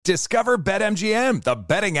Discover BetMGM, the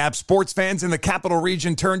betting app sports fans in the capital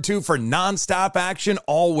region turn to for nonstop action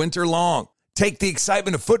all winter long. Take the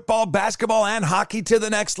excitement of football, basketball, and hockey to the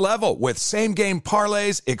next level with same-game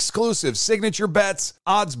parlays, exclusive signature bets,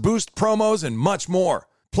 odds boost promos, and much more.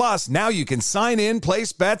 Plus, now you can sign in,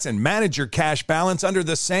 place bets, and manage your cash balance under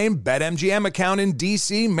the same BetMGM account in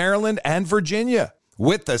D.C., Maryland, and Virginia.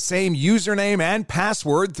 With the same username and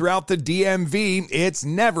password throughout the DMV, it's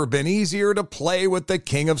never been easier to play with the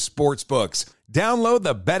king of sportsbooks. Download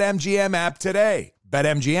the BetMGM app today.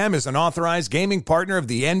 BetMGM is an authorized gaming partner of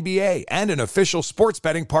the NBA and an official sports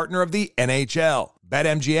betting partner of the NHL.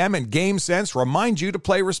 BetMGM and GameSense remind you to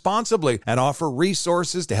play responsibly and offer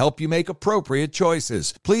resources to help you make appropriate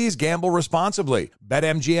choices. Please gamble responsibly.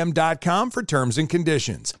 BetMGM.com for terms and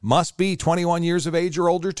conditions. Must be 21 years of age or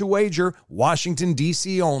older to wager. Washington,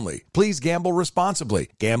 D.C. only. Please gamble responsibly.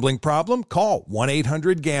 Gambling problem? Call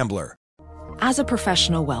 1-800-GAMBLER. As a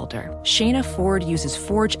professional welder, Shayna Ford uses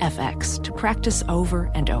Forge FX to practice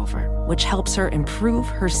over and over, which helps her improve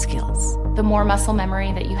her skills. The more muscle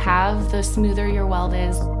memory that you have, the smoother your weld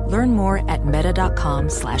is. Learn more at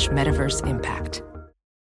meta.com/metaverse impact.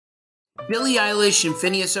 Billie Eilish and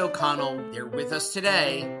Phineas O'Connell, they're with us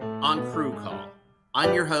today on Crew Call.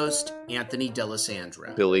 I'm your host, Anthony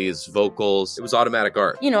D'Alessandro. Billie's vocals, it was automatic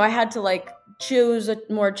art. You know, I had to choose a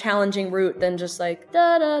more challenging route than just da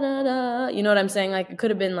da da da. You know what I'm saying? It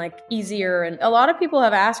could have been easier. And a lot of people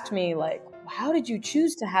have asked me how did you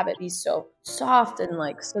choose to have it be so soft and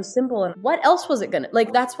so simple? And what else was it gonna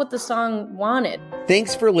that's what the song wanted.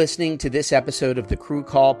 Thanks for listening to this episode of the Crew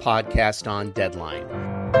Call podcast on Deadline.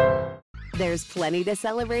 There's plenty to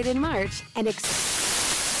celebrate in March and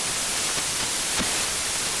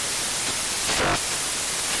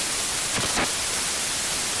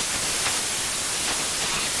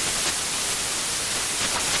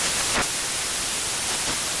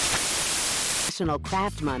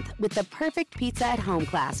Craft Month with the perfect pizza at home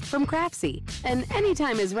class from Craftsy. And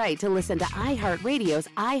anytime is right to listen to iHeartRadio's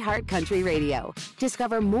iHeartCountry Radio.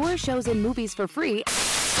 Discover more shows and movies for free.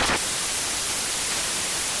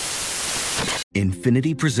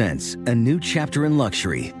 Infiniti presents a new chapter in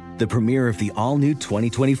luxury, the premiere of the all-new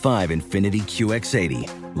 2025 Infiniti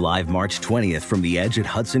QX80, live March 20th from the Edge at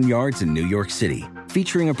Hudson Yards in New York City,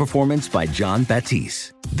 featuring a performance by John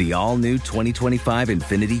Batiste. The all-new 2025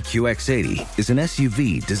 Infiniti QX80 is an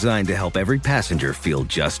SUV designed to help every passenger feel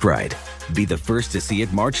just right. Be the first to see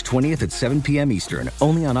it March 20th at 7 p.m. Eastern,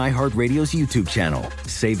 only on iHeartRadio's YouTube channel.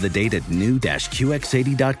 Save the date at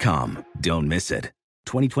new-QX80.com. Don't miss it.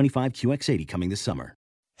 2025 QX80 coming this summer.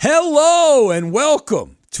 Hello and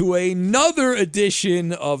welcome to another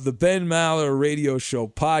edition of the Ben Maller Radio Show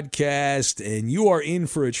podcast, and you are in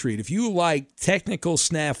for a treat. If you like technical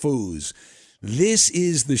snafus, this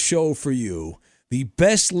is the show for you. The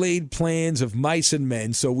best laid plans of mice and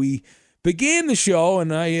men. So we began the show,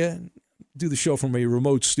 and I do the show from a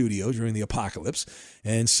remote studio during the apocalypse.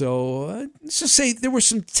 And so let's just say there were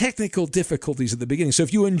some technical difficulties at the beginning. So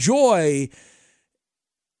if you enjoy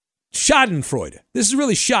Schadenfreude, this is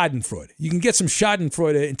really Schadenfreude. You can get some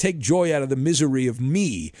Schadenfreude and take joy out of the misery of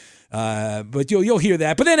me. But you'll hear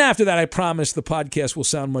that. But then after that, I promise the podcast will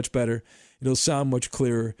sound much better. It'll sound much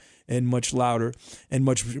clearer and much louder and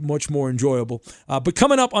much more enjoyable. But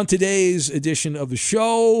coming up on today's edition of the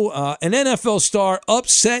show, an NFL star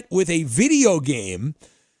upset with a video game.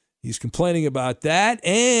 He's complaining about that.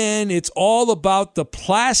 And it's all about the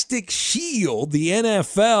plastic shield, the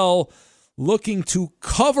NFL looking to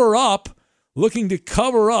cover up with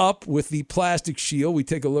the plastic shield. We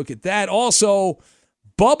take a look at that. Also,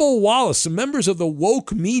 Bubba Wallace, some members of the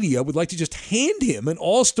woke media would like to just hand him an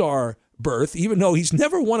all-star berth, even though he's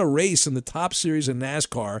never won a race in the top series of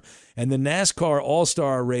NASCAR. And the NASCAR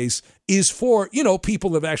all-star race is for, people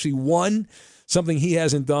that have actually won something he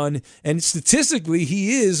hasn't done. And statistically,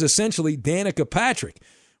 he is essentially Danica Patrick,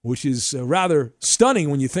 which is rather stunning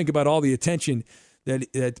when you think about all the attention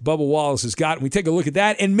that Bubba Wallace has gotten. We take a look at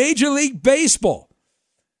that. And Major League Baseball,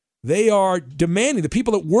 they are demanding, the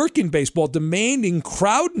people that work in baseball, demanding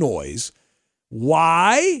crowd noise.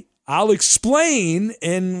 Why? I'll explain,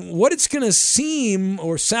 and what it's going to seem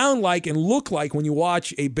or sound like and look like when you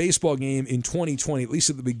watch a baseball game in 2020, at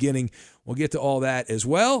least at the beginning. We'll get to all that as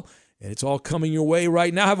well, and it's all coming your way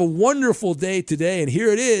right now. Have a wonderful day today, and here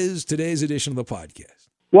it is, today's edition of the podcast.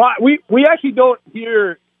 Well, we actually don't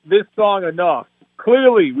hear this song enough.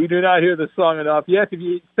 Clearly, we do not hear this song enough. Yes,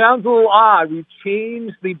 it sounds a little odd. We've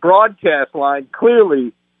changed the broadcast line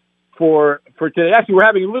clearly for today. Actually, we're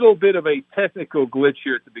having a little bit of a technical glitch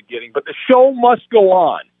here at the beginning, but the show must go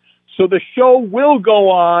on. So the show will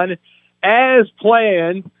go on as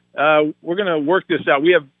planned we're going to work this out.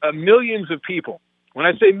 We have millions of people. When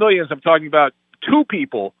I say millions, I'm talking about 2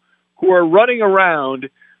 people who are running around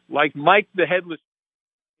like Mike the Headless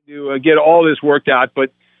to get all this worked out.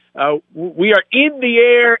 But we are in the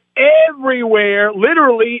air everywhere,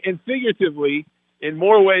 literally and figuratively, in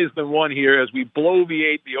more ways than one here as we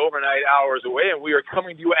bloviate the overnight hours away. And we are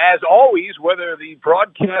coming to you, as always, whether the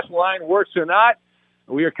broadcast line works or not.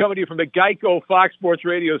 We are coming to you from the Geico Fox Sports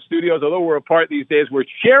Radio studios. Although we're apart these days, we're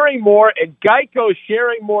sharing more, and Geico's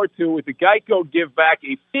sharing more, too, with the Geico Give Back,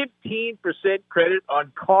 a 15% credit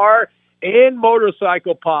on car and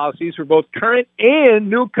motorcycle policies for both current and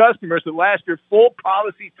new customers that last your full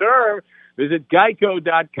policy term. Visit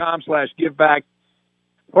geico.com/giveback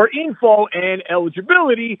for info and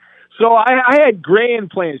eligibility. So I had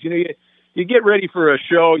grand plans. You get ready for a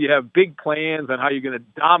show, you have big plans on how you're going to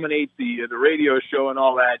dominate the radio show and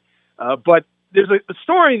all that. But there's a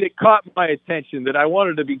story that caught my attention that I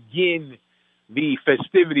wanted to begin the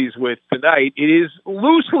festivities with tonight. It is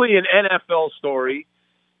loosely an NFL story.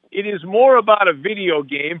 It is more about a video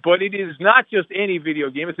game, but it is not just any video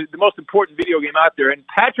game. It's the most important video game out there. And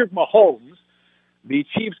Patrick Mahomes, the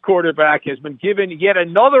Chiefs quarterback, has been given yet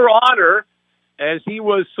another honor as he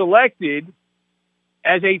was selected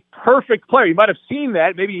as a perfect player. You might have seen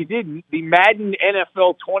that. Maybe you didn't. The Madden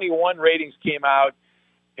NFL 21 ratings came out,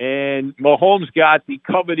 and Mahomes got the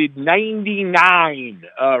coveted 99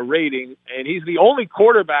 rating, and he's the only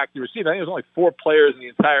quarterback to receive. I think there's only 4 players in the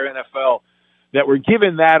entire NFL that were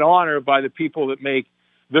given that honor by the people that make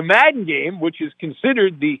the Madden game, which is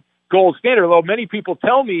considered the gold standard. Although many people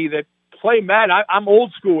tell me that play Madden. I'm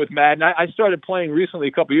old school with Madden. I started playing recently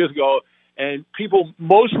a couple years ago, and people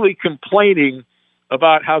mostly complaining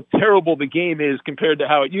about how terrible the game is compared to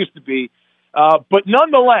how it used to be. But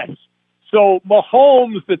nonetheless, so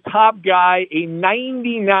Mahomes, the top guy, a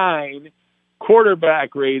 99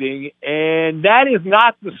 quarterback rating, and that is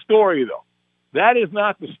not the story, though. That is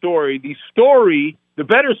not the story. The story, the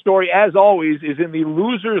better story, as always, is in the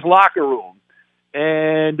loser's locker room.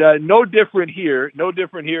 And no different here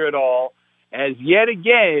at all, as yet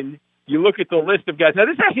again, you look at the list of guys. Now,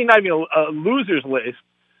 this is actually not even a loser's list.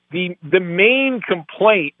 The main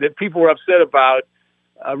complaint that people were upset about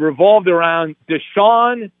revolved around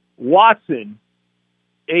Deshaun Watson,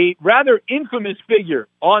 a rather infamous figure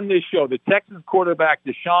on this show, the Texans quarterback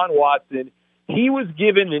Deshaun Watson. He was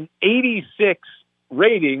given an 86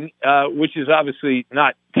 rating, which is obviously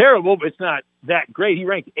not terrible, but it's not that great. He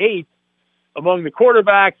ranked 8th among the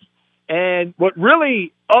quarterbacks. And what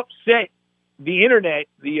really upset the internet,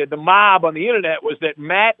 the mob on the internet, was that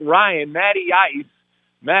Matty Ryan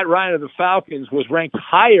of the Falcons, was ranked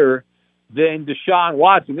higher than Deshaun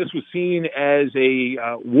Watson. This was seen as a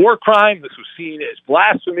war crime. This was seen as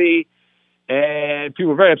blasphemy. And people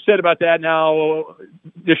were very upset about that. Now,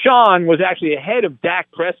 Deshaun was actually ahead of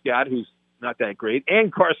Dak Prescott, who's not that great,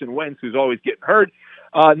 and Carson Wentz, who's always getting hurt.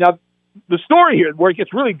 Now, the story here, where it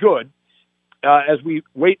gets really good, as we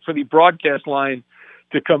wait for the broadcast line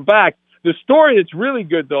to come back, the story that's really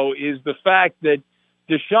good, though, is the fact that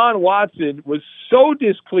Deshaun Watson was so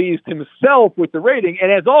displeased himself with the rating,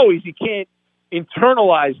 and as always, he can't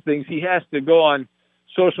internalize things. He has to go on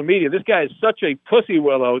social media. This guy is such a pussy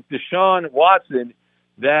willow, Deshaun Watson,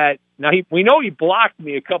 that now we know he blocked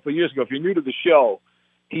me a couple of years ago. If you're new to the show,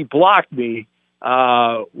 he blocked me,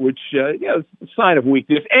 which is a sign of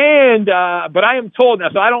weakness. And but I am told now,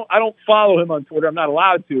 so I don't follow him on Twitter. I'm not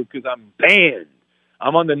allowed to because I'm banned.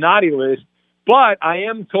 I'm on the naughty list. But I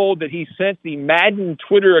am told that he sent the Madden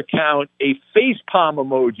Twitter account a facepalm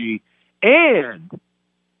emoji and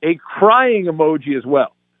a crying emoji as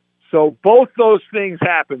well. So both those things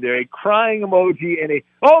happened there, a crying emoji and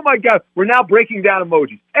oh my God, we're now breaking down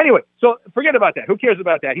emojis. Anyway, so forget about that. Who cares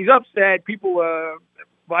about that? He's upset. People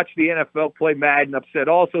watch the NFL play Madden upset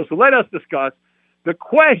also. So let us discuss the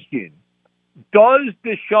question, does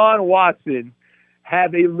Deshaun Watson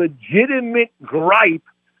have a legitimate gripe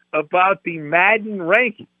about the Madden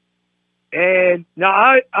ranking? And now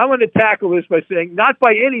I'm going to tackle this by saying not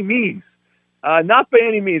by any means. Not by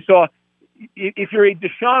any means. So if you're a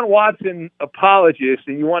Deshaun Watson apologist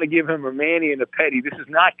and you want to give him a Manny and a Petty, this is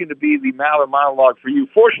not going to be the Maller monologue for you.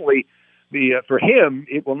 Fortunately, for him,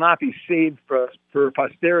 it will not be saved for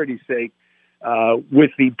posterity's sake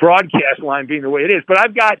with the broadcast line being the way it is. But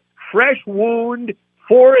I've got Fresh Wound,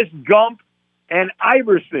 Forrest Gump, and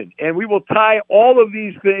Iverson, and we will tie all of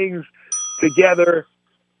these things together.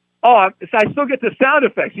 Oh, so I still get the sound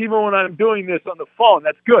effects even when I'm doing this on the phone.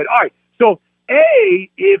 That's good. All right, so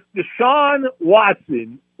if Deshaun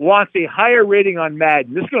Watson wants a higher rating on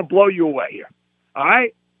Madden, this is going to blow you away here. All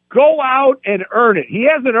right? go out and earn it. He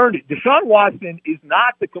hasn't earned it. Deshaun Watson is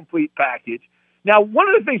not the complete package. Now, one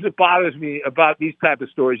of the things that bothers me about these type of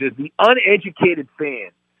stories is the uneducated fan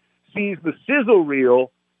sees the sizzle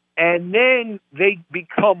reel and then they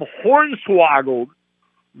become hornswoggled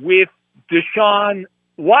with Deshaun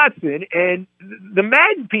Watson. And the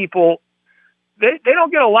Madden people, they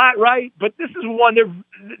don't get a lot right, but this is one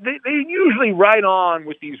they usually right on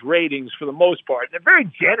with these ratings for the most part. They're very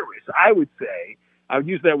generous, I would say. I would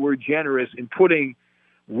use that word generous in putting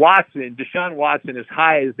Deshaun Watson, as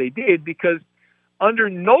high as they did, because under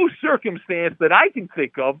no circumstance that I can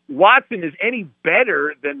think of, Watson is any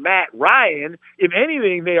better than Matt Ryan. If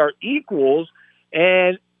anything, they are equals.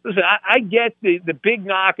 And listen, I get the big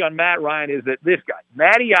knock on Matt Ryan is that this guy,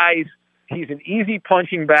 Matty Ice, he's an easy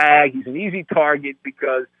punching bag. He's an easy target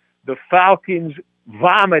because the Falcons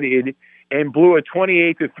vomited and blew a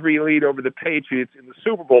 28-3 lead over the Patriots in the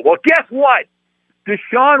Super Bowl. Well, guess what?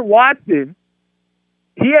 Deshaun Watson,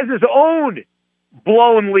 he has his own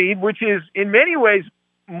blown lead, which is in many ways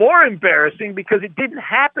more embarrassing because it didn't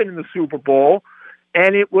happen in the Super Bowl,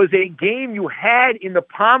 and it was a game you had in the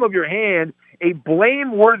palm of your hand, a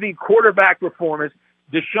blameworthy quarterback performance.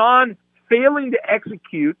 Deshaun failing to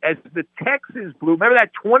execute as the Texans blew. Remember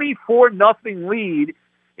that 24-0 lead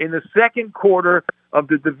in the second quarter of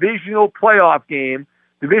the divisional playoff game,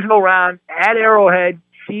 divisional round at Arrowhead,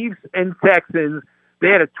 Chiefs and Texans. They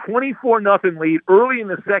had a 24-0 lead early in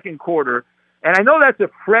the second quarter. And I know that's a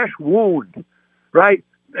fresh wound, right?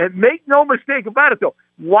 And make no mistake about it, though.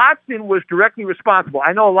 Watson was directly responsible.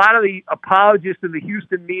 I know a lot of the apologists in the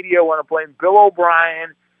Houston media want to blame Bill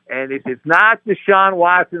O'Brien, and it's not Deshaun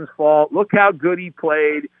Watson's fault. Look how good he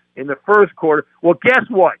played in the first quarter. Well, guess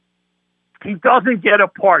what? He doesn't get a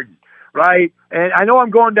pardon, right? And I know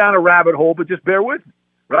I'm going down a rabbit hole, but just bear with me,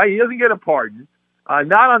 right? He doesn't get a pardon.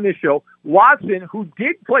 Not on this show. Watson, who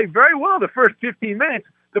did play very well the first 15 minutes,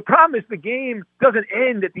 the problem is the game doesn't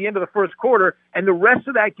end at the end of the first quarter, and the rest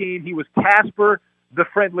of that game he was Casper the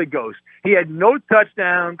Friendly Ghost. He had no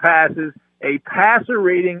touchdown passes, a passer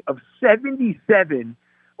rating of 77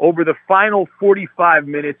 over the final 45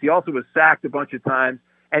 minutes. He also was sacked a bunch of times,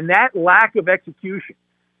 and that lack of execution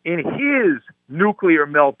in his nuclear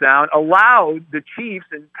meltdown allowed the Chiefs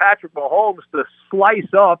and Patrick Mahomes to slice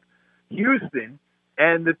up Houston,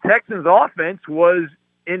 and the Texans' offense was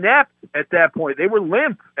inept at that point. They were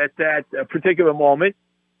limp at that particular moment.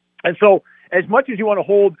 And so as much as you want to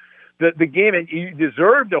hold the game, and you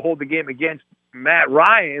deserve to hold the game against Matt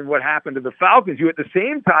Ryan, what happened to the Falcons, you at the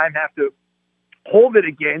same time have to hold it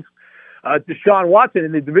against Deshaun Watson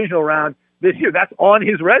in the divisional round this year. That's on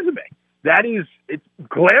his resume. It's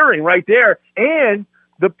glaring right there. And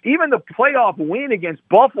even the playoff win against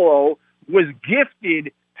Buffalo was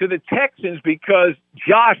gifted to the Texans because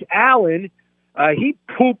Josh Allen, he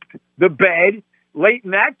pooped the bed late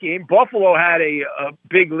in that game. Buffalo had a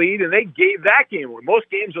big lead, and they gave that game away. Most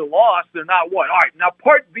games are lost. They're not won. All right, now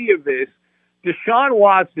part B of this, Deshaun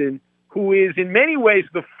Watson, who is in many ways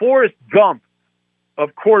the Forrest Gump of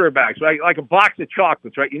quarterbacks, right? Like a box of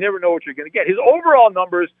chocolates, right? You never know what you're going to get. His overall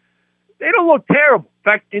numbers, they don't look terrible.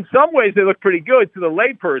 In fact, in some ways, they look pretty good to the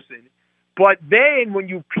layperson. But then when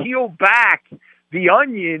you peel back the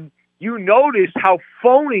onion, you notice how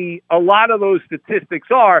phony a lot of those statistics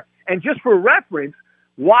are. And just for reference,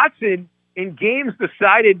 Watson, in games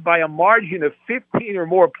decided by a margin of 15 or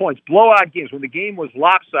more points, blowout games, when the game was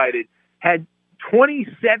lopsided, had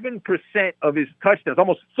 27% of his touchdowns,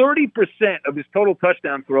 almost 30% of his total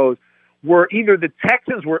touchdown throws were either the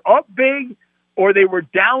Texans were up big or they were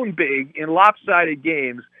down big in lopsided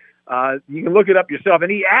games. You can look it up yourself.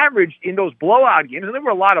 And he averaged in those blowout games, and there were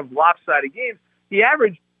a lot of lopsided games, he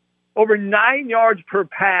averaged over 9 yards per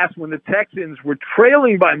pass when the Texans were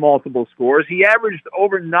trailing by multiple scores. He averaged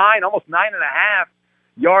over 9, almost 9.5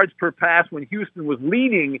 yards per pass when Houston was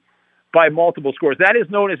leading by multiple scores. That is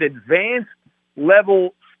known as advanced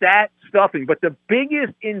level stat stuffing. But the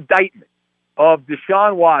biggest indictment of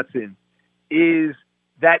Deshaun Watson is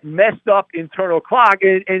that messed up internal clock.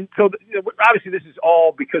 And so obviously this is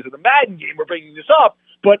all because of the Madden game. We're bringing this up.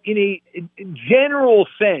 But in a general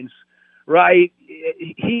sense, right,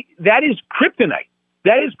 that is kryptonite.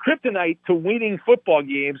 That is kryptonite to winning football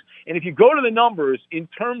games. And if you go to the numbers in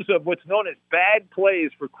terms of what's known as bad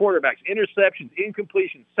plays for quarterbacks, interceptions,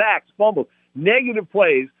 incompletions, sacks, fumbles, negative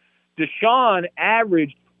plays, Deshaun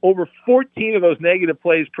averaged over 14 of those negative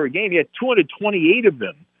plays per game. He had 228 of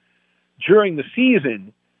them during the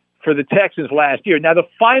season for the Texans last year. Now, the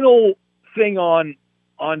final thing on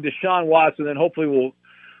Deshaun Watson, and hopefully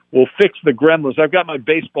we'll fix the Gremlins. I've got my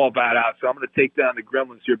baseball bat out, so I'm going to take down the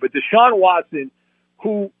Gremlins here. But Deshaun Watson,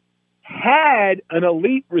 who had an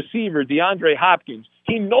elite receiver, DeAndre Hopkins.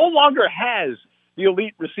 He no longer has the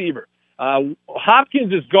elite receiver.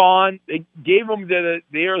 Hopkins is gone. They gave him to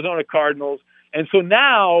the Arizona Cardinals. And so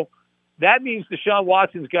now that means Deshaun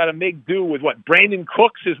Watson's got to make do with what? Brandon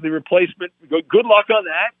Cooks is the replacement. Good luck on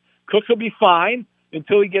that. Cooks will be fine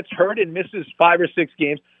until he gets hurt and misses 5 or 6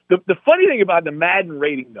 games. The funny thing about the Madden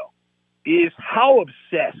rating, though, is how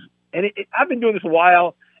obsessed. And I've been doing this a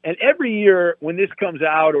while, and every year when this comes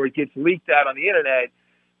out or it gets leaked out on the internet,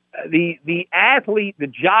 the athlete, the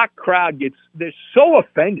jock crowd they're so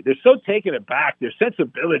offended. They're so taken aback. Their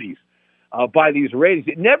sensibilities by these ratings.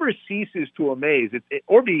 It never ceases to amaze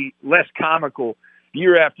or be less comical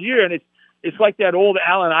year after year. And it's like that old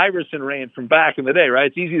Allen Iverson rant from back in the day, right?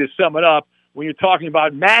 It's easy to sum it up when you're talking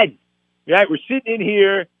about Madden, right? We're sitting in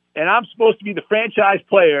here, and I'm supposed to be the franchise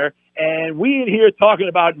player, and we in here talking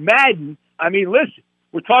about Madden. I mean, listen,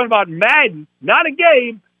 we're talking about Madden, not a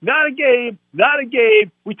game.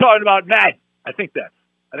 We're talking about Madden. I think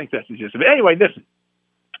that's the gist of it. Anyway, listen,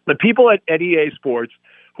 the people at EA Sports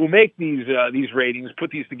who make these ratings, put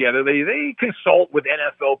these together, they consult with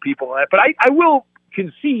NFL people on that. But I will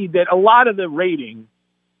concede that a lot of the rating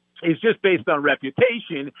is just based on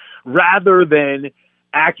reputation rather than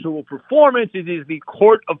actual performance. It is the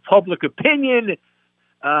court of public opinion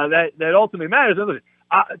that ultimately matters. And listen,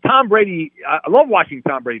 Tom Brady, I love watching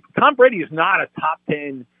Tom Brady. Tom Brady is not a top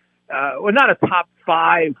 10, or not a top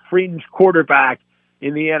 5 fringe quarterback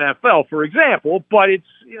in the NFL, for example, but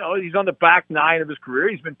he's on the back 9 of his career.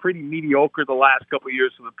 He's been pretty mediocre the last couple of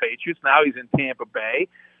years for the Patriots. Now he's in Tampa Bay.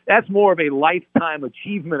 That's more of a lifetime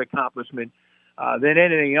achievement accomplishment than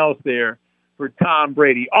anything else there for Tom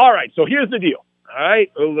Brady. All right, so here's the deal. All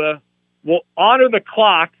right, we'll honor the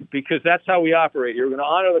clock because that's how we operate here. We're going to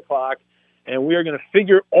honor the clock, and we are going to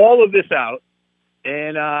figure all of this out.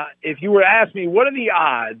 And if you were to ask me, what are the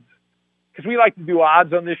odds? Because we like to do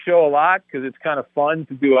odds on this show a lot because it's kind of fun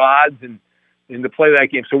to do odds and to play that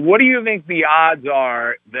game. So what do you think the odds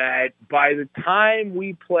are that by the time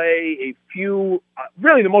we play a few,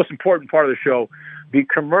 really the most important part of the show, the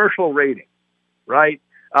commercial rating, right?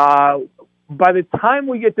 By the time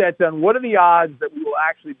we get that done, what are the odds that we will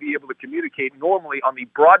actually be able to communicate normally on the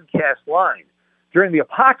broadcast line? During the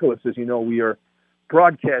apocalypse, as you know, we are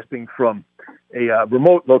broadcasting from a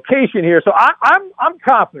remote location here. So I'm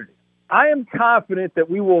confident. I am confident that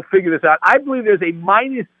we will figure this out. I believe there's a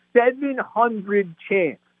minus 700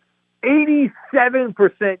 chance,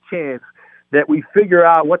 87% chance that we figure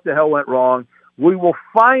out what the hell went wrong. We will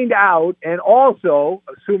find out, and also,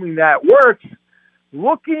 assuming that works,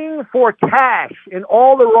 looking for cash in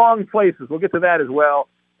all the wrong places. We'll get to that as well,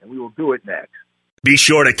 and we will do it next. Be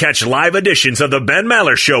sure to catch live editions of The Ben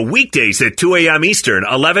Maller Show weekdays at 2 a.m. Eastern,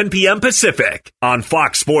 11 p.m. Pacific on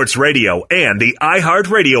Fox Sports Radio and the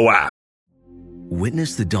iHeartRadio app.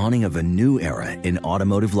 Witness the dawning of a new era in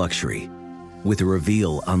automotive luxury with a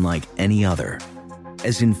reveal unlike any other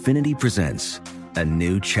as Infiniti presents a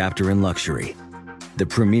new chapter in luxury, the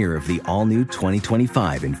premiere of the all-new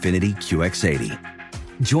 2025 Infiniti QX80.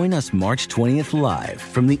 Join us March 20th live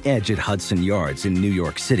from the Edge at Hudson Yards in New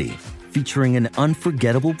York City, featuring an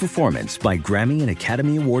unforgettable performance by Grammy and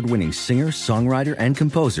Academy Award-winning singer, songwriter, and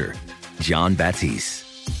composer, Jon Batiste.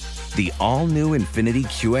 The all-new Infiniti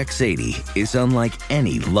QX80 is unlike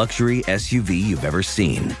any luxury SUV you've ever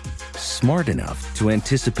seen. Smart enough to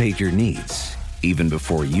anticipate your needs, even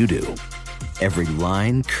before you do. Every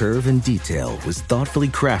line, curve, and detail was thoughtfully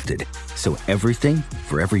crafted, so everything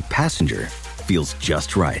for every passenger feels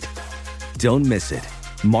just right. Don't miss it.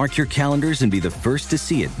 Mark your calendars and be the first to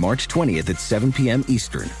see it March 20th at 7 p.m.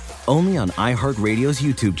 Eastern, only on iHeartRadio's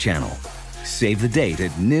YouTube channel. Save the date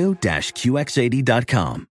at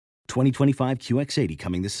new-QX80.com. 2025 QX80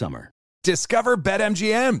 coming this summer. Discover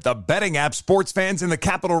BetMGM, the betting app sports fans in the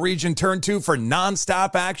capital region turn to for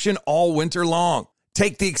nonstop action all winter long.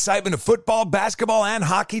 Take the excitement of football, basketball, and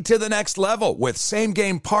hockey to the next level with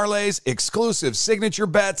same-game parlays, exclusive signature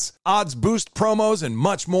bets, odds boost promos, and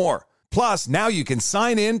much more. Plus, now you can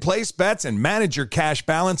sign in, place bets, and manage your cash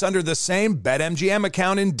balance under the same BetMGM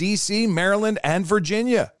account in D.C., Maryland, and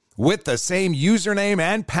Virginia. With the same username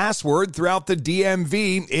and password throughout the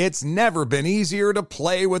DMV, it's never been easier to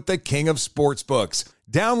play with the king of sportsbooks.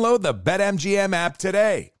 Download the BetMGM app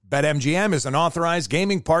today. BetMGM is an authorized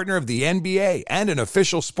gaming partner of the NBA and an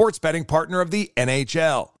official sports betting partner of the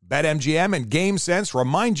NHL. BetMGM and GameSense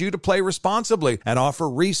remind you to play responsibly and offer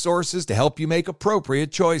resources to help you make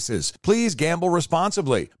appropriate choices. Please gamble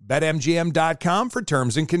responsibly. BetMGM.com for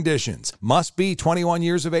terms and conditions. Must be 21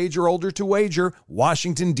 years of age or older to wager.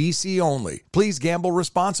 Washington, D.C. only. Please gamble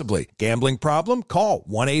responsibly. Gambling problem? Call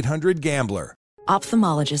 1-800-GAMBLER.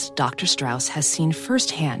 Ophthalmologist Dr. Strauss has seen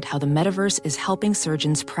firsthand how the metaverse is helping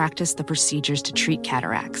surgeons practice the procedures to treat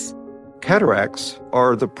cataracts. Cataracts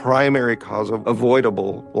are the primary cause of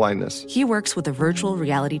avoidable blindness. He works with a virtual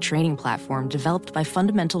reality training platform developed by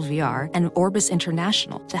Fundamental VR and Orbis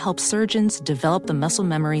International to help surgeons develop the muscle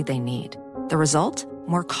memory they need. The result?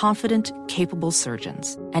 More confident, capable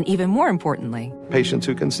surgeons. And even more importantly, patients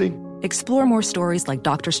who can see. Explore more stories like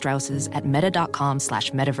Dr. Strauss's at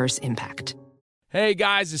meta.com/metaverseimpact. Hey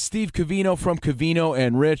guys, it's Steve Covino from Covino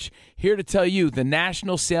and Rich, here to tell you the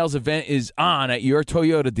national sales event is on at your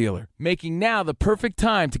Toyota dealer, making now the perfect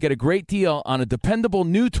time to get a great deal on a dependable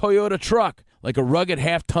new Toyota truck, like a rugged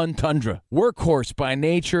half-ton Tundra. Workhorse by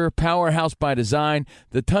nature, powerhouse by design,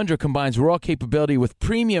 the Tundra combines raw capability with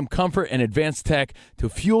premium comfort and advanced tech to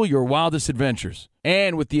fuel your wildest adventures.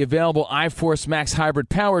 And with the available iForce Max hybrid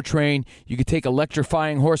powertrain, you can take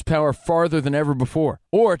electrifying horsepower farther than ever before.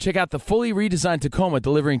 Or check out the fully redesigned Tacoma,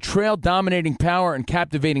 delivering trail-dominating power and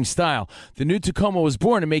captivating style. The new Tacoma was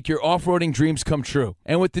born to make your off-roading dreams come true.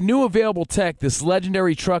 And with the new available tech, this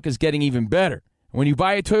legendary truck is getting even better. When you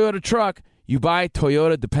buy a Toyota truck, you buy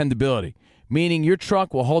Toyota dependability, meaning your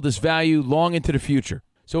truck will hold its value long into the future.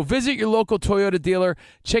 So visit your local Toyota dealer.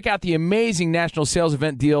 Check out the amazing national sales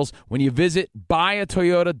event deals when you visit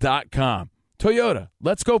buyatoyota.com. Toyota,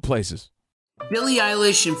 let's go places. Billie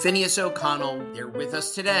Eilish and Phineas O'Connell, they're with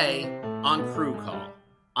us today on Crew Call.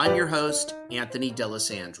 I'm your host, Anthony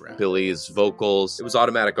D'Alessandro. Billie's vocals, it was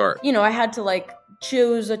automatic art. You know, I had to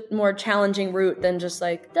choose a more challenging route than just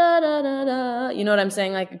da da da da. You know what I'm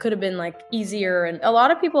saying? It could have been easier. And a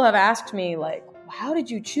lot of people have asked me how did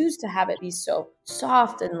you choose to have it be so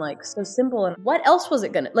soft and so simple? And what else was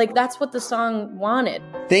it gonna that's what the song wanted.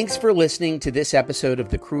 Thanks for listening to this episode of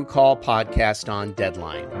the Crew Call podcast on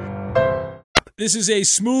Deadline. This is a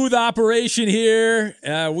smooth operation here.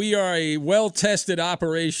 We are a well-tested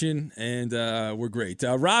operation, and we're great.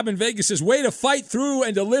 Rob in Vegas says, way to fight through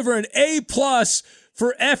and deliver an A+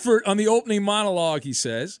 for effort on the opening monologue, he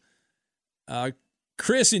says.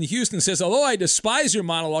 Chris in Houston says, although I despise your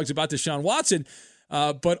monologues about Deshaun Watson,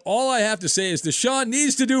 but all I have to say is Deshaun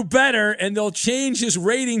needs to do better, and they'll change his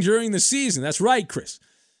rating during the season. That's right, Chris.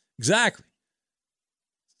 Exactly.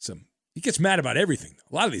 He gets mad about everything.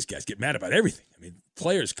 A lot of these guys get mad about everything. I mean,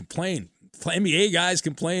 players complain. NBA guys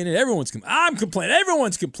complain, and I'm complaining.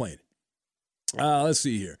 Everyone's complaining. Let's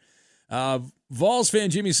see here. Vols fan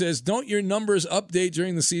Jimmy says, don't your numbers update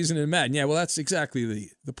during the season in Madden? Yeah, well, that's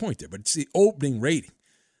exactly the point there. But it's the opening rating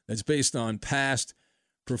that's based on past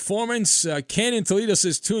performance. Ken in Toledo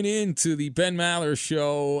says, tune in to the Ben Maller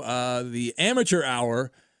Show, the amateur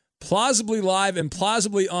hour, plausibly live and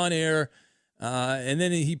plausibly on air. And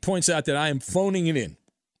then he points out that I am phoning it in.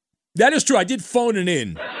 That is true. I did phone it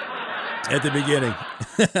in at the beginning.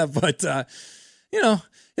 But, in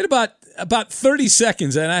about 30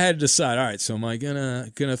 seconds, and I had to decide, all right, so am I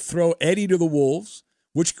gonna throw Eddie to the Wolves,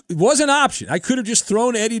 which was an option. I could have just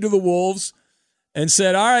thrown Eddie to the Wolves and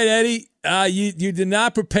said, all right, Eddie, you did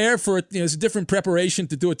not prepare for it. It's a different preparation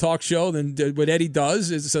to do a talk show than what Eddie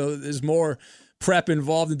does. So there's more prep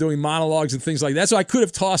involved in doing monologues and things like that. So I could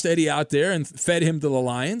have tossed Eddie out there and fed him to the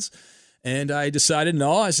Lions. And I decided,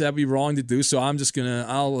 no, I said that'd be wrong to do. So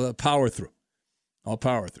I'll power through. I'll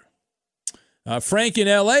power through. Frank in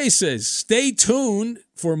L.A. says, stay tuned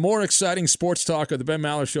for more exciting sports talk of the Ben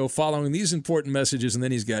Maller Show following these important messages. And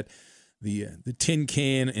then he's got the tin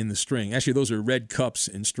can and the string. Actually, those are red cups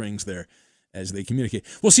and strings there as they communicate.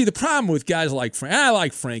 Well, see, the problem with guys like Frank, I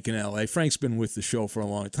like Frank in L.A. Frank's been with the show for a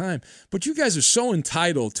long time, but you guys are so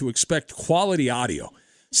entitled to expect quality audio.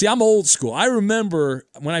 See, I'm old school. I remember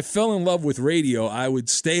when I fell in love with radio, I would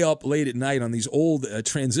stay up late at night on these old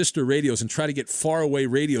transistor radios and try to get faraway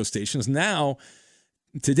radio stations. Now,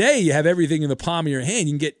 today, you have everything in the palm of your hand.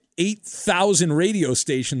 You can get 8,000 radio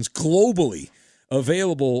stations globally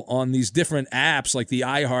available on these different apps, like the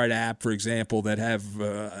iHeart app, for example, that have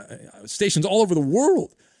stations all over the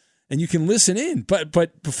world, and you can listen in. But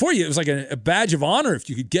before it was like a badge of honor if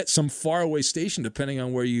you could get some faraway station, depending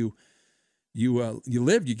on where you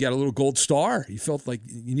lived. You got a little gold star. You felt like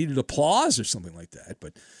you needed applause or something like that.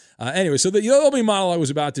 But anyway, so the opening monologue was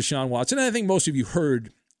about Deshaun Watson, and I think most of you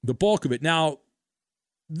heard the bulk of it. Now,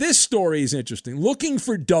 this story is interesting. Looking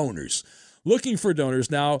for donors.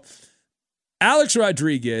 Now, Alex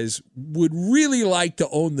Rodriguez would really like to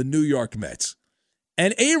own the New York Mets.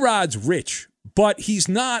 And A-Rod's rich, but he's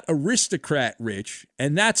not aristocrat rich,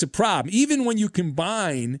 and that's a problem. Even when you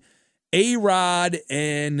combine A-Rod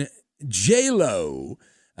and J-Lo,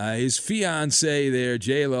 his fiance there,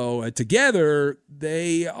 J-Lo, together,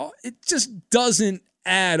 it just doesn't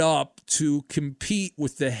add up to compete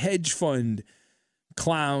with the hedge fund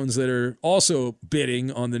clowns that are also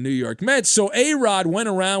bidding on the New York Mets. So A-Rod went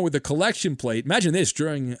around with a collection plate. Imagine this,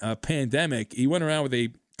 during a pandemic, he went around with a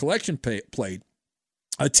collection plate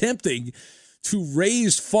attempting to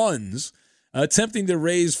raise funds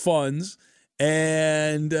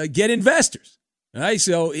and get investors. All right,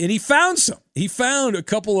 so, and he found some. He found a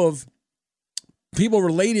couple of people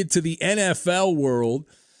related to the NFL world,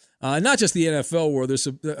 not just the NFL world. There's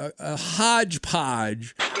a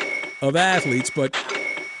hodgepodge of athletes, but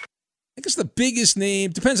I guess the biggest name,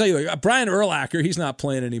 depends how you look. Brian Urlacher, he's not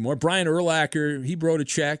playing anymore. Brian Urlacher, he wrote a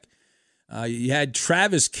check. You had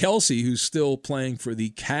Travis Kelce, who's still playing for the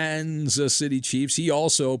Kansas City Chiefs. He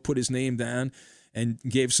also put his name down and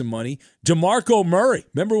gave some money. DeMarco Murray.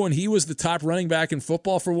 Remember when he was the top running back in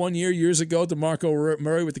football for 1 year, years ago, DeMarco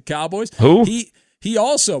Murray with the Cowboys? Who? He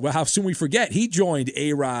also, well, how soon we forget, he joined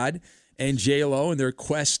A-Rod and J-Lo in their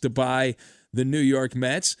quest to buy the New York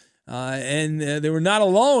Mets. And they were not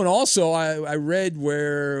alone. Also, I read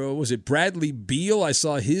where, was it Bradley Beal? I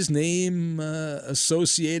saw his name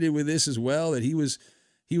associated with this as well, that he was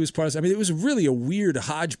part of. I mean, it was really a weird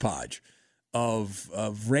hodgepodge of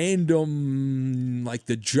random, like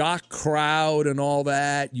the jock crowd and all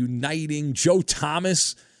that, uniting. Joe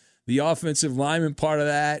Thomas, the offensive lineman, part of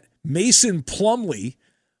that. Mason Plumlee.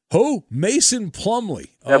 Who? Mason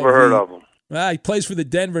Plumlee. Never heard of him. He plays for the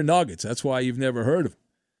Denver Nuggets. That's why you've never heard of him.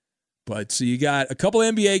 But so you got a couple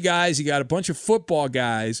NBA guys, you got a bunch of football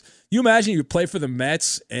guys. You imagine you play for the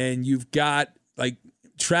Mets and you've got like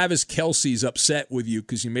Travis Kelce's upset with you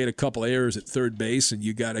because you made a couple errors at third base and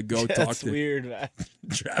you got to go talk to weird, man.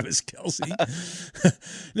 Travis Kelce.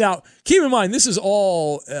 Now, keep in mind, this is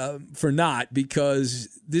all for naught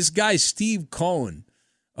because this guy, Steve Cohen,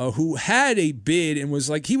 who had a bid and was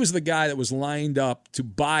like, he was the guy that was lined up to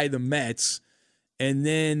buy the Mets. And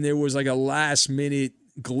then there was like a last minute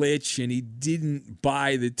glitch and he didn't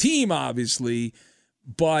buy the team, obviously,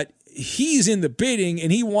 but he's in the bidding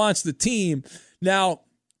and he wants the team. Now,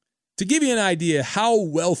 to give you an idea how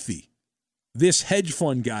wealthy this hedge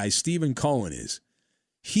fund guy, Stephen Cohen, is,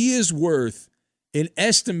 he is worth an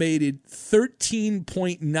estimated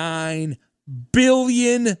 $13.9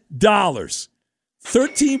 billion.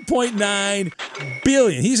 $13.9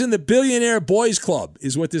 billion. He's in the billionaire boys club,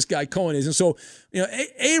 is what this guy Cohen is. And so, you know,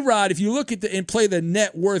 A-Rod, if you look at and play the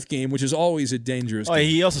net worth game, which is always a dangerous game.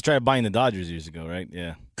 He also tried buying the Dodgers years ago, right?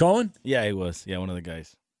 Yeah. Cohen? Yeah, he was. Yeah, one of the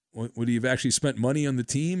guys. Would he have actually spent money on the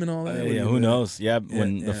team and all that? Yeah, who knows? Yeah,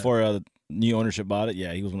 before new ownership bought it,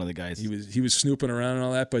 yeah, he was one of the guys. He was snooping around and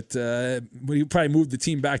all that, but he probably moved the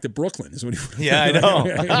team back to Brooklyn. Is when he yeah, I know.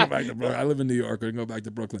 Go back to Brooklyn. I live in New York. I can go back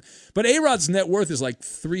to Brooklyn. But A-Rod's net worth is like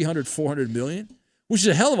 $300-400 million, which is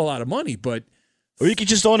a hell of a lot of money. But or you could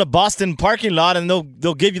just own a Boston parking lot and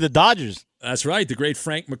they'll give you the Dodgers. That's right, the great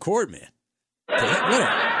Frank McCourt, man.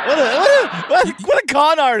 What a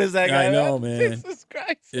con artist that guy. I know, man. Jesus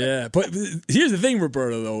Christ. Yeah, but here's the thing,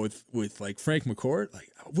 Roberto, though, with like Frank McCourt, like,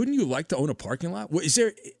 wouldn't you like to own a parking lot?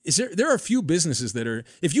 There are a few businesses that are,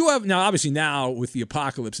 if you have, now obviously now with the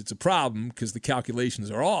apocalypse, it's a problem because the calculations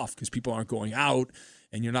are off because people aren't going out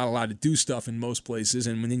and you're not allowed to do stuff in most places.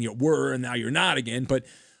 And then you were and now you're not again. But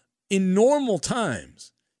in normal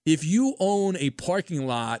times, if you own a parking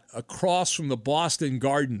lot across from the Boston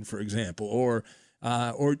Garden, for example, or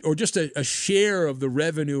just a share of the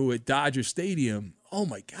revenue at Dodger Stadium, oh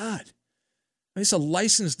my God. It's a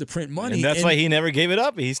license to print money. And that's why he never gave it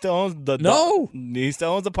up. He still owns he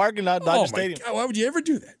still owns the parking lot at Dodger Stadium. God, why would you ever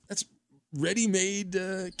do that? That's ready-made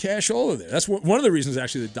cashola there. That's one of the reasons,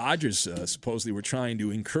 actually, the Dodgers supposedly were trying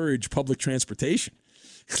to encourage public transportation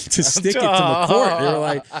to stick it to McCourt. They were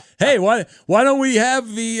like, hey, why don't we have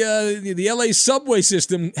the LA subway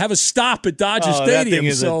system have a stop at Dodger Stadium?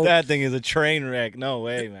 That thing is a train wreck. No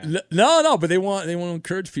way, man. No, but they want to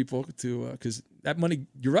encourage people to, because that money,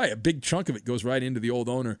 you're right, a big chunk of it goes right into the old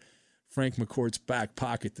owner, Frank McCourt's back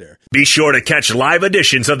pocket there. Be sure to catch live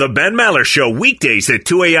editions of the Ben Maller Show weekdays at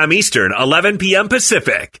 2 a.m. Eastern, 11 p.m.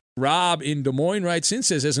 Pacific. Rob in Des Moines writes in,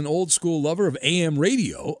 says, as an old school lover of AM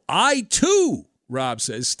radio, I too, Rob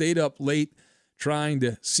says, stayed up late trying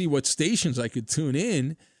to see what stations I could tune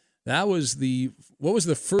in. What was the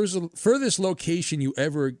furthest location you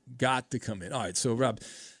ever got to come in? All right, so Rob,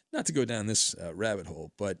 not to go down this rabbit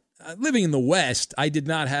hole, but living in the West, I did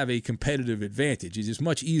not have a competitive advantage. It is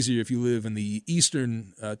much easier if you live in the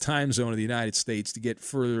eastern time zone of the United States to get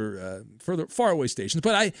further far away stations.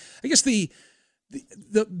 But I guess the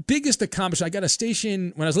biggest accomplishment, I got a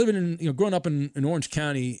station when I was living in, growing up in Orange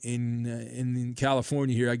County in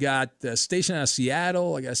California here. I got a station out of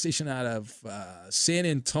Seattle. I got a station out of San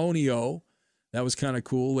Antonio. That was kind of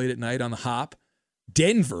cool, late at night on the hop.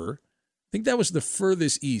 Denver. think that was the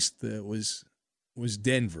furthest east that was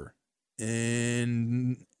Denver.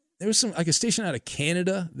 And there was some, like a station out of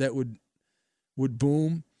Canada that would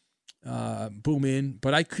boom in,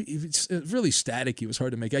 but it's really static. It was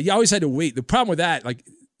hard to make out. You always had to wait. The problem with that, like,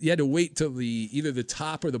 you had to wait till either the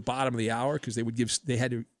top or the bottom of the hour, because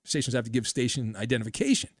stations have to give station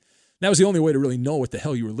identification. That was the only way to really know what the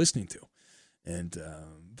hell you were listening to. And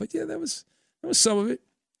but yeah, that was some of it.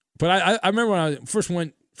 But I remember when I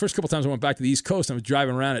first couple times I went back to the East Coast, I was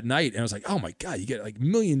driving around at night, and I was like, oh my God, you get like a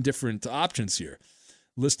million different options here.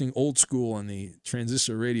 Listening old school on the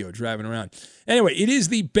transistor radio, driving around. Anyway, it is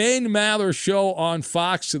the Ben Maller Show on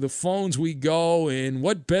Fox. To the phones we go, and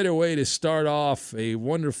what better way to start off a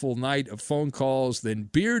wonderful night of phone calls than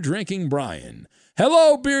Beer Drinking Brian.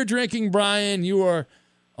 Hello, Beer Drinking Brian. You are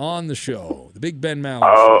on the show, the Big Ben Maller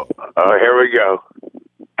Show. Oh, here we go.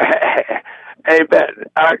 Hey, Ben,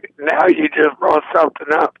 now you just brought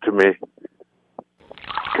something up to me.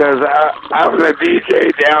 Because I was a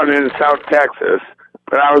DJ down in South Texas,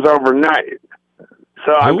 but I was overnight.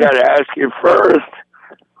 So I've got to ask you first,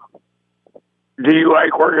 do you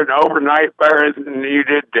like working overnight better than you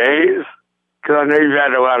did days? Because I know you've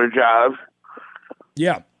had a lot of jobs.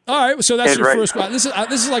 Yeah. All right, so that's your first one. This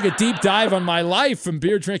is like a deep dive on my life from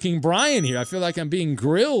Beer Drinking Brian here. I feel like I'm being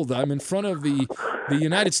grilled. I'm in front of the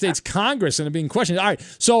United States Congress, and I'm being questioned. All right,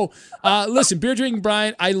 so listen, Beer Drinking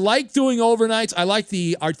Brian, I like doing overnights. I like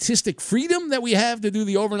the artistic freedom that we have to do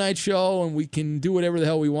the overnight show, and we can do whatever the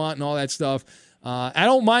hell we want and all that stuff. I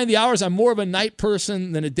don't mind the hours. I'm more of a night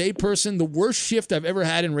person than a day person. The worst shift I've ever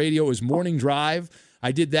had in radio is morning drive.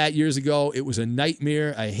 I did that years ago. It was a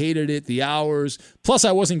nightmare. I hated it, the hours. Plus,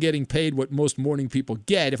 I wasn't getting paid what most morning people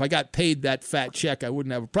get. If I got paid that fat check, I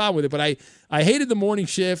wouldn't have a problem with it. But I hated the morning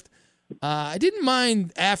shift. I didn't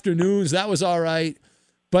mind afternoons. That was all right.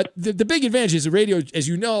 But the big advantage is the radio, as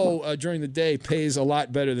you know, during the day pays a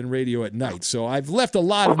lot better than radio at night. So I've left a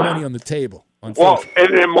lot of money on the table. Well,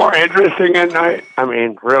 isn't it more interesting at night? I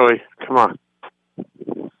mean, really, come on.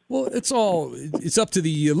 Well, it's up to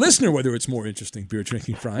the listener whether it's more interesting, Beer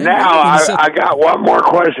Drinking Brian. Now, I got one more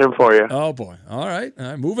question for you. Oh, boy. All right.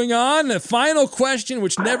 Moving on. The final question,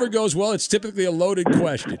 which never goes well. It's typically a loaded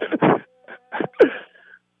question.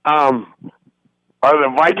 Are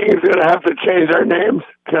the Vikings going to have to change their names?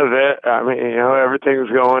 Because, everything's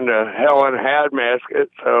going to hell in a handbasket.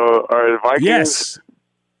 So are the Vikings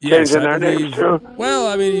changing their names too? Well,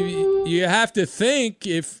 I mean, you have to think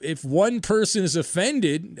if one person is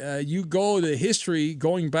offended, you go to history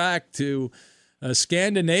going back to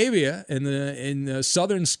Scandinavia in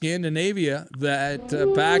southern Scandinavia, that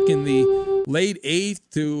back in the late 8th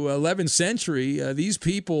to 11th century, these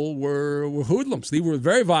people were hoodlums. They were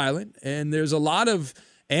very violent, and there's a lot of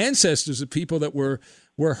ancestors of people that were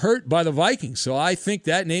hurt by the Vikings. So I think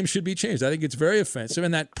that name should be changed. I think it's very offensive.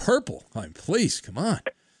 And that purple, please, come on.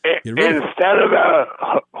 Instead of a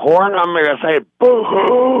horn, I'm going to say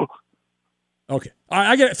boo-hoo. Okay. All right,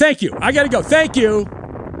 I get it. Thank you. I got to go. Thank you.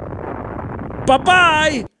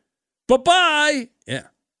 Bye-bye. Bye-bye. Yeah.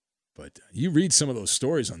 But you read some of those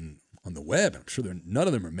stories on the web. I'm sure none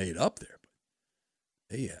of them are made up there.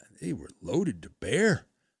 But they were loaded to bear.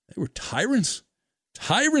 They were tyrants.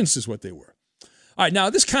 Tyrants is what they were. All right, now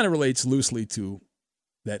this kind of relates loosely to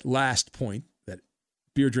that last point that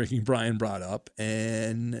Beer Drinking Brian brought up,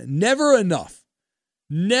 and never enough.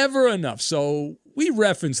 Never enough. So we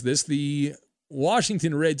reference this. The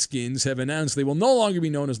Washington Redskins have announced they will no longer be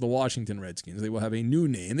known as the Washington Redskins. They will have a new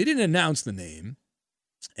name. They didn't announce the name,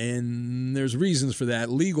 and there's reasons for that,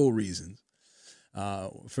 legal reasons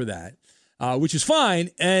for that, which is fine.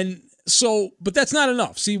 And so, but that's not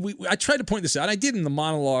enough. See, I tried to point this out. I did in the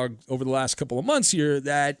monologue over the last couple of months here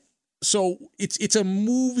that, so it's a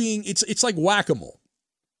moving, it's like whack-a-mole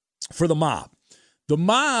for the mob. The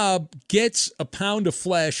mob gets a pound of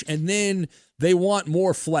flesh and then they want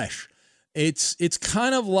more flesh. It's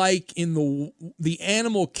kind of like in the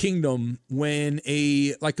animal kingdom when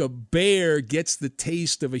a bear gets the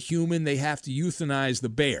taste of a human, they have to euthanize the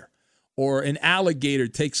bear. Or an alligator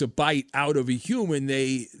takes a bite out of a human,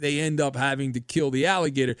 they end up having to kill the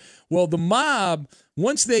alligator. Well, the mob,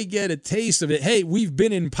 once they get a taste of it, hey, we've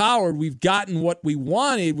been empowered, we've gotten what we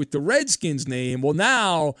wanted with the Redskins name. Well,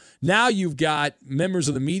 now you've got members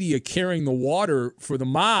of the media carrying the water for the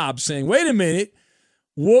mob saying, wait a minute,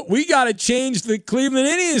 we got to change the Cleveland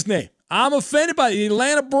Indians name. I'm offended by the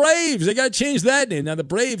Atlanta Braves. They got to change that name. Now, the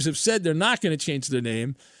Braves have said they're not going to change their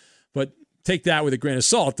name, but take that with a grain of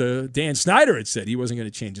salt. Dan Snyder had said he wasn't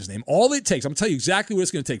going to change his name. All it takes, I'm going to tell you exactly what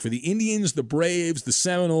it's going to take for the Indians, the Braves, the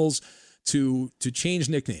Seminoles to change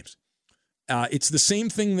nicknames. It's the same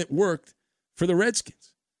thing that worked for the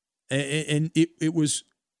Redskins. and it was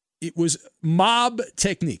mob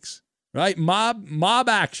techniques, right? Mob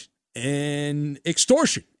action and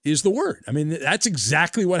extortion is the word. I mean, that's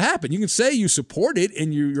exactly what happened. You can say you support it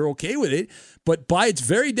and you're okay with it, but by its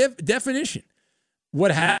very definition,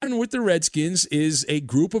 what happened with the Redskins is a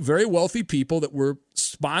group of very wealthy people that were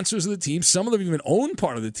sponsors of the team. Some of them even owned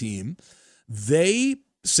part of the team. They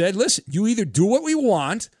said, listen, you either do what we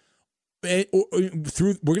want, or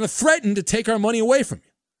we're going to threaten to take our money away from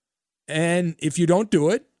you. And if you don't do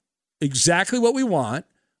it, exactly what we want,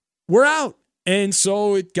 we're out. And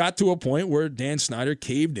so it got to a point where Dan Snyder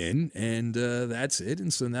caved in, and that's it.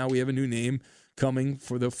 And so now we have a new name coming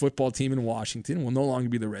for the football team in Washington. It will no longer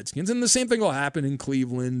be the Redskins. And the same thing will happen in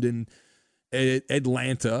Cleveland and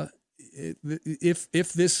Atlanta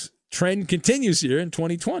if this trend continues here in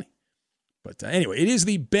 2020. But anyway, it is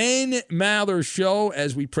the Ben Maller Show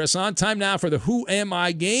as we press on. Time now for the Who Am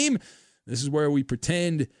I game. This is where we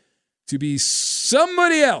pretend to be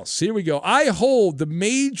somebody else. Here we go. I hold the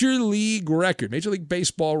Major League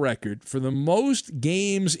Baseball record for the most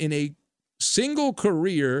games in a single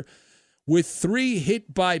career with 3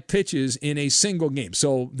 hit by pitches in a single game.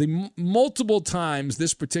 So the multiple times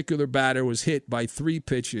this particular batter was hit by 3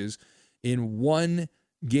 pitches in one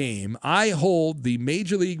game. I hold the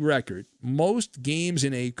Major League record, most games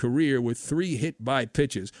in a career with 3 hit by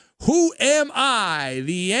pitches. Who am I?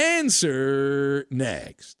 The answer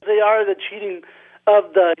next. They are the cheating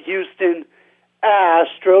of the Houston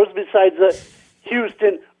Astros besides the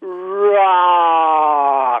Houston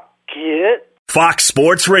Rockets. Fox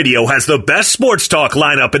Sports Radio has the best sports talk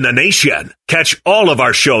lineup in the nation. Catch all of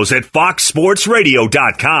our shows at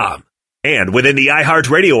foxsportsradio.com. And within the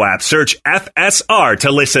iHeartRadio app, search FSR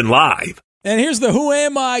to listen live. And here's the Who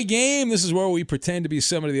Am I game. This is where we pretend to be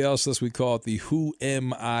somebody else. Thus we call it the Who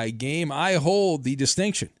Am I game. I hold the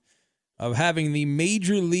distinction of having the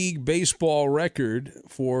Major League Baseball record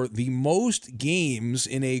for the most games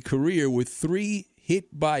in a career with 3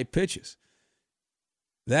 hit by pitches.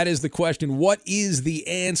 That is the question. What is the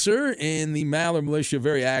answer? And the Maller Militia,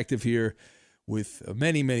 very active here with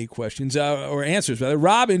many, many questions, or answers, rather.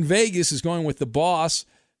 Rob in Vegas is going with the boss,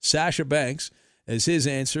 Sasha Banks, as his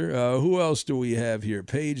answer. Who else do we have here?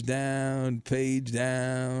 Page down.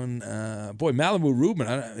 Malibu Rubin.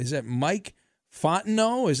 Is that Mike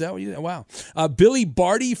Fontenot? Is that what you... Wow. Billy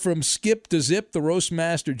Barty from Skip to Zip, the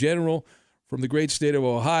Roastmaster General from the great state of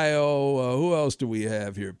Ohio. Who else do we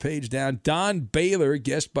have here? Page down. Don Baylor,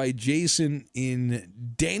 guest by Jason in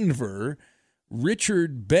Denver.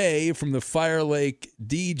 Richard Bay from the Fire Lake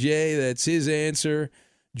DJ. That's his answer.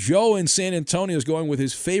 Joe in San Antonio is going with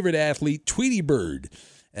his favorite athlete, Tweety Bird,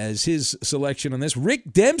 as his selection on this.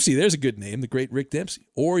 Rick Dempsey, there's a good name, the great Rick Dempsey.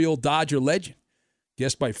 Oriole Dodger legend,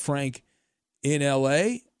 guest by Frank in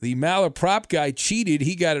L.A. The Maller prop guy cheated.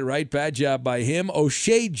 He got it right. Bad job by him.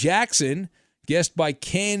 O'Shea Jackson, guest by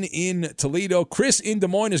Ken in Toledo. Chris in Des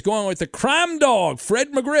Moines is going with the crime dog,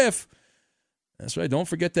 Fred McGriff. That's right. Don't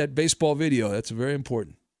forget that baseball video. That's very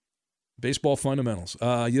important. Baseball fundamentals.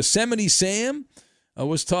 Yosemite Sam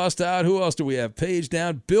was tossed out. Who else do we have? Page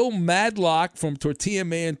down. Bill Madlock from Tortilla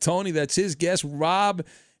Man Tony. That's his guess. Rob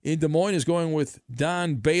in Des Moines is going with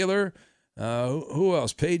Don Baylor. Who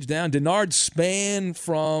else? Page down. Denard Span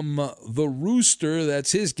from The Rooster.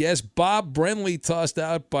 That's his guess. Bob Brenly tossed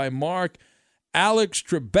out by Mark. Alex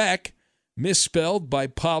Trebek, misspelled by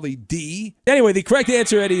Polly D. Anyway, the correct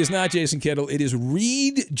answer, Eddie, is not Jason Kendall. It is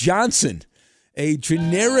Reed Johnson, a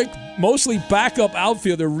generic, mostly backup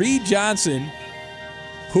outfielder. Reed Johnson,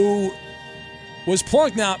 who was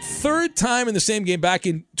plunked out 3rd time in the same game back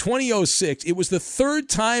in 2006. It was the 3rd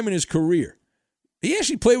time in his career. He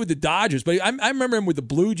actually played with the Dodgers, but I remember him with the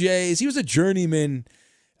Blue Jays. He was a journeyman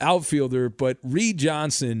outfielder, but Reed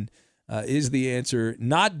Johnson is the answer,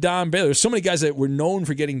 not Don Baylor. There's so many guys that were known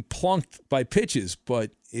for getting plunked by pitches,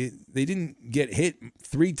 but they didn't get hit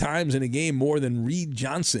 3 times in a game more than Reed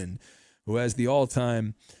Johnson, who has the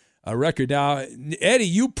all-time record. Now, Eddie,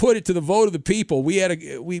 you put it to the vote of the people.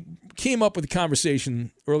 We came up with a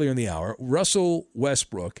conversation earlier in the hour. Russell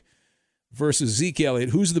Westbrook versus Zeke Elliott.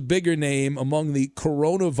 Who's the bigger name among the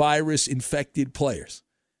coronavirus-infected players?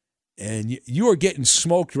 And you are getting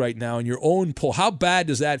smoked right now in your own poll. How bad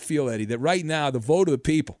does that feel, Eddie, that right now the vote of the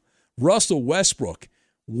people, Russell Westbrook,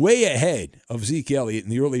 way ahead of Zeke Elliott in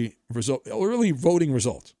the early voting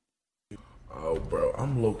results? Oh, bro,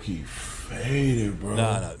 I'm low-key faded, bro.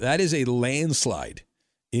 No, that is a landslide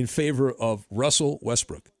in favor of Russell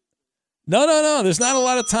Westbrook. No, there's not a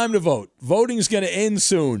lot of time to vote. Voting is going to end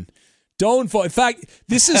soon. Don't vote. In fact,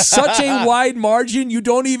 this is such a wide margin, you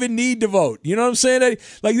don't even need to vote. You know what I'm saying?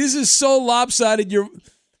 Like, this is so lopsided.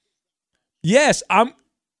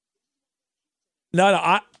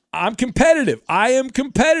 I'm competitive. I am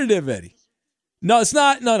competitive, Eddie. No, it's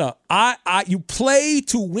not. No. You play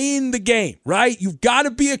to win the game, right? You've got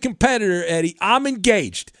to be a competitor, Eddie. I'm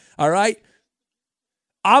engaged, all right?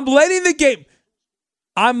 I'm letting the game.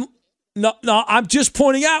 I'm just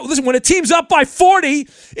pointing out. Listen, when a team's up by 40,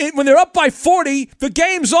 when they're up by 40, the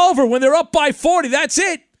game's over. When they're up by 40, that's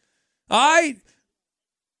it. All right?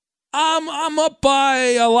 I'm up by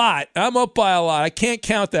a lot. I can't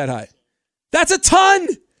count that high. That's a ton.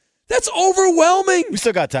 That's overwhelming. We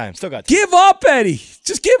still got time. Give up, Eddie.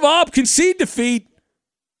 Just give up. Concede defeat.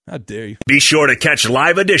 How dare you? Be sure to catch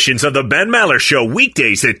live editions of the Ben Maller Show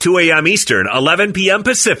weekdays at 2 a.m. Eastern, 11 p.m.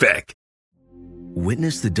 Pacific.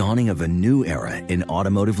 Witness the dawning of a new era in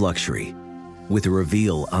automotive luxury with a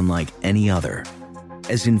reveal unlike any other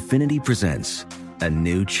as Infiniti presents a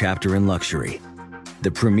new chapter in luxury,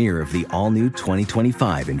 the premiere of the all-new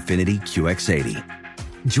 2025 Infiniti QX80.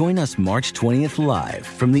 Join us March 20th live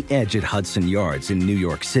from the Edge at Hudson Yards in New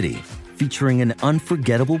York City, featuring an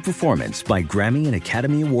unforgettable performance by Grammy and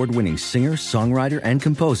Academy Award-winning singer, songwriter, and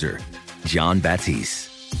composer, Jon Batiste.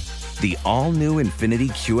 The all-new Infiniti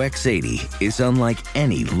QX80 is unlike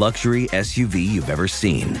any luxury SUV you've ever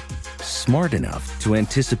seen. Smart enough to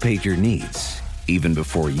anticipate your needs, even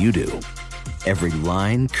before you do. Every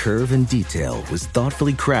line, curve, and detail was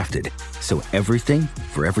thoughtfully crafted, so everything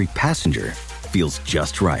for every passenger feels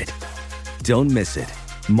just right. Don't miss it.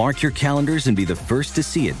 Mark your calendars and be the first to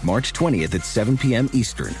see it March 20th at 7 p.m.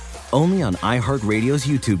 Eastern, only on iHeartRadio's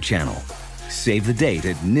YouTube channel. Save the date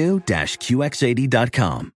at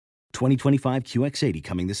new-QX80.com. 2025 QX80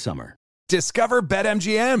 coming this summer. Discover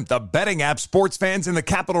BetMGM, the betting app sports fans in the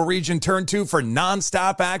capital region turn to for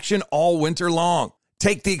nonstop action all winter long.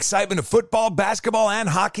 Take the excitement of football, basketball, and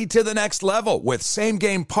hockey to the next level with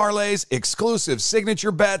same-game parlays, exclusive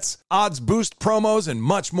signature bets, odds boost promos, and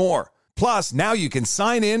much more. Plus, now you can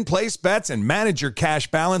sign in, place bets, and manage your cash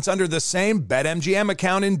balance under the same BetMGM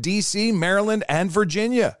account in D.C., Maryland, and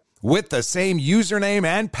Virginia. With the same username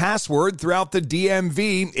and password throughout the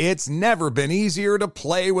DMV, it's never been easier to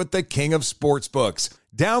play with the king of sportsbooks.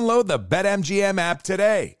 Download the BetMGM app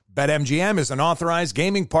today. BetMGM is an authorized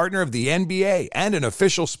gaming partner of the NBA and an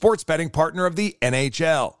official sports betting partner of the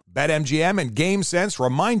NHL. BetMGM and GameSense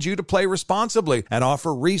remind you to play responsibly and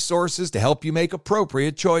offer resources to help you make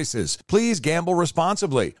appropriate choices. Please gamble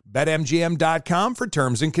responsibly. BetMGM.com for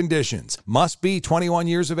terms and conditions. Must be 21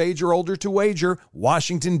 years of age or older to wager.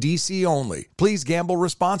 Washington, D.C. only. Please gamble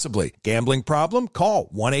responsibly. Gambling problem? Call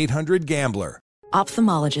 1-800-GAMBLER.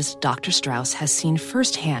 Ophthalmologist Dr. Strauss has seen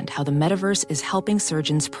firsthand how the metaverse is helping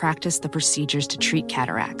surgeons practice the procedures to treat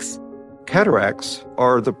cataracts. Cataracts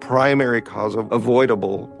are the primary cause of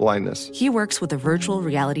avoidable blindness. He works with a virtual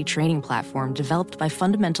reality training platform developed by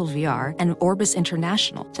Fundamental VR and Orbis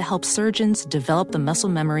International to help surgeons develop the muscle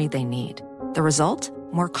memory they need. The result?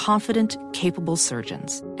 More confident, capable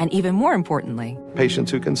surgeons. And even more importantly,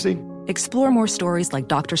 patients who can see. Explore more stories like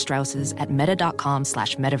Dr. Strauss's at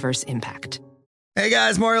meta.com/metaverse impact. Hey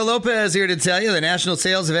guys, Mario Lopez here to tell you the national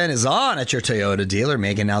sales event is on at your Toyota dealer,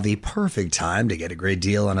 making now the perfect time to get a great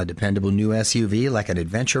deal on a dependable new SUV like an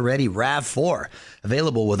adventure-ready RAV4.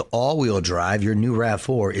 Available with all-wheel drive, your new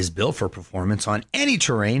RAV4 is built for performance on any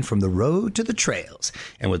terrain from the road to the trails.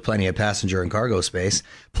 And with plenty of passenger and cargo space,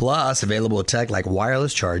 plus available tech like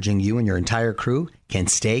wireless charging, you and your entire crew can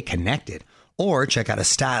stay connected. Or check out a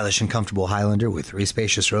stylish and comfortable Highlander with 3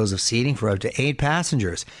 spacious rows of seating for up to 8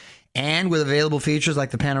 passengers. And with available features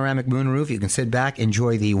like the panoramic moonroof, you can sit back,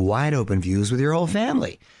 enjoy the wide-open views with your whole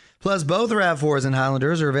family. Plus, both RAV4s and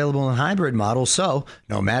Highlanders are available in hybrid models, so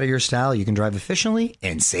no matter your style, you can drive efficiently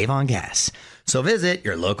and save on gas. So visit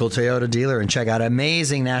your local Toyota dealer and check out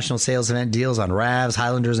amazing national sales event deals on RAVs,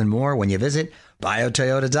 Highlanders, and more when you visit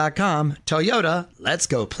biotoyota.com. Toyota, let's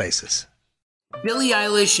go places. Billie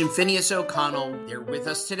Eilish and Phineas O'Connell, they're with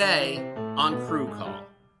us today on Crew Call.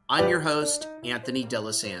 I'm your host, Anthony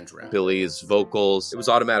D'Alessandro. Billie's vocals, it was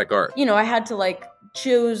automatic art. You know, I had to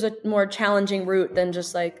choose a more challenging route than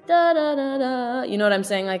just da da da da. You know what I'm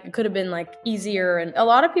saying? It could have been easier. And a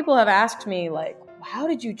lot of people have asked me how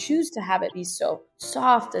did you choose to have it be so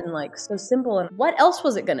soft and so simple? And what else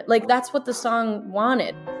was it gonna that's what the song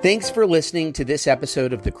wanted. Thanks for listening to this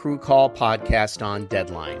episode of the Crew Call podcast on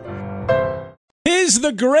Deadline. Is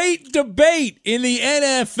the great debate in the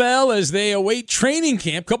NFL as they await training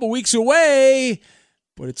camp, a couple weeks away,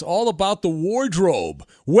 but it's all about the wardrobe.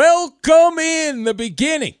 Welcome in the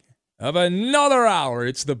beginning of another hour.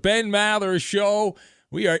 It's the Ben Maller Show.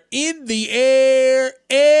 We are in the air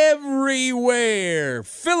everywhere.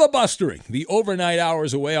 Filibustering the overnight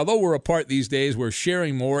hours away. Although we're apart these days, we're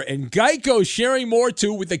sharing more. And Geico's sharing more,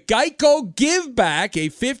 too, with the Geico Give Back, a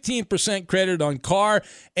 15% credit on car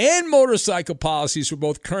and motorcycle policies for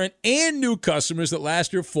both current and new customers that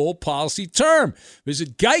last your full policy term.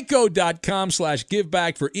 Visit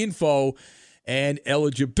geico.com/giveback for info and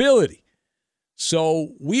eligibility.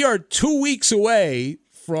 So we are 2 weeks away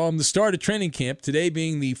from the start of training camp, today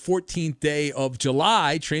being the 14th day of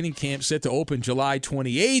July. Training camp set to open July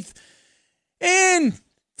 28th. And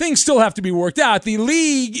things still have to be worked out. The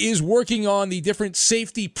league is working on the different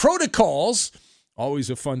safety protocols.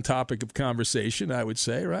 Always a fun topic of conversation, I would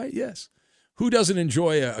say, right? Yes. Who doesn't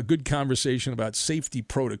enjoy a good conversation about safety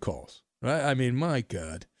protocols, right? I mean, my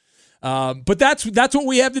God. But that's what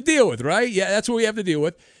we have to deal with, right? Yeah, that's what we have to deal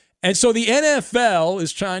with. And so the NFL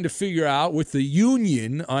is trying to figure out with the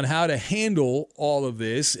union on how to handle all of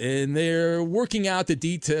this, and they're working out the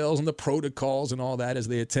details and the protocols and all that as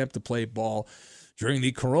they attempt to play ball during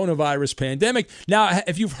the coronavirus pandemic. Now,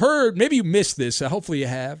 if you've heard, maybe you missed this, hopefully you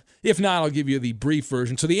have. If not, I'll give you the brief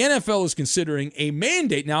version. So the NFL is considering a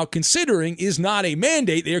mandate. Now, considering is not a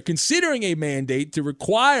mandate. They're considering a mandate to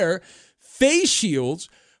require face shields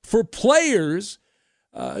for players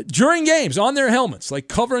during games on their helmets, like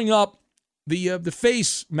covering up the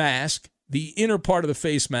face mask, the inner part of the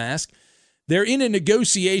face mask. They're in a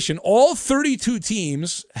negotiation. All 32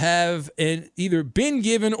 teams have either been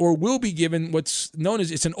given or will be given what's known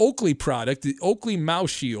as, it's an Oakley product, the Oakley Mouth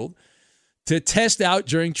Shield, to test out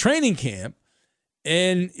during training camp.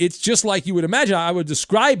 And it's just like you would imagine. I would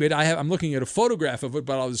describe it. I'm looking at a photograph of it,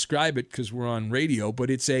 but I'll describe it because we're on radio. But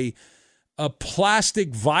it's a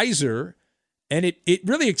plastic visor. And it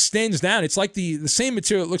really extends down. It's like the same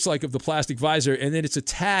material it looks like of the plastic visor, and then it's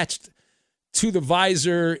attached to the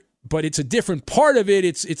visor, but it's a different part of it.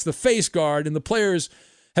 It's the face guard, and the players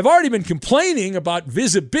have already been complaining about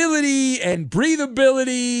visibility and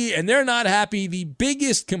breathability, and they're not happy. The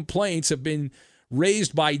biggest complaints have been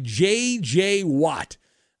raised by J.J. Watt.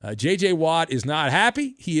 J.J. Watt is not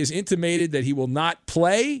happy. He has intimated that he will not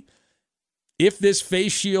play if this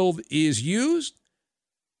face shield is used.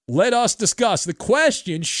 Let us discuss the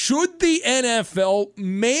question, should the NFL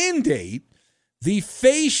mandate the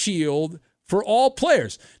face shield for all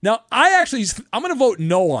players? Now, I'm going to vote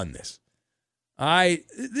no on this.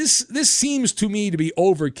 This seems to me to be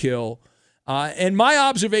overkill. And my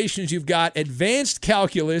observations, you've got advanced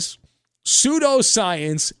calculus,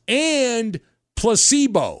 pseudoscience, and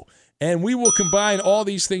placebo. And we will combine all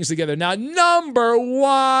these things together. Now, number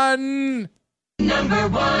one.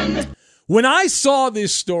 When I saw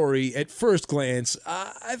this story at first glance,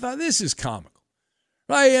 I thought this is comical,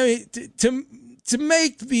 right? I mean, to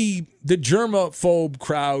make the germaphobe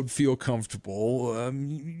crowd feel comfortable,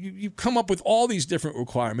 you come up with all these different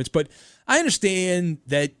requirements. But I understand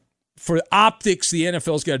that for optics, the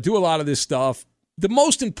NFL's got to do a lot of this stuff. The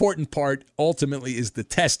most important part ultimately is the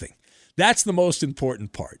testing. That's the most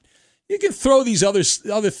important part. You can throw these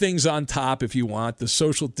other things on top if you want, the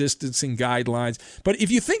social distancing guidelines. But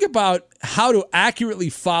if you think about how to accurately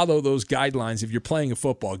follow those guidelines if you're playing a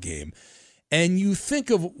football game, and you think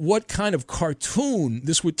of what kind of cartoon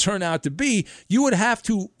this would turn out to be, you would have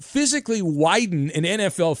to physically widen an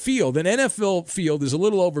NFL field. An NFL field is a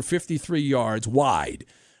little over 53 yards wide,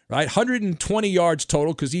 right? 120 yards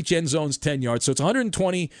total because each end zone's 10 yards. So it's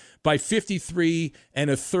 120 by 53 and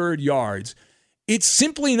a third yards. It's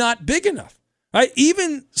simply not big enough, right?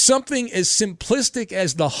 Even something as simplistic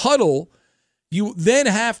as the huddle, you then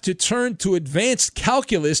have to turn to advanced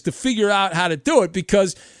calculus to figure out how to do it,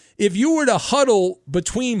 because if you were to huddle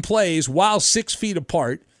between plays while 6 feet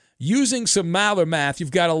apart, using some Maller math,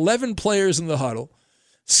 you've got 11 players in the huddle,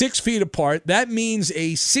 6 feet apart. That means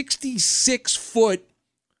a 66-foot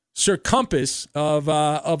circumference of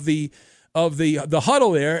the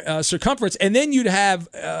huddle there, circumference, and then you'd have,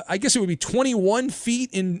 I guess it would be 21 feet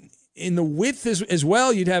in the width as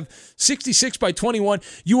well. You'd have 66 by 21.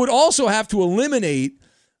 You would also have to eliminate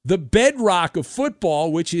the bedrock of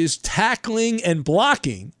football, which is tackling and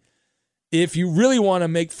blocking, if you really want to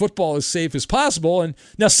make football as safe as possible. And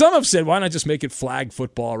now some have said, why not just make it flag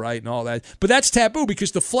football, right, and all that? But that's taboo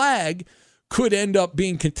because the flag could end up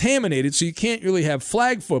being contaminated, so you can't really have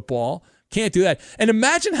flag football. Can't do that. And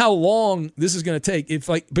imagine how long this is going to take. If,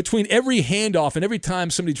 like, between every handoff and every time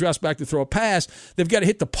somebody drops back to throw a pass, they've got to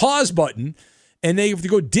hit the pause button, and they have to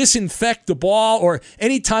go disinfect the ball, or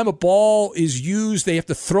any time a ball is used, they have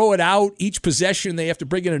to throw it out. Each possession, they have to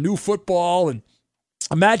bring in a new football. And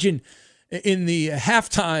imagine in the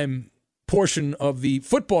halftime portion of the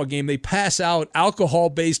football game, they pass out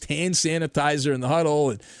alcohol-based hand sanitizer in the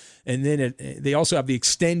huddle, and then they also have the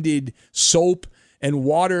extended soap and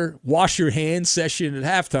water wash your hands session at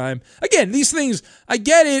halftime. Again, these things, I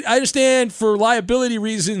get it. I understand for liability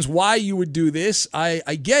reasons why you would do this. I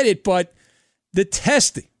get it, but the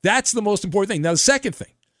testing, that's the most important thing. Now, the second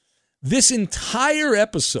thing, this entire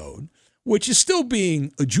episode, which is still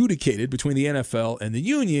being adjudicated between the NFL and the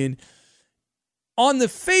union, on the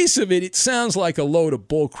face of it, it sounds like a load of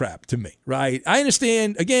bullcrap to me, right? I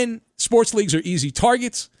understand, again, sports leagues are easy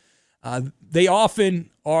targets. They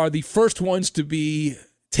often are the first ones to be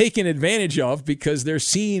taken advantage of because they're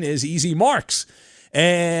seen as easy marks.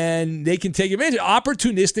 And they can take advantage.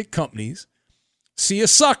 Opportunistic companies see a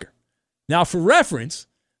sucker. Now, for reference,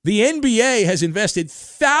 the NBA has invested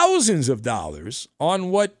thousands of dollars on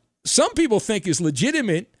what some people think is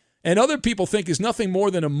legitimate and other people think is nothing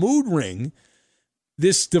more than a mood ring.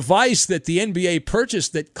 This device that the NBA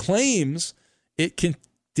purchased that claims it can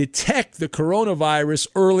detect the coronavirus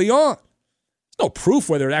early on. There's no proof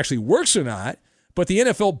whether it actually works or not, but the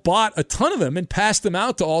NFL bought a ton of them and passed them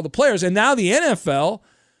out to all the players. And now the NFL,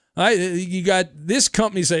 you got this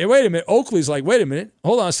company saying, wait a minute, Oakley's like, wait a minute,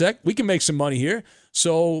 hold on a sec, we can make some money here.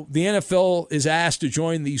 So the NFL is asked to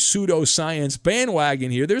join the pseudoscience bandwagon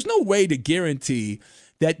here. There's no way to guarantee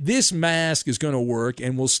that this mask is going to work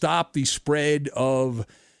and will stop the spread of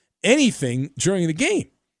anything during the game.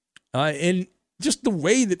 And just the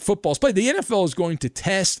way that football's played, the NFL is going to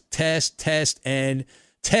test, and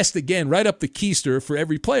test again right up the keister for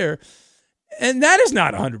every player. And that is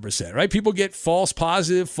not 100%, right? People get false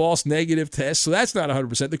positive, false negative tests, so that's not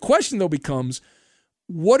 100%. The question, though, becomes,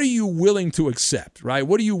 what are you willing to accept, right?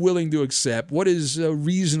 What are you willing to accept? What is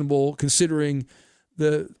reasonable considering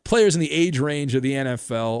the players in the age range of the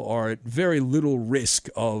NFL are at very little risk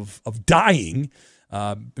of dying?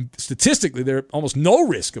 Statistically, there's almost no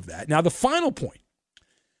risk of that. Now, the final point,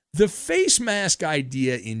 the face mask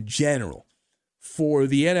idea in general for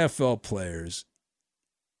the NFL players,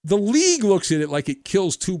 the league looks at it like it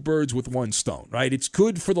kills two birds with one stone, right? It's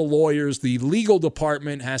good for the lawyers. The legal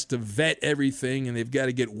department has to vet everything, and they've got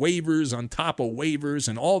to get waivers on top of waivers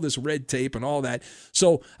and all this red tape and all that.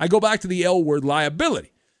 So I go back to the L word,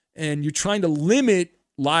 liability, and you're trying to limit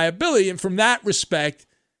liability, and from that respect,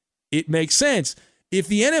 it makes sense. If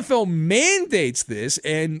the NFL mandates this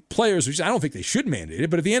and players, which I don't think they should mandate it,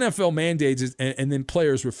 but if the NFL mandates it and then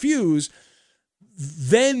players refuse,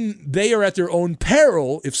 then they are at their own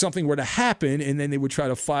peril if something were to happen, and then they would try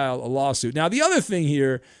to file a lawsuit. Now, the other thing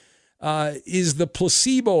here is the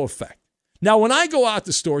placebo effect. Now, when I go out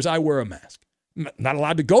to stores, I wear a mask. I'm not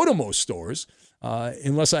allowed to go to most stores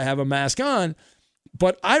unless I have a mask on,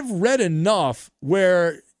 but I've read enough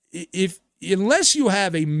where unless you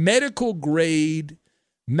have a medical grade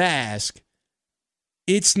mask,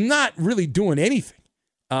 it's not really doing anything.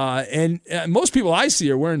 And most people I see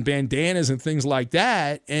are wearing bandanas and things like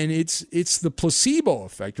that, and it's the placebo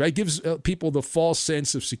effect, right? It gives people the false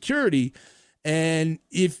sense of security. And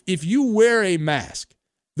if you wear a mask,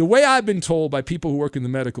 the way I've been told by people who work in the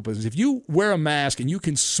medical business, if you wear a mask and you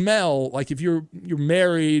can smell, like if you're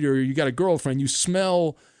married or you got a girlfriend, you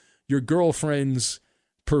smell your girlfriend's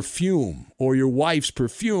perfume or your wife's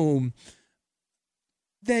perfume,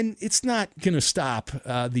 then it's not going to stop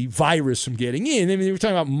the virus from getting in. I mean, we're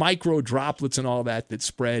talking about micro droplets and all that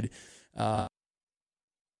spread.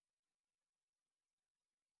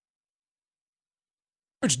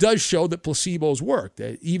 Which does show that placebos work.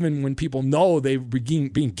 That even when people know they've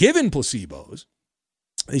been given placebos,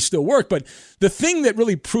 they still work. But the thing that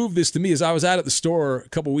really proved this to me is I was out at the store a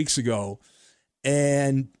couple weeks ago,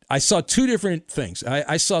 and I saw two different things.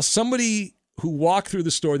 I saw somebody who walked through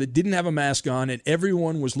the store that didn't have a mask on, and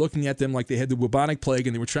everyone was looking at them like they had the bubonic plague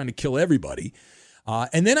and they were trying to kill everybody.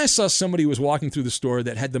 And then I saw somebody who was walking through the store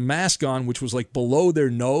that had the mask on, which was like below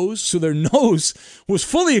their nose. So their nose was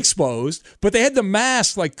fully exposed, but they had the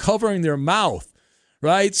mask like covering their mouth,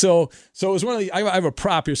 right? So it was one of the, I have a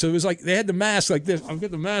prop here. So it was like they had the mask like this. I've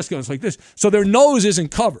got the mask on. It's like this. So their nose isn't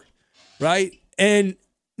covered, right? And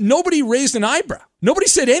nobody raised an eyebrow. Nobody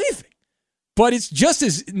said anything. But it's just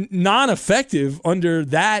as non-effective under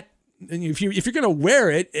that. And if you're going to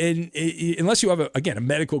wear it, and unless you have a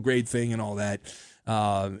medical grade thing and all that,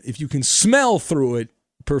 if you can smell through it,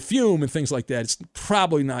 perfume and things like that, it's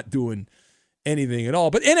probably not doing anything at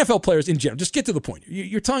all. But NFL players in general, just get to the point.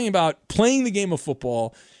 You're talking about playing the game of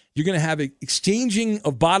football. You're going to have exchanging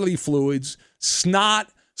of bodily fluids, snot,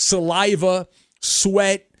 saliva,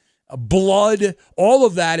 sweat, blood. All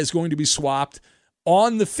of that is going to be swapped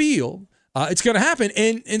on the field. It's going to happen.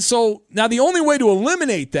 And so now the only way to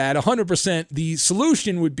eliminate that 100%, the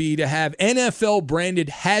solution would be to have NFL-branded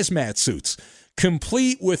hazmat suits,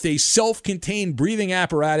 complete with a self-contained breathing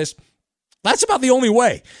apparatus. That's about the only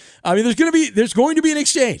way. I mean, there's going to be an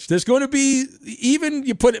exchange. There's going to be, even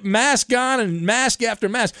you put mask on and mask after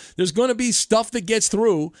mask, there's going to be stuff that gets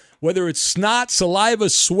through, whether it's snot, saliva,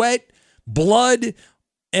 sweat, blood,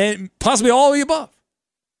 and possibly all of the above.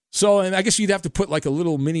 So, and I guess you'd have to put like a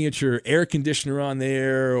little miniature air conditioner on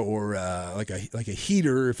there, or like a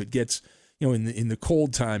heater if it gets, in the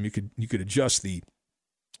cold time, you could adjust the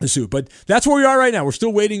suit. But that's where we are right now. We're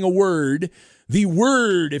still waiting the word,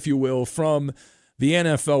 if you will, from the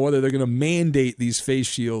NFL, whether they're going to mandate these face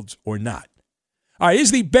shields or not. All right,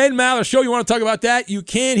 here's the Ben Maller Show. You want to talk about that? You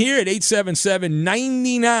can hear it,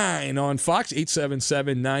 877-99 on Fox,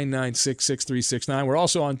 877-996-6369. We're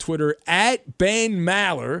also on Twitter, at Ben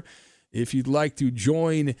Maller. If you'd like to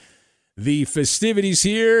join the festivities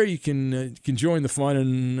here, you can join the fun.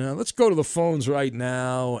 And let's go to the phones right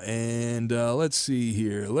now. And let's see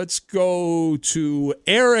here. Let's go to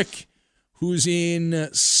Eric, who's in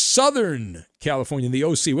Southern California, in the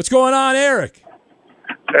OC. What's going on, Eric?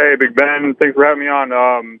 Hey, Big Ben. Thanks for having me on.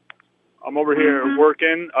 I'm over here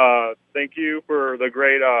working. Thank you for the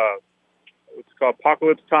great, what's it called,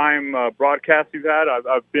 Apocalypse Time broadcast you've had.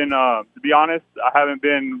 I've been, to be honest, I haven't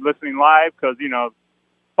been listening live because,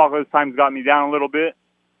 Apocalypse Time's got me down a little bit.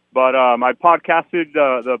 But I podcasted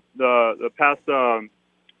the past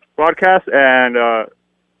broadcast, and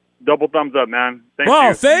double thumbs up, man.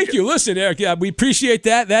 Thank you. Listen, Eric, we appreciate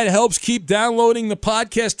that. That helps keep downloading the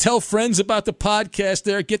podcast. Tell friends about the podcast,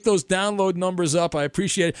 Eric. Get those download numbers up. I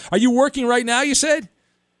appreciate it. Are you working right now, you said?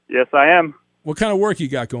 Yes, I am. What kind of work you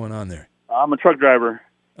got going on there? I'm a truck driver.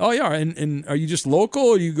 Oh, yeah. And are you just local,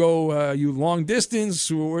 or you go you long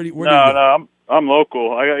distance? Where do you go? No, I'm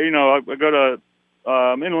local. I go to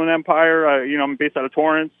Inland Empire. I'm based out of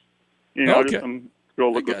Torrance. Just some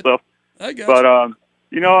real local stuff. I got but,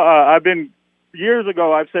 I've been, years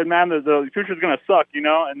ago, I've said, man, the future's going to suck,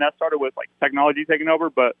 and that started with, like, technology taking over.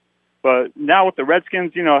 But now with the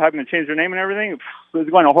Redskins, having to change their name and everything, it's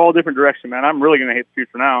going a whole different direction, man. I'm really going to hate the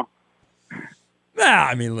future now.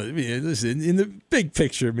 I mean, listen, in the big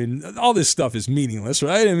picture, I mean, all this stuff is meaningless,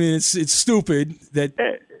 right? I mean, it's stupid that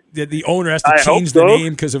the owner has to change the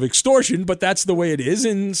name because of extortion, but that's the way it is,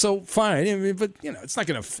 and so fine. I mean, but it's not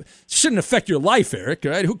going to, shouldn't affect your life, Eric.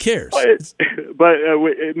 Right? Who cares? But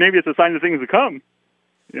maybe it's a sign of things to come.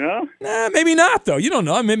 Nah, maybe not though. You don't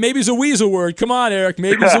know. I mean, maybe it's a weasel word. Come on, Eric.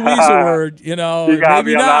 Maybe it's a weasel word. You got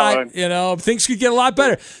maybe not. Things could get a lot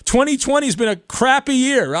better. 2020 has been a crappy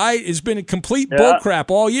year, right? It's been a complete bull crap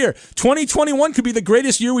all year. 2021 could be the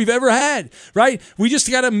greatest year we've ever had, right? We just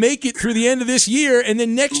got to make it through the end of this year, and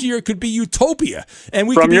then next year could be utopia, and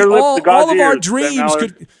we could be all of our dreams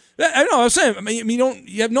could. I know. I'm saying. I mean,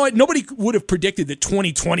 nobody would have predicted that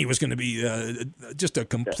 2020 was going to be just a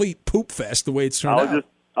complete poop fest the way it's turned out.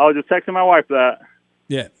 I was just texting my wife that.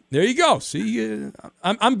 Yeah, there you go. See,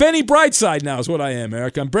 I'm Benny Brightside now is what I am,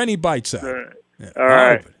 Eric. I'm Benny Brightside. All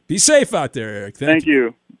right. Be safe out there, Eric. Thank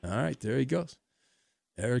you. All right, there he goes.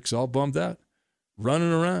 Eric's all bummed out,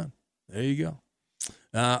 running around. There you go.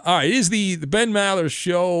 All right, it is the Ben Maller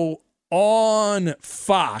Show on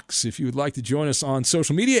Fox. If you would like to join us on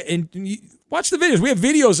social media and watch the videos. We have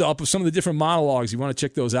videos up of some of the different monologues. You want to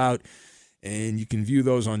check those out. And you can view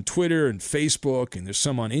those on Twitter and Facebook, and there's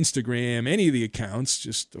some on Instagram, any of the accounts.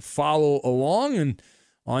 Just to follow along. And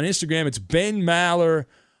on Instagram, it's Ben Maller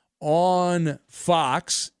on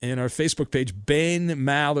Fox, and our Facebook page, Ben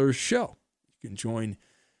Maller Show. You can join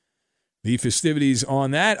the festivities on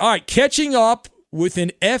that. All right, catching up with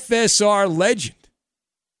an FSR legend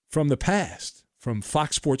from the past, from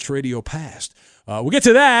Fox Sports Radio past. We'll get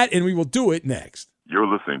to that, and we will do it next. You're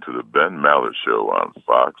listening to the Ben Maller Show on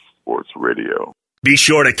Fox Sports Radio. Be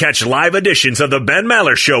sure to catch live editions of the Ben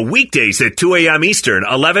Maller Show weekdays at 2 a.m. Eastern,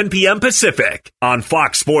 11 p.m. Pacific on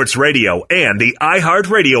Fox Sports Radio and the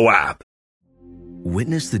iHeartRadio app.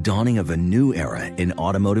 Witness the dawning of a new era in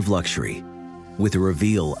automotive luxury with a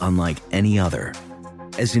reveal unlike any other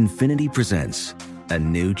as Infiniti presents a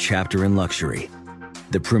new chapter in luxury,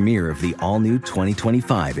 the premiere of the all-new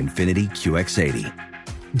 2025 Infiniti QX80.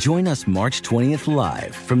 Join us March 20th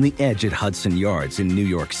live from the Edge at Hudson Yards in New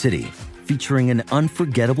York City, featuring an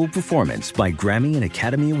unforgettable performance by Grammy and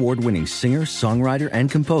Academy Award-winning singer, songwriter, and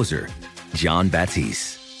composer, Jon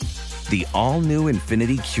Batiste. The all-new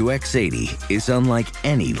Infiniti QX80 is unlike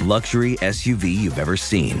any luxury SUV you've ever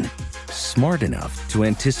seen. Smart enough to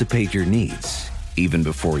anticipate your needs, even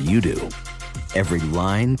before you do. Every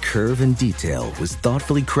line, curve, and detail was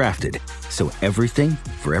thoughtfully crafted so everything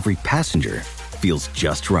for every passenger feels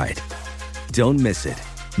just right. Don't miss it.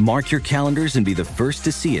 Mark your calendars and be the first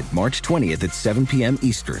to see it March 20th at 7 p.m.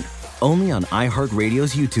 Eastern, only on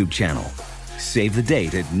iHeartRadio's YouTube channel. Save the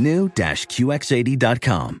date at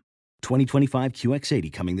new-QX80.com. 2025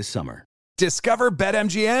 QX80 coming this summer. Discover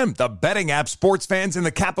BetMGM, the betting app sports fans in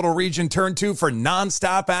the capital region turn to for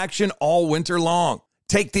nonstop action all winter long.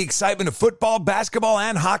 Take the excitement of football, basketball,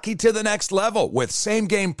 and hockey to the next level with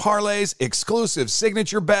same-game parlays, exclusive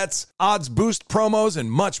signature bets, odds boost promos,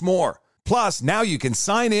 and much more. Plus, now you can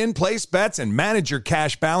sign in, place bets, and manage your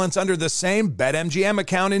cash balance under the same BetMGM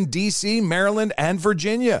account in D.C., Maryland, and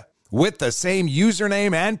Virginia. With the same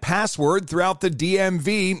username and password throughout the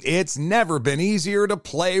DMV, it's never been easier to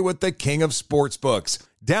play with the king of sportsbooks.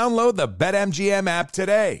 Download the BetMGM app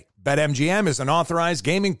today. BetMGM is an authorized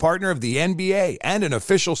gaming partner of the NBA and an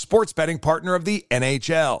official sports betting partner of the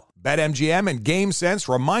NHL. BetMGM and GameSense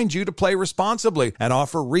remind you to play responsibly and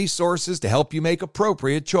offer resources to help you make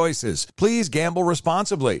appropriate choices. Please gamble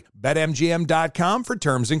responsibly. BetMGM.com for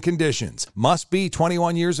terms and conditions. Must be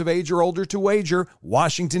 21 years of age or older to wager.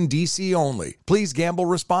 Washington, D.C. only. Please gamble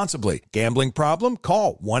responsibly. Gambling problem?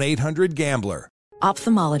 Call 1-800-GAMBLER.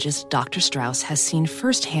 Ophthalmologist Dr. Strauss has seen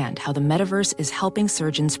firsthand how the metaverse is helping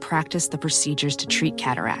surgeons practice the procedures to treat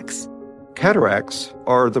cataracts. Cataracts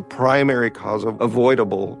are the primary cause of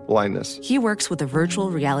avoidable blindness. He works with a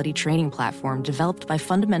virtual reality training platform developed by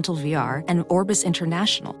Fundamental VR and Orbis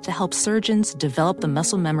International to help surgeons develop the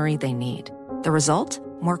muscle memory they need. The result?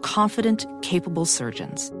 More confident, capable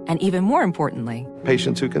surgeons. And even more importantly,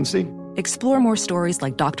 patients who can see. Explore more stories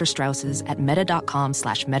like Dr. Strauss's at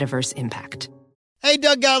meta.com/metaverse impact. Hey,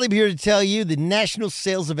 Doug Gottlieb here to tell you the national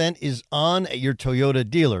sales event is on at your Toyota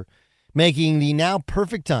dealer, making the now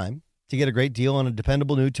perfect time to get a great deal on a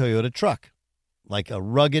dependable new Toyota truck, like a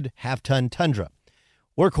rugged half-ton Tundra.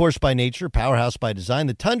 Workhorse by nature, powerhouse by design,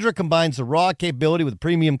 the Tundra combines the raw capability with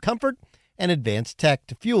premium comfort and advanced tech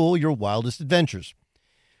to fuel your wildest adventures.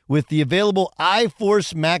 With the available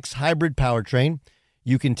iForce Max hybrid powertrain,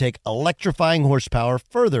 you can take electrifying horsepower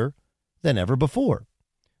further than ever before.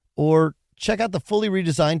 Or check out the fully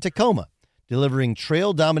redesigned Tacoma, delivering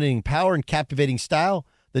trail-dominating power and captivating style.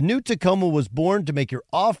 The new Tacoma was born to make your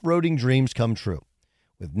off-roading dreams come true.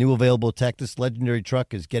 With new available tech, this legendary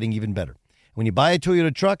truck is getting even better. When you buy a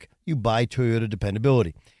Toyota truck, you buy Toyota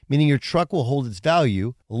dependability, meaning your truck will hold its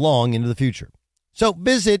value long into the future. So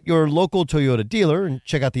visit your local Toyota dealer and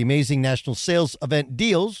check out the amazing national sales event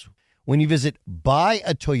deals when you visit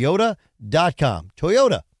buyatoyota.com.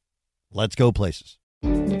 Toyota, let's go places.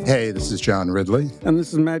 Hey, this is John Ridley. And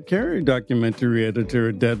this is Matt Carey, documentary editor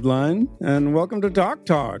at Deadline. And welcome to Doc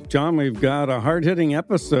Talk. John, we've got a hard-hitting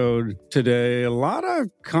episode today. A lot of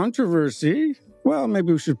controversy. Well,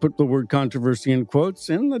 maybe we should put the word controversy in quotes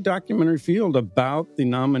in the documentary field about the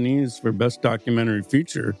nominees for Best Documentary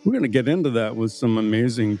Feature. We're going to get into that with some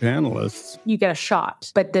amazing panelists. You get a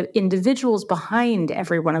shot, but the individuals behind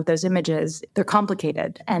every one of those images, they're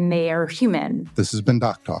complicated and they are human. This has been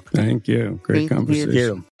Doc Talk. Thank you. Great conversation.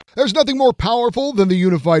 You. There's nothing more powerful than the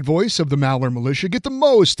unified voice of the Maller Militia. Get the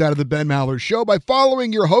most out of the Ben Maller Show by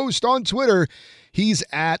following your host on Twitter. He's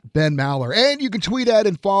at Ben Maller. And you can tweet at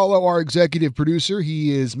and follow our executive producer.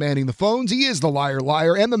 He is manning the phones. He is the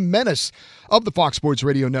liar and the menace of the Fox Sports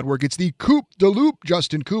Radio Network. It's the Coop de Loop,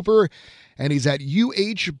 Justin Cooper, and he's at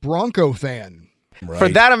UH Bronco Fan. Right. For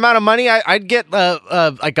that amount of money, I'd get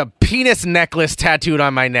like a penis necklace tattooed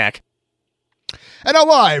on my neck. And now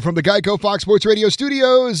live from the Geico Fox Sports Radio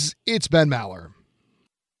studios, it's Ben Maller.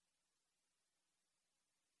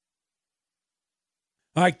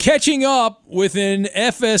 All right, catching up with an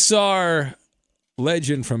FSR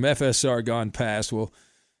legend from FSR gone past, or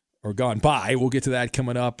gone by. We'll get to that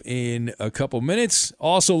coming up in a couple minutes.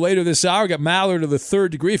 Also later this hour, got Maller to the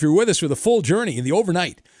Third Degree. If you're with us for the full journey in the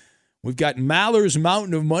overnight, we've got Maller's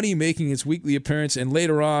Mountain of Money making its weekly appearance, and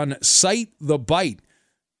later on, Cite the Bite,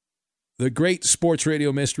 the great sports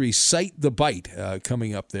radio mystery, Cite the Bite,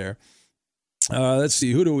 coming up there. Let's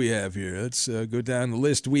see, who do we have here? Let's go down the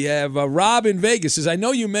list. We have Rob in Vegas. Says, I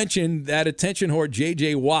know you mentioned that attention whore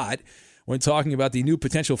J.J. Watt when talking about the new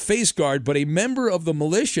potential face guard, but a member of the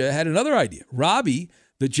militia had another idea. Robbie,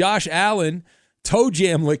 the Josh Allen toe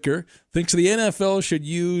jam licker, thinks the NFL should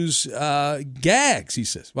use gags, he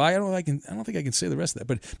says. Well, I don't think I can say the rest of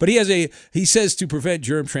that, but he says to prevent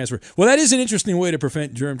germ transfer. Well, that is an interesting way to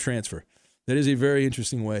prevent germ transfer. That is a very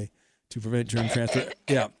interesting way to prevent germ transfer.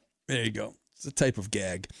 Yeah, there you go. It's a type of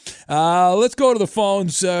gag. Let's go to the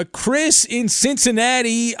phones. Chris in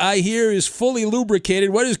Cincinnati, I hear, is fully lubricated.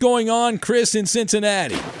 What is going on, Chris in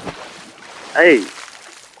Cincinnati? Hey,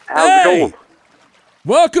 how's it going?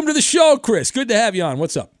 Welcome to the show, Chris. Good to have you on.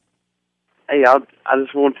 What's up? Hey, I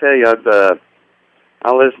just want to tell you,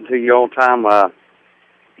 I listen to you all the time.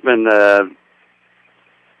 Been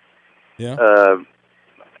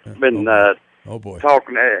oh boy,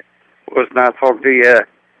 talking. Was not talking to you.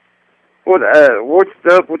 What's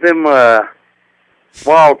up with them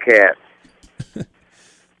Wildcats?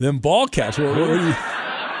 Them ball cats. What are you?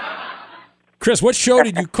 Chris, what show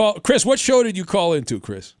did you call? Chris, what show did you call into,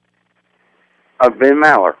 Chris? Ben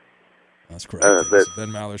Maller. That's correct. It's Ben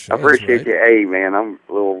Maller show. I appreciate you. Hey, man, I'm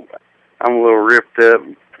a little ripped up.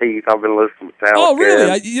 Teeth. I've been listening to Metallica. Oh,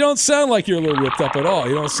 really? You don't sound like you're a little ripped up at all.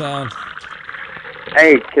 You don't sound.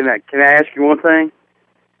 Hey, can I ask you one thing?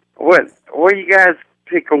 What do you guys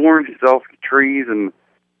pick oranges off the trees and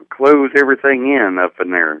close everything in up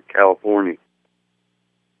in there in California?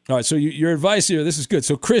 All right, so your advice here, this is good.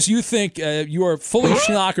 So, Chris, you think you are fully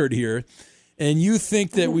schnockered here, and you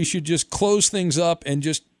think that we should just close things up and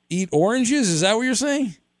just eat oranges? Is that what you're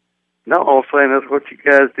saying? No, I'm saying that's what you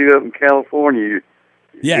guys do up in California.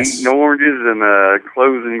 Yes. Eating oranges and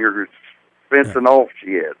closing your fencing off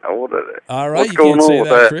shit. All right, what's you going can't on say with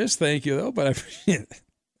that, Chris. Thank you, though, but I appreciate it.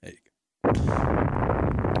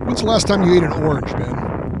 When's the last time you ate an orange,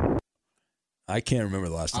 Ben? I can't remember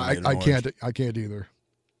the last time I ate an orange. I can't either.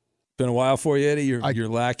 Been a while for you, Eddie? You're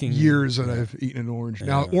lacking? Years that I've eaten an orange.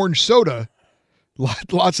 Now, orange soda,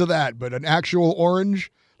 lots of that, but an actual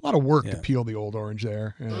orange, a lot of work to peel the old orange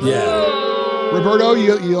there. Yeah. Roberto,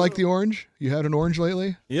 you like the orange? You had an orange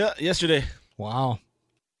lately? Yeah, yesterday. Wow.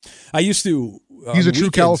 I used to. He's a true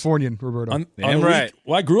Californian, Roberto. Right.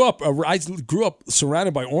 Well, I grew up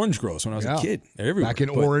surrounded by orange groves when I was a kid. Everywhere. Back in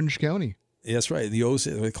Orange County. Yeah, that's right. The O's,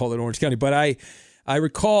 they call it Orange County. But I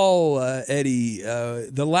recall, Eddie,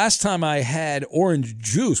 the last time I had orange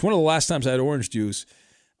juice, one of the last times I had orange juice,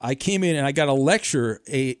 I came in and I got a lecture,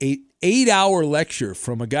 a 8-hour lecture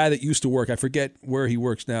from a guy that used to work. I forget where he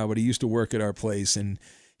works now, but he used to work at our place. And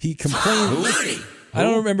he complained. I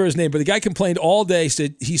don't remember his name, but the guy complained all day.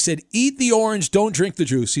 He said, eat the orange, don't drink the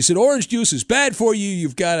juice. He said, orange juice is bad for you.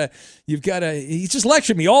 You've got to, he just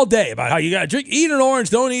lectured me all day about how you got to eat an orange,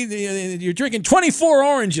 don't eat, you're drinking 24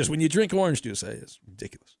 oranges when you drink orange juice. It's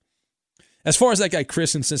ridiculous. As far as that guy,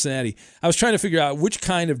 Chris in Cincinnati, I was trying to figure out which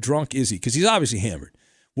kind of drunk is he, because he's obviously hammered.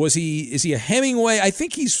 Is he a Hemingway? I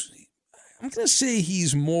think I'm going to say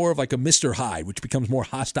he's more of like a Mr. Hyde, which becomes more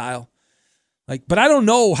hostile. But I don't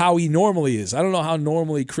know how he normally is. I don't know how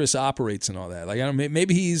normally Chris operates and all that.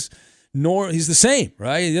 Maybe he's the same,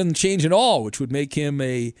 right? He doesn't change at all, which would make him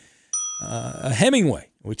a Hemingway,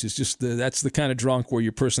 which is just that's the kind of drunk where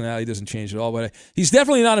your personality doesn't change at all. But he's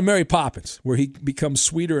definitely not a Mary Poppins, where he becomes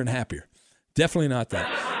sweeter and happier. Definitely not that.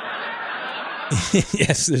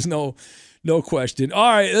 Yes, there's no question. All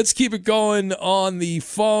right, let's keep it going on the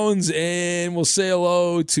phones, and we'll say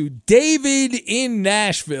hello to David in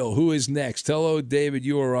Nashville, who is next. Hello, David.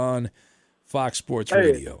 You are on Fox Sports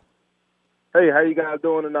Radio. Hey, how you guys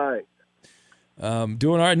doing tonight?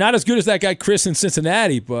 Doing all right. Not as good as that guy Chris in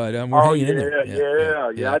Cincinnati, but we're hanging in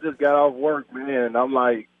there. Yeah. I just got off work, man. I'm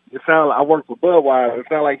like, I work for Budweiser. It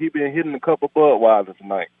sounds like he's been hitting a couple Budweisers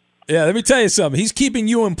tonight. Yeah, let me tell you something. He's keeping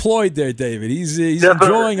you employed there, David. He's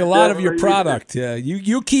enjoying a lot of your product. Yeah,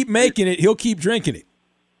 you keep making it, he'll keep drinking it.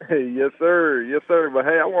 Hey, yes, sir. But,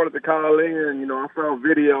 hey, I wanted to call in. I saw a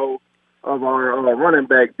video of our running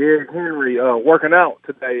back, Derrick Henry, working out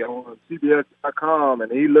today on CBS.com,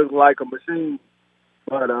 and he looks like a machine.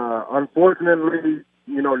 But unfortunately,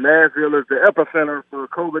 Nashville is the epicenter for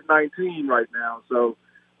COVID-19 right now. So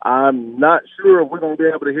I'm not sure if we're going to be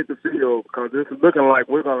able to hit the field because it's looking like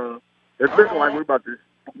we're about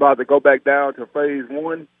to go back down to phase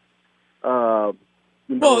one. You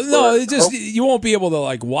won't be able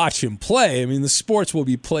to watch him play. I mean, the sports will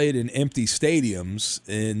be played in empty stadiums,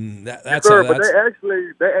 and that's sure, but they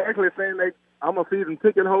actually saying I'm a season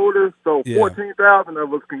ticket holder, so 14,000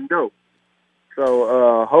 of us can go.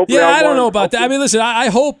 So hopefully, I don't know about that. I mean, listen, I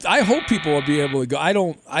hope people will be able to go.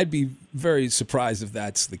 I'd be very surprised if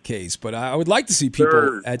that's the case, but I would like to see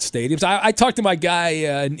people at stadiums. I talked to my guy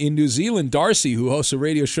in New Zealand, Darcy, who hosts a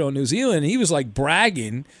radio show in New Zealand, and he was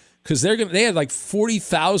bragging because they had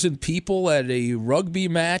 40,000 people at a rugby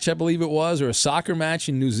match, I believe it was, or a soccer match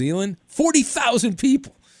in New Zealand. 40,000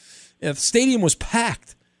 people. Yeah, the stadium was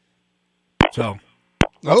packed. So.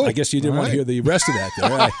 I guess you didn't want to hear the rest of that,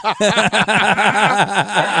 though, right?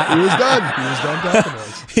 He was done talking to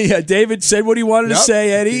us. Yeah, David said what he wanted to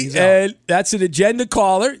say, Eddie, and that's an agenda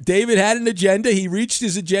caller. David had an agenda. He reached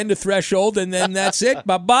his agenda threshold, and then that's it.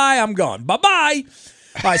 Bye-bye, I'm gone. Bye-bye.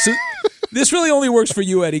 All right, This really only works for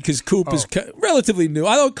you, Eddie, because Coop is relatively new.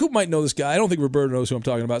 I thought Coop might know this guy. I don't think Roberto knows who I'm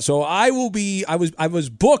talking about. So I was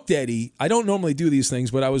booked, Eddie. I don't normally do these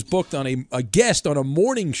things, but I was booked on a guest on a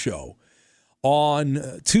morning show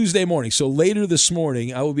on Tuesday morning. So later this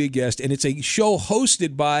morning, I will be a guest, and it's a show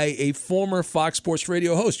hosted by a former Fox Sports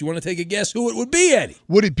Radio host. You want to take a guess who it would be, Eddie?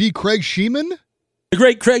 Would it be Craig Sheeman? The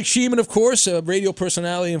great Craig Sheeman, of course, a radio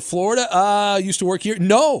personality in Florida. Used to work here.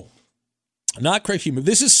 No. Not Craig Sheeman.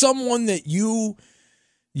 This is someone that you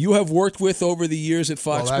have worked with over the years at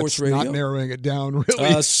Fox Sports Radio. Not narrowing it down,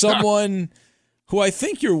 really. Someone who I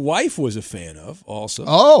think your wife was a fan of also.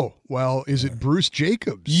 Oh, well, is it Bruce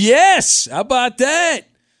Jacobs? Yes. How about that?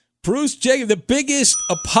 Bruce Jacobs, the biggest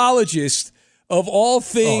apologist of all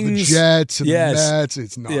things. The Jets and the Mets.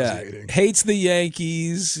 It's nauseating. Yeah. Hates the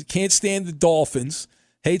Yankees. Can't stand the Dolphins.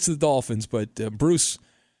 Hates the Dolphins. But Bruce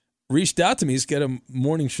reached out to me. He's got a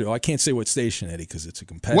morning show. I can't say what station, Eddie, because it's a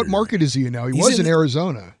competitor. What market is he in now? He was in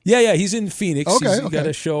Arizona. Yeah, he's in Phoenix. Okay, He's got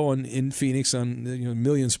a show in Phoenix on a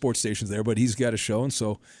million sports stations there, but he's got a show, and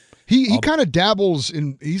so he kind of dabbles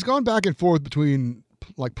in. He's gone back and forth between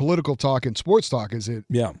like political talk and sports talk. Is it?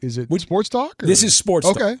 Yeah. Is it sports talk? Or? This is sports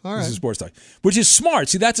talk. Okay, all right. This is sports talk, which is smart.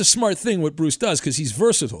 See, that's a smart thing what Bruce does because he's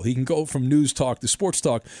versatile. He can go from news talk to sports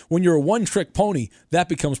talk. When you're a one-trick pony, that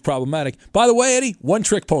becomes problematic. By the way, Eddie,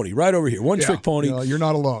 one-trick pony right over here. One-trick pony. You're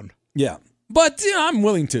not alone. Yeah. But I'm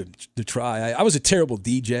willing to try. I was a terrible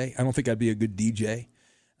DJ. I don't think I'd be a good DJ. I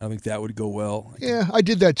don't think that would go well. Yeah, I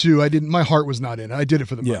did that too. I didn't. My heart was not in it. I did it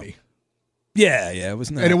for the money. Yeah, it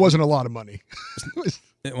was not. And it wasn't a lot of money.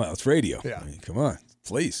 Well, it's radio. Yeah. I mean, come on,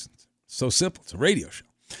 please. It's so simple. It's a radio show.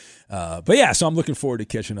 But yeah, so I'm looking forward to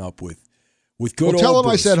catching up with good old tell him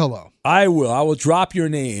Bruce. I said hello. I will. I will drop your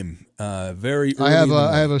name very early.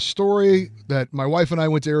 I have a story that my wife and I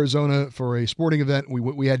went to Arizona for a sporting event.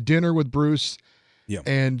 We had dinner with Bruce. Yeah.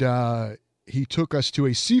 And he took us to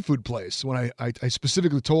a seafood place when I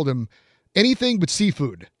specifically told him anything but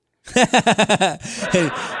seafood.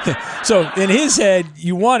 So in his head,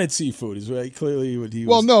 you wanted seafood, is right? Clearly, what he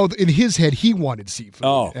was. Well, no, in his head, he wanted seafood.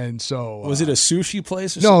 Oh, and so was it a sushi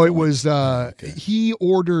place? Or no, something? It was. He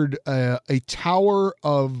ordered a tower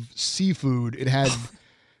of seafood. It had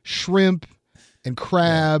shrimp and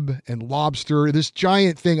crab and lobster. This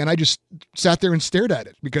giant thing, and I just sat there and stared at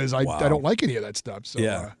it because I don't like any of that stuff. So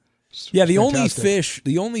yeah, the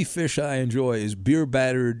only fish I enjoy is beer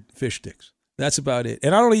battered fish sticks. That's about it.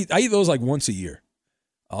 And I eat those like once a year.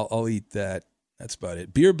 I'll eat that. That's about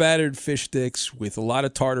it. Beer battered fish sticks with a lot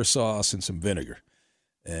of tartar sauce and some vinegar.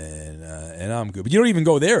 And I'm good. But you don't even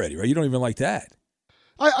go there, Eddie, right? You don't even like that.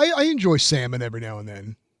 I enjoy salmon every now and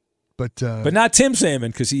then. But not Tim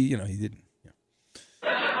Salmon, because he didn't.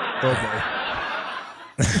 Okay.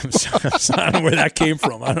 I don't know where that came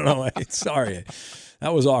from. I don't know. Sorry.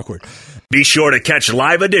 That was awkward. Be sure to catch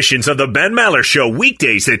live editions of The Ben Maller Show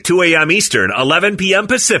weekdays at 2 a.m. Eastern, 11 p.m.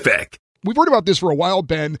 Pacific. We've heard about this for a while,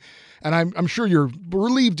 Ben, and I'm sure you're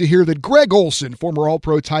relieved to hear that Greg Olsen, former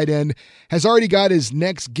All-Pro tight end, has already got his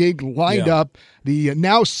next gig lined up. The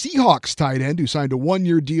now Seahawks tight end who signed a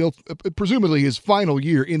one-year deal, presumably his final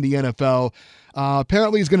year in the NFL,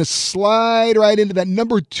 apparently he's going to slide right into that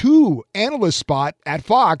number 2 analyst spot at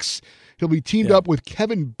Fox. He'll be teamed up with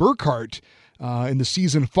Kevin Burkhardt in the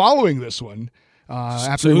season following this one.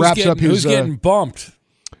 After he wraps up his... Who's getting bumped?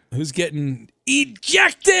 Who's getting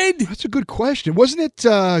ejected? That's a good question. Wasn't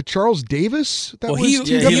it Charles Davis?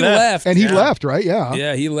 He left. And he left, right? Yeah.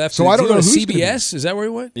 Yeah, he left. So I don't know who's CBS? Is that where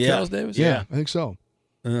he went? Yeah. Charles Davis? Yeah, I think so.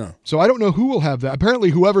 Yeah. So I don't know who will have that.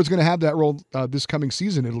 Apparently, whoever's going to have that role this coming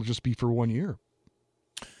season, it'll just be for 1 year.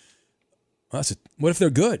 Well, what if they're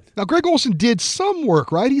good? Now, Greg Olsen did some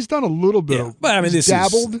work, right? He's done a little bit of, but I mean, he's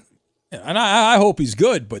dabbled. And I hope he's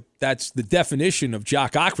good, but that's the definition of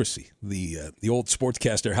jockocracy. The old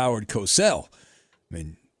sportscaster Howard Cosell. I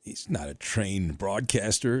mean, he's not a trained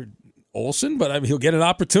broadcaster, Olsen, but I mean, he'll get an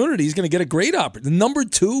opportunity. He's going to get a great opportunity. The number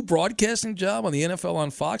 2 broadcasting job on the NFL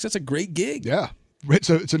on Fox, that's a great gig. Yeah. It's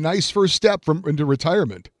a nice first step into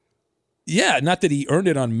retirement. Yeah, not that he earned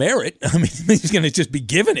it on merit. I mean, he's going to just be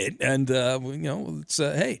given it. And, it's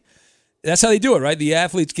hey. That's how they do it, right? The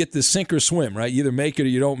athletes get the sink or swim, right? You either make it or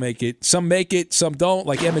you don't make it. Some make it, some don't.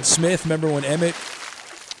 Like Emmitt Smith. Remember when Emmitt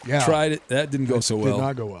tried it? That didn't go so well. Did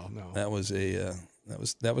not go well. No. That was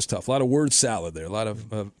that was tough. A lot of word salad there. A lot of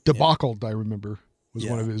Debacled, I remember, was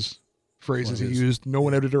one of his phrases he used. No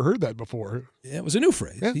one had ever heard that before. Yeah, it was a new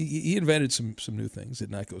phrase. Yeah. He invented some new things.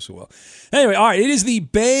 Did not go so well. Anyway, all right, it is the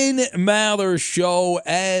Ben Maller Show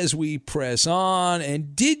as we press on.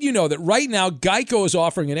 And did you know that right now Geico is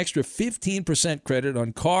offering an extra 15% credit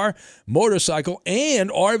on car, motorcycle,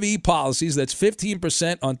 and RV policies? That's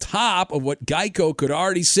 15% on top of what Geico could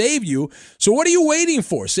already save you. So what are you waiting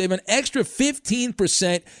for? Save an extra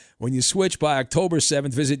 15% when you switch by October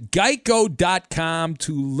 7th. Visit geico.com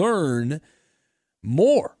to learn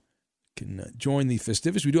more. You can join the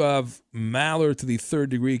festivities. We do have Maller to the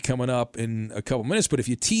Third Degree coming up in a couple minutes, but if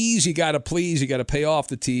you tease, you got to please. You got to pay off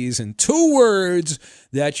the tease. And 2 words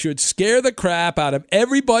that should scare the crap out of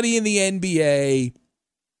everybody in the NBA.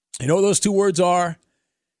 You know what those 2 words are?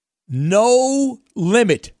 No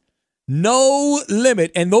limit. No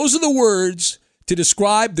limit. And those are the words to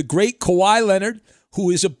describe the great Kawhi Leonard, who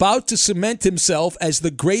is about to cement himself as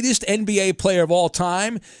the greatest NBA player of all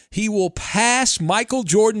time. He will pass Michael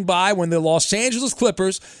Jordan by when the Los Angeles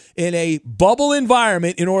Clippers, in a bubble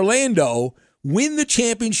environment in Orlando, win the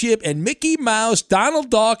championship, and Mickey Mouse, Donald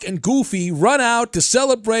Duck, and Goofy run out to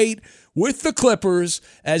celebrate with the Clippers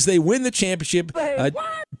as they win the championship.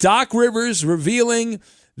 Doc Rivers revealing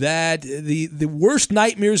that the worst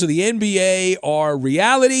nightmares of the NBA are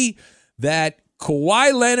reality, that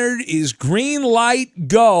Kawhi Leonard is green light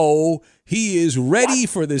go. He is ready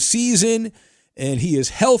for the season, and he is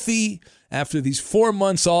healthy after these 4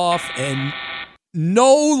 months off, and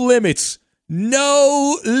no limits.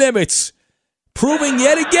 No limits. Proving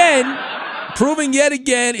yet again,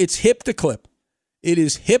 it's hip to clip. It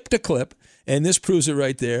is hip to clip, and this proves it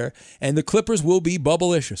right there. And the Clippers will be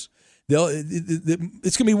bubblicious.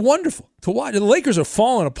 It's going to be wonderful to watch. The Lakers are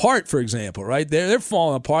falling apart, for example, right? They're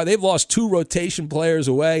falling apart. They've lost 2 rotation players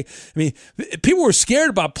away. I mean, people were scared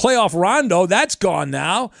about playoff Rondo. That's gone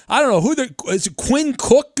now. I don't know is Quinn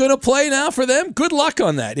Cook going to play now for them? Good luck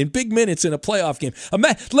on that in big minutes in a playoff game.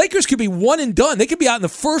 Lakers could be one and done. They could be out in the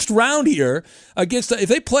first round here against, if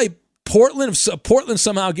they play Portland, if Portland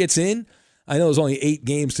somehow gets in. I know there's only 8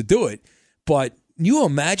 games to do it, but you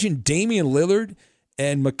imagine Damian Lillard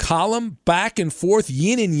and McCollum back and forth,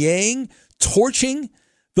 yin and yang, torching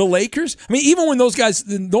the Lakers. I mean, even when those guys,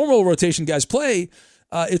 the normal rotation guys play,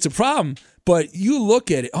 it's a problem. But you look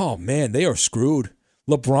at it, oh man, they are screwed.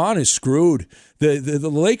 LeBron is screwed. The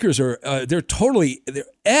Lakers are, they're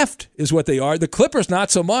effed is what they are. The Clippers, not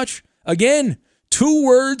so much. Again, 2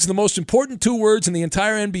 words, the most important 2 words in the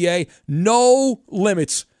entire NBA, no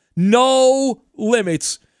limits. No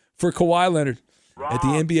limits for Kawhi Leonard at the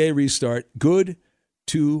NBA restart. Good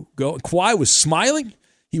to go. Kawhi was smiling.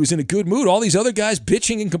 He was in a good mood. All these other guys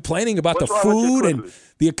bitching and complaining about the food and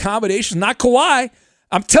the accommodations. Not Kawhi.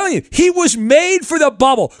 I'm telling you, he was made for the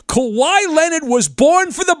bubble. Kawhi Leonard was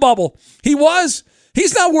born for the bubble. He was.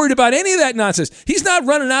 He's not worried about any of that nonsense. He's not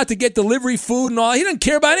running out to get delivery food and all. He doesn't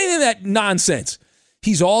care about any of that nonsense.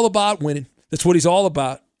 He's all about winning. That's what he's all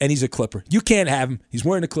about. And he's a Clipper. You can't have him. He's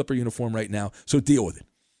wearing a Clipper uniform right now, so deal with it.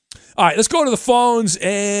 All right, let's go to the phones,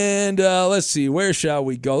 and let's see. Where shall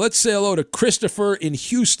we go? Let's say hello to Christopher in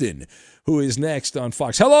Houston, who is next on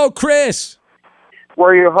Fox. Hello, Chris.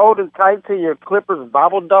 Were you holding tight to your Clippers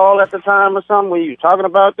bobble doll at the time or something? Were you talking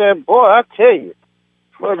about that? Boy, I tell you.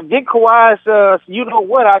 Well, get Kawhi's you know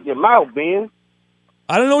what out your mouth, Ben.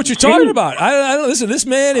 I don't know what you're talking about. I don't listen. This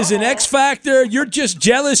man is an X factor. You're just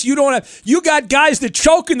jealous. You got guys that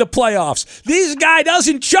choke in the playoffs. This guy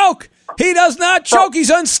doesn't choke. He does not choke. He's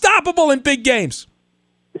unstoppable in big games.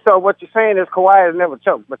 So what you're saying is Kawhi has never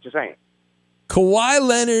choked. What you're saying? Kawhi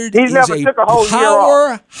Leonard is a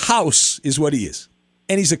powerhouse, is what he is,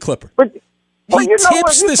 and he's a Clipper. He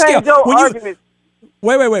tips the scale.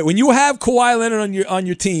 Wait. When you have Kawhi Leonard on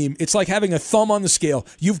your team, it's like having a thumb on the scale.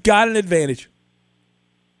 You've got an advantage.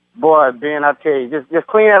 Boy, Ben, I tell you, just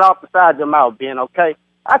clean that off the side of your mouth, Ben, okay?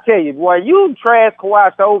 I tell you, boy, you trash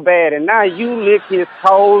Kawhi so bad, and now you lick his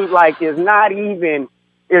toes like it's not even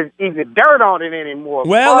dirt on it anymore.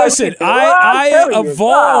 Well, listen, I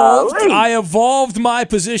evolved my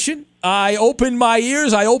position. I opened my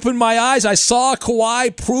ears. I opened my eyes. I saw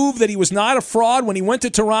Kawhi prove that he was not a fraud when he went to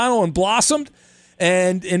Toronto and blossomed,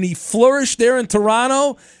 and he flourished there in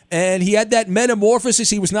Toronto. And he had that metamorphosis.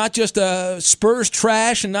 He was not just a Spurs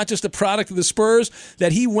trash and not just a product of the Spurs,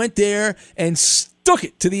 that he went there and stuck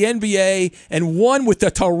it to the NBA and won with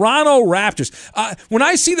the Toronto Raptors. When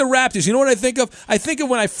I see the Raptors, you know what I think of? I think of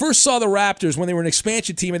when I first saw the Raptors when they were an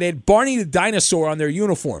expansion team and they had Barney the Dinosaur on their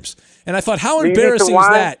uniforms. And I thought, how embarrassing is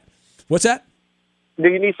that? What's that? Do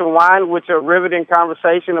you need some wine with your riveting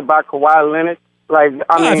conversation about Kawhi Leonard? Like,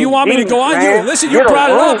 I mean, if you want me to go on, man, listen, you brought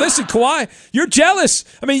it up. Listen, Kawhi, you're jealous.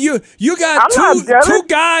 I mean, you got two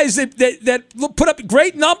guys that put up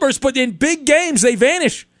great numbers, but in big games they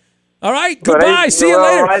vanish. All right, goodbye. See you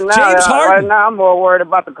later. James Harden. Right now, I'm more worried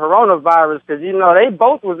about the coronavirus because, you know, they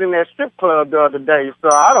both was in that strip club the other day. So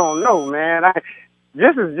I don't know, man.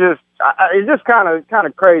 This is it's just kind of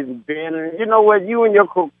crazy, Ben. And you know what? You and your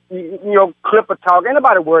Clipper talk. Ain't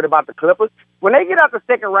nobody worried about the Clippers. When they get out the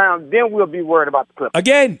second round, then we'll be worried about the Clippers.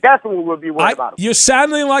 Again, that's when we'll be worried about them. You're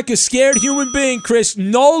sounding like a scared human being, Chris.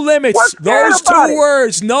 No limits. Those two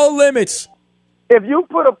words, no limits. If you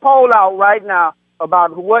put a poll out right now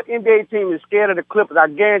about what NBA team is scared of the Clippers, I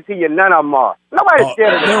guarantee you none of them are. Nobody's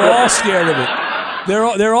scared of the Clippers. They're all scared of it.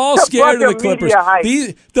 They're all scared of the Clippers.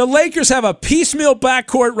 The Lakers have a piecemeal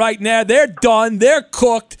backcourt right now. They're done. They're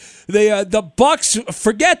cooked. The Bucks,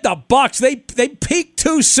 forget the Bucks. They peaked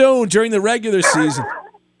too soon during the regular season.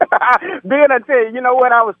 Ben, I tell you, you know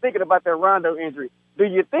what? I was thinking about that Rondo injury. Do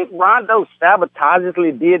you think Rondo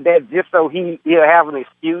sabotageously did that just so he'll have an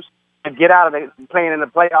excuse to get out of playing in the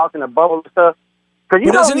playoffs and the bubble and stuff? Because,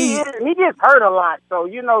 you know, he gets hurt a lot. So,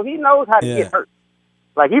 you know, he knows how to get hurt.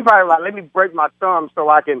 Like, he probably like, let me break my thumb so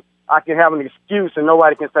I can have an excuse and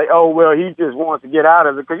nobody can say, oh, well, he just wants to get out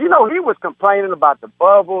of it. Because, you know, he was complaining about the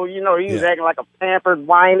bubble. You know, he was acting like a pampered,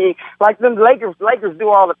 whiny, like them Lakers do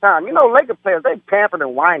all the time. You know, Lakers players, they pampered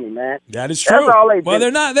and whiny, man. That is true. That's all they do. Well, they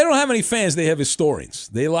don't have any fans. They have historians.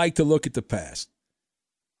 They like to look at the past.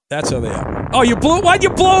 That's how they are. Oh, why'd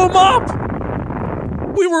you blow him up?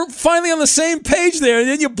 We were finally on the same page there, and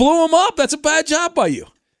then you blew him up. That's a bad job by you.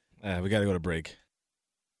 We got to go to break.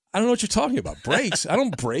 I don't know what you're talking about. Breaks. I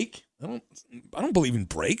don't break. I don't believe in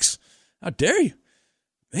breaks. How dare you?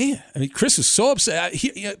 Man, I mean, Chris is so upset.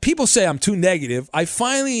 People say I'm too negative. I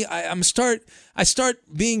start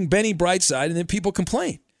being Benny Brightside, and then people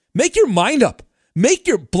complain. Make your mind up. Make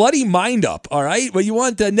your bloody mind up, all right? Well, you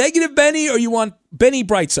want the negative Benny or you want Benny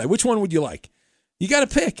Brightside? Which one would you like? You got to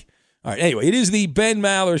pick. All right, anyway, it is the Ben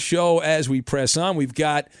Maller Show as we press on. We've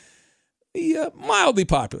got the mildly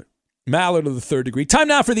popular Maller to the Third Degree. Time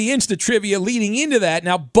now for the Insta Trivia leading into that.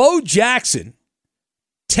 Now, Bo Jackson,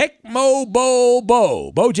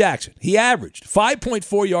 Bo Jackson, he averaged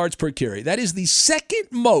 5.4 yards per carry. That is the second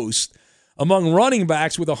most among running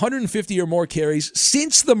backs with 150 or more carries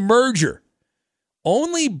since the merger.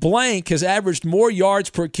 Only blank has averaged more yards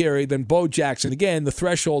per carry than Bo Jackson. Again, the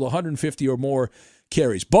threshold 150 or more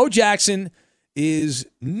carries. Bo Jackson is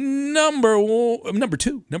number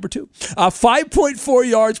two. 5.4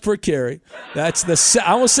 yards per carry. That's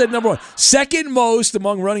I almost said number one. Second most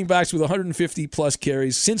among running backs with 150 plus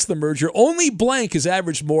carries since the merger. Only blank has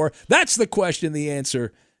averaged more. That's the question. The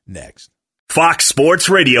answer next. Fox Sports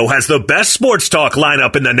Radio has the best sports talk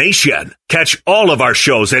lineup in the nation. Catch all of our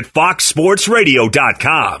shows at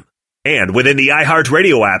foxsportsradio.com. And within the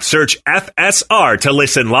iHeartRadio app, search FSR to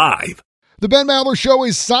listen live. The Ben Maller Show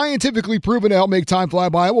is scientifically proven to help make time fly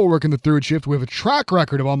by while working the third shift. We have a track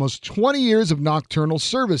record of almost 20 years of nocturnal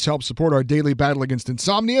service. Help support our daily battle against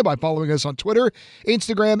insomnia by following us on Twitter,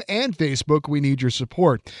 Instagram, and Facebook. We need your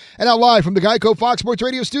support. And now live from the Geico Fox Sports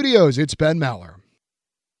Radio studios, it's Ben Maller.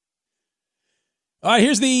 All right,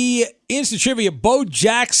 here's the Insta Trivia. Bo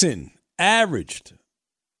Jackson averaged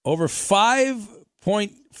over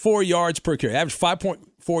 5.4 yards per carry. Averaged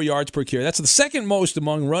 5.4 yards per carry. That's the second most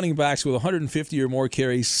among running backs with 150 or more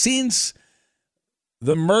carries since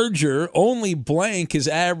the merger. Only blank has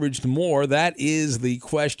averaged more. That is the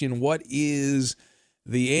question. What is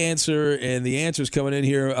the answer? And the answer is coming in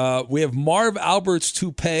here. We have Marv Albert's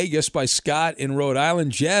toupee, guessed by Scott in Rhode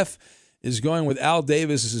Island. Jeff is going with Al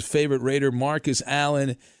Davis as his favorite Raider. Marcus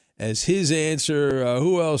Allen as his answer.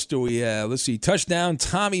 Who else do we have? Let's see. Touchdown,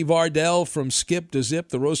 Tommy Vardell from Skip to Zip,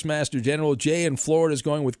 the Roastmaster General. Jay in Florida is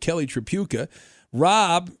going with Kelly Tripucka.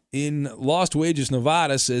 Rob in Lost Wages,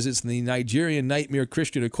 Nevada says it's the Nigerian Nightmare,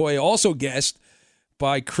 Christian Okoye. Also guessed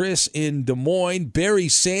by Chris in Des Moines. Barry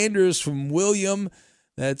Sanders from William.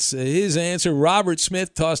 That's his answer. Robert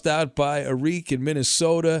Smith tossed out by Arik in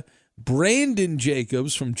Minnesota. Brandon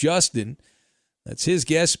Jacobs from Justin. That's his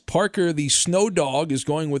guess. Parker, the Snow Dog, is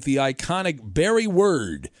going with the iconic Barry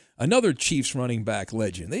Word, another Chiefs running back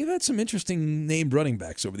legend. They've had some interesting named running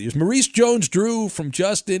backs over the years. Maurice Jones-Drew from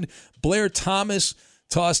Justin. Blair Thomas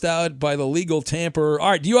tossed out by the legal tamper. All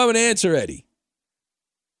right, do you have an answer, Eddie?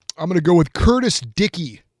 I'm going to go with Curtis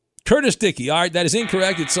Dickey. Curtis Dickey. All right, that is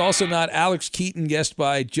incorrect. It's also not Alex Keaton, guessed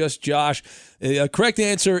by Just Josh. Correct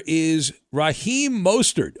answer is Raheem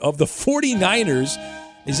Mostert of the 49ers.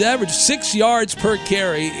 He's averaged 6 yards per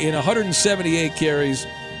carry in 178 carries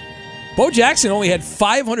Bo Jackson only had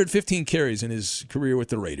 515 carries in his career with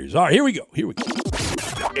the Raiders. All right, here we go.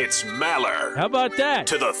 It's Maller. How about that?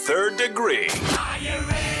 To the third degree.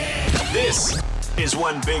 This is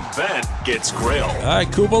when Big Ben gets grilled. All right,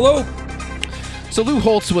 Kubaloo. So Lou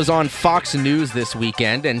Holtz was on Fox News this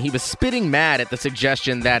weekend, and he was spitting mad at the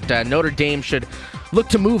suggestion that Notre Dame should look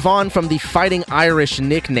to move on from the Fighting Irish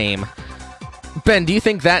nickname. Ben, do you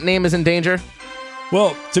think that name is in danger?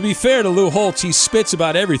 Well, to be fair to Lou Holtz, he spits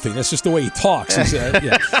about everything. That's just the way he talks.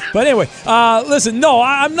 Yeah. But anyway, listen, no,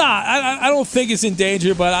 I'm not. I don't think it's in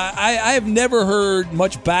danger, but I have never heard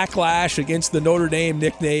much backlash against the Notre Dame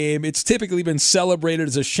nickname. It's typically been celebrated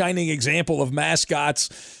as a shining example of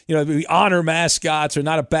mascots. You know, we honor mascots are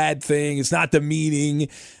not a bad thing. It's not demeaning.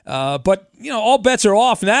 But, you know, all bets are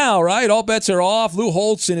off now, right? All bets are off. Lou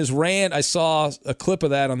Holtz in his rant, I saw a clip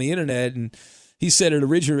of that on the internet, and he said it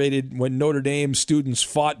originated when Notre Dame students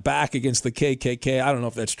fought back against the KKK. I don't know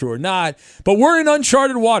if that's true or not, but we're in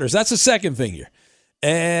uncharted waters. That's the second thing here.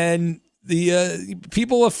 And the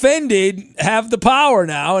people offended have the power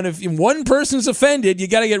now, and if one person's offended, you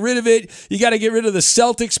got to get rid of it. You got to get rid of the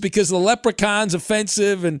Celtics because the leprechaun's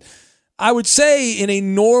offensive. And I would say in a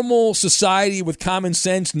normal society with common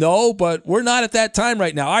sense, no, but we're not at that time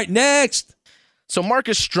right now. All right, next. So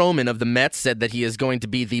Marcus Stroman of the Mets said that he is going to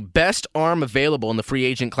be the best arm available in the free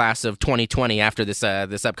agent class of 2020 after this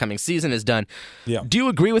upcoming season is done. Yeah. Do you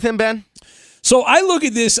agree with him, Ben? So I look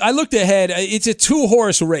at this. I looked ahead. It's a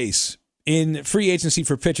two-horse race in free agency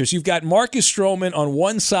for pitchers. You've got Marcus Stroman on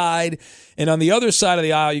one side, and on the other side of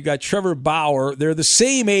the aisle, you've got Trevor Bauer. They're the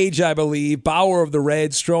same age, I believe. Bauer of the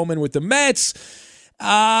Reds, Stroman with the Mets.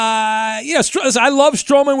 I love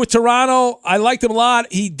Stroman with Toronto. I liked him a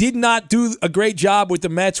lot. He did not do a great job with the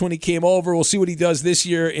Mets when he came over. We'll see what he does this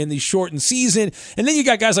year in the shortened season. And then you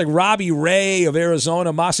got guys like Robbie Ray of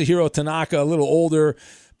Arizona, Masahiro Tanaka, a little older.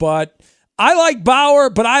 But I like Bauer,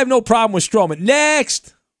 but I have no problem with Stroman.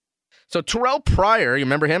 Next. So Terrell Pryor, you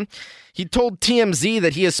remember him? He told TMZ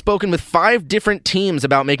that he has spoken with 5 different teams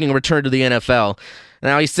about making a return to the NFL.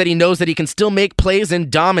 Now, he said he knows that he can still make plays and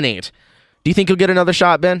dominate. Do you think he'll get another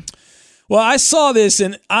shot, Ben? Well, I saw this,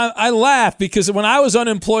 and I laughed because when I was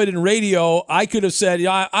unemployed in radio, I could have said,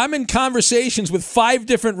 I'm in conversations with 5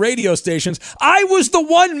 different radio stations. I was the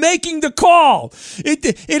one making the call.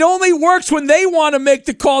 It only works when they want to make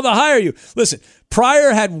the call to hire you. Listen,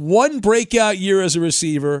 Pryor had one breakout year as a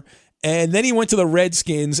receiver, and then he went to the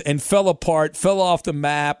Redskins and fell apart, fell off the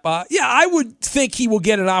map. I would think he will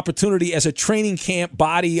get an opportunity as a training camp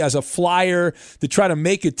body, as a flyer to try to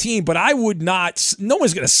make a team. But I would not. No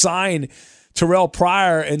one's going to sign Terrell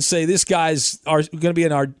Pryor and say this guy's going to be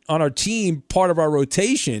on our team, part of our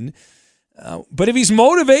rotation. But if he's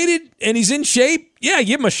motivated and he's in shape, yeah,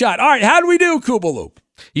 give him a shot. All right, how do we do, Kubaloo?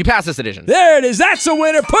 You pass this edition. There it is. That's a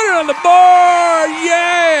winner. Put it on the board.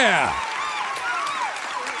 Yeah.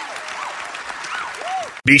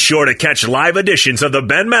 Be sure to catch live editions of the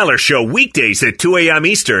Ben Maller Show weekdays at 2 a.m.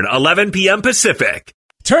 Eastern, 11 p.m. Pacific.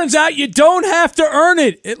 Turns out you don't have to earn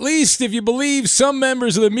it, at least if you believe some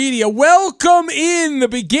members of the media. Welcome in the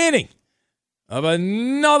beginning of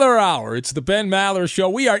another hour. It's the Ben Maller Show.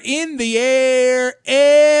 We are in the air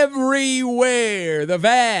everywhere. The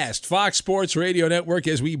vast Fox Sports Radio Network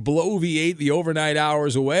as we bloviate the overnight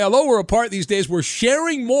hours away. Although we're apart these days, we're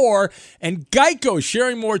sharing more, and Geico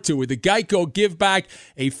sharing more too with the Geico Give Back,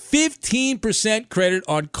 a 15% credit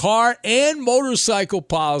on car and motorcycle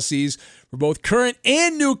policies for both current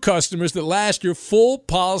and new customers that last your full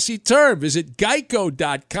policy term. Visit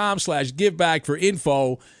geico.com/giveback for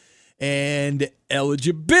info and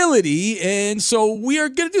eligibility. And so we are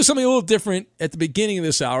going to do something a little different at the beginning of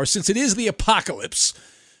this hour. Since it is the apocalypse,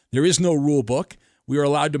 there is no rule book. We are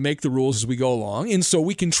allowed to make the rules as we go along. And so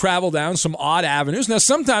we can travel down some odd avenues. Now,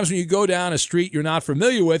 sometimes when you go down a street you're not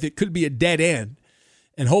familiar with, it could be a dead end.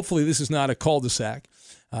 And hopefully this is not a cul-de-sac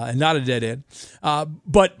and not a dead end.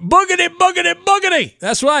 But boogity, boogity, boogity.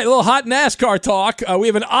 That's right, a little hot NASCAR talk. We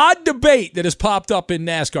have an odd debate that has popped up in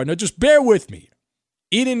NASCAR. Now, just bear with me.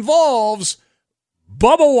 It involves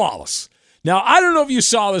Bubba Wallace. Now, I don't know if you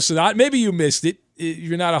saw this or not. Maybe you missed it.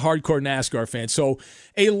 You're not a hardcore NASCAR fan. So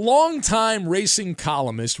a longtime racing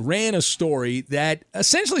columnist ran a story that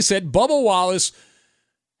essentially said Bubba Wallace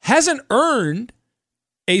hasn't earned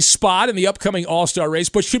a spot in the upcoming All-Star race,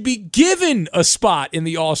 but should be given a spot in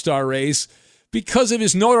the All-Star race because of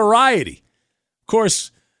his notoriety. Of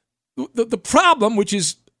course, the problem, which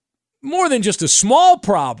is more than just a small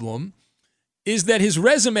problem, is that his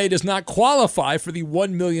resume does not qualify for the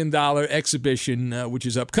 $1 million exhibition, which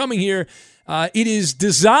is upcoming here. It is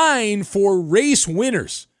designed for race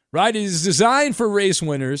winners, right? It is designed for race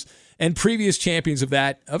winners. and previous champions of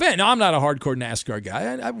that event. Now, I'm not a hardcore NASCAR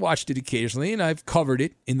guy. I've watched it occasionally, and I've covered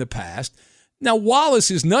it in the past. Now,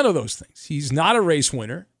 Wallace is none of those things. He's not a race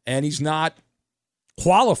winner, and he's not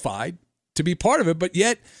qualified to be part of it, but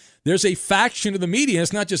yet there's a faction of the media.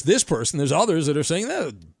 It's not just this person. There's others that are saying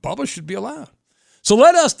that Bubba should be allowed. So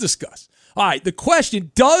let us discuss. All right, the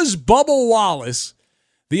question, does Bubba Wallace,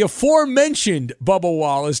 the aforementioned Bubba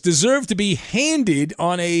Wallace, deserve to be handed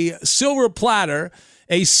on a silver platter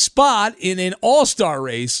a spot in an all-star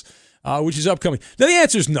race, which is upcoming? Now, the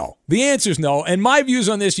answer is no. The answer is no. And my views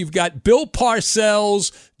on this, you've got Bill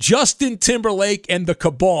Parcells, Justin Timberlake, and the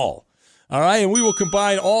Cabal. All right, and we will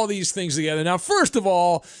combine all these things together. Now, first of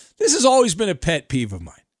all, this has always been a pet peeve of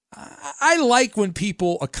mine. I like when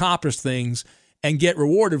people accomplish things and get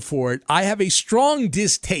rewarded for it. I have a strong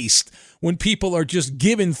distaste when people are just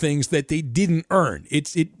given things that they didn't earn.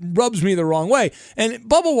 It rubs me the wrong way. And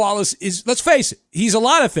Bubba Wallace is, let's face it, he's a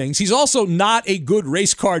lot of things. He's also not a good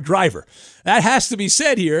race car driver. That has to be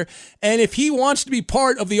said here. And if he wants to be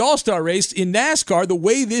part of the all-star race in NASCAR, the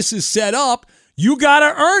way this is set up, you got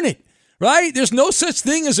to earn it. Right? There's no such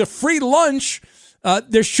thing as a free lunch.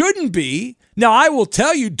 There shouldn't be. Now, I will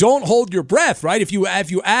tell you, don't hold your breath, right? If you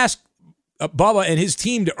ask Bubba and his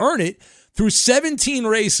team to earn it, through 17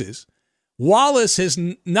 races, Wallace has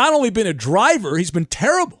not only been a driver, he's been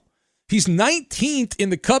terrible. He's 19th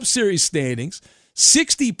in the Cup Series standings,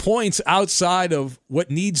 60 points outside of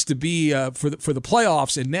what needs to be for the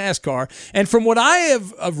playoffs in NASCAR. And from what I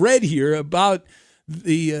have read here about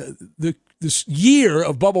this year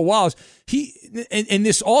of Bubba Wallace, he in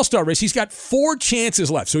this all-star race, he's got 4 chances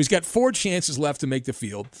left. So he's got 4 chances left to make the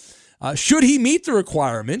field. Should he meet the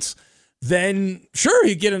requirements, then sure,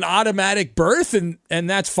 he'd get an automatic berth, and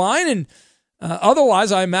that's fine. And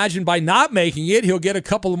otherwise, I imagine by not making it, he'll get a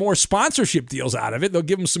couple of more sponsorship deals out of it. They'll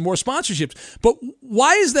give him some more sponsorships. But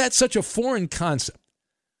why is that such a foreign concept?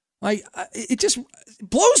 Like, it just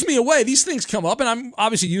blows me away. These things come up, and I'm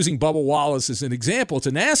obviously using Bubba Wallace as an example. It's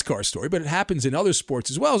a NASCAR story, but it happens in other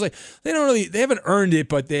sports as well. It's like they haven't earned it,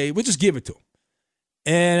 but we'll just give it to them.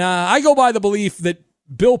 And I go by the belief that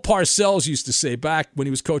Bill Parcells used to say back when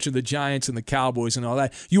he was coaching the Giants and the Cowboys and all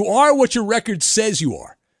that, you are what your record says you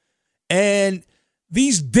are. And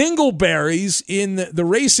these dingleberries in the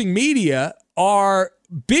racing media are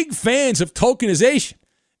big fans of tokenization.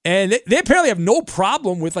 And they apparently have no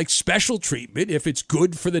problem with like special treatment if it's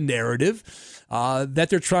good for the narrative that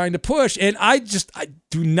they're trying to push. And I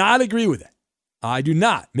do not agree with that. I do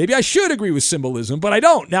not. Maybe I should agree with symbolism, but I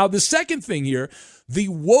don't. Now, the second thing here, the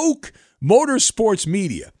woke motorsports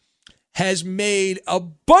media has made a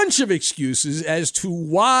bunch of excuses as to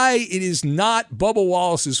why it is not Bubba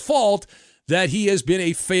Wallace's fault that he has been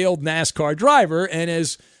a failed NASCAR driver. And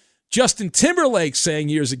as Justin Timberlake sang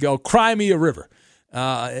years ago, cry me a river.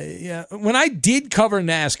 When I did cover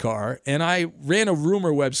NASCAR and I ran a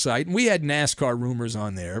rumor website, and we had NASCAR rumors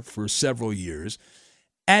on there for several years,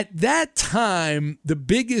 at that time, the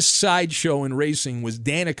biggest sideshow in racing was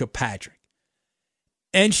Danica Patrick.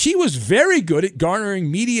 And she was very good at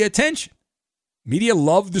garnering media attention. Media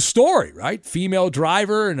loved the story, right? Female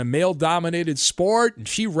driver in a male-dominated sport, and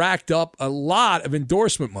she racked up a lot of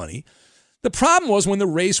endorsement money. The problem was when the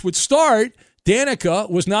race would start, Danica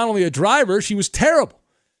was not only a driver, she was terrible.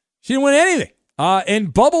 She didn't win anything.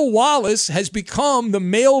 And Bubba Wallace has become the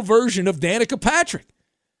male version of Danica Patrick.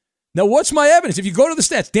 Now, what's my evidence? If you go to the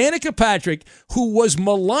stats, Danica Patrick, who was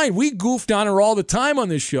maligned, we goofed on her all the time on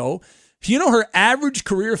this show. You know, her average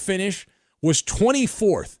career finish was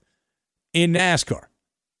 24th in NASCAR.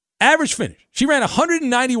 Average finish. She ran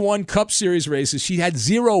 191 Cup Series races. She had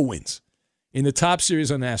 0 wins in the top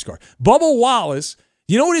series on NASCAR. Bubba Wallace,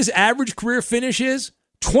 you know what his average career finish is?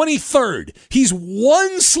 23rd. He's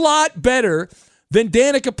 1 slot better than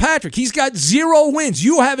Danica Patrick. He's got 0 wins.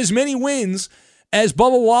 You have as many wins as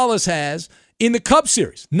Bubba Wallace has in the Cup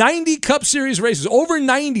Series. 90 Cup Series races. Over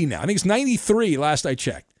 90 now. I think it's 93 last I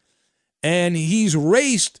checked. And he's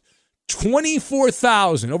raced over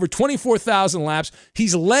 24,000 laps.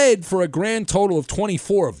 He's led for a grand total of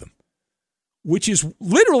 24 of them, which is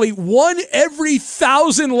literally 1 every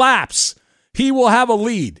 1,000 laps. He will have a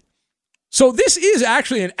lead. So this is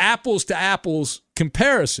actually an apples to apples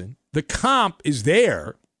comparison. The comp is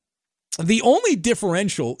there. The only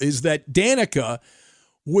differential is that Danica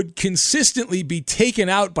would consistently be taken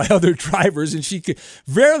out by other drivers, and she could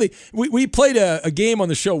rarely. We played a game on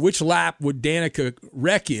the show, which lap would Danica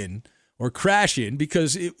wreck in or crash in,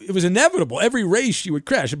 because it was inevitable. Every race she would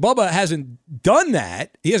crash. Bubba hasn't done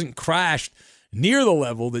that. He hasn't crashed near the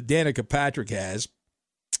level that Danica Patrick has.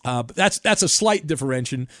 But that's a slight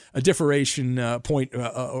differentiation point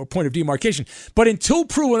or point of demarcation. But until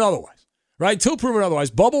proven otherwise, right? Until proven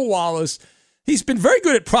otherwise, Bubba Wallace, he's been very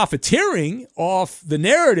good at profiteering off the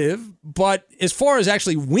narrative, but as far as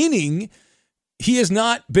actually winning, he has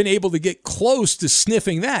not been able to get close to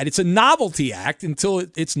sniffing that. It's a novelty act until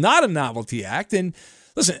it's not a novelty act. And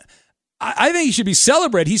listen, I think he should be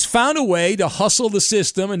celebrated. He's found a way to hustle the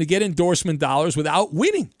system and to get endorsement dollars without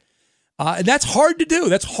winning. And that's hard to do.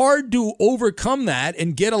 That's hard to overcome that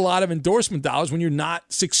and get a lot of endorsement dollars when you're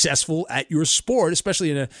not successful at your sport,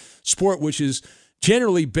 especially in a sport which is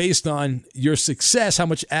generally based on your success, how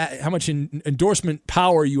much endorsement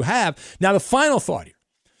power you have. Now, the final thought here.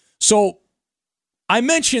 So I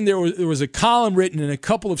mentioned there was a column written and a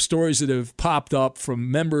couple of stories that have popped up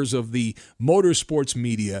from members of the motorsports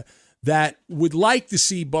media that would like to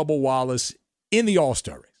see Bubba Wallace in the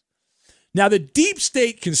All-Star race. Now, the deep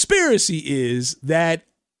state conspiracy is that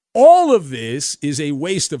all of this is a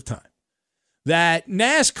waste of time, that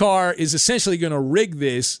NASCAR is essentially going to rig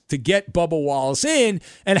this to get Bubba Wallace in,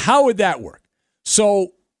 and how would that work?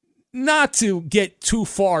 So, not to get too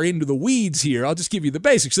far into the weeds here, I'll just give you the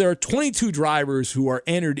basics. There are 22 drivers who are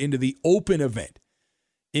entered into the open event,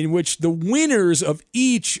 in which the winners of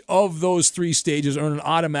each of those 3 stages earn an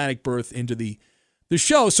automatic berth into the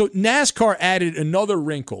show. So NASCAR added another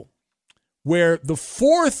wrinkle where the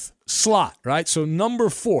 4th slot, right? So number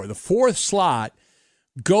 4, the 4th slot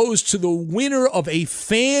goes to the winner of a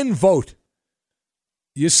fan vote.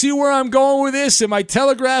 You see where I'm going with this? Am I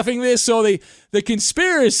telegraphing this? So the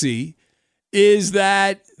conspiracy is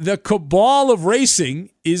that the cabal of racing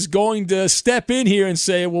is going to step in here and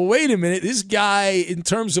say, well, wait a minute, this guy, in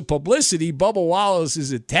terms of publicity, Bubba Wallace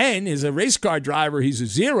is a 10. As a race car driver, he's a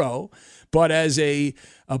 0. But as a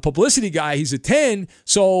publicity guy, he's a 10.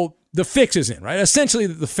 So the fix is in, right? Essentially,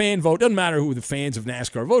 the fan vote, doesn't matter who the fans of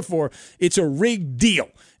NASCAR vote for, it's a rigged deal.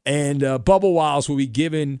 And Bubba Wallace will be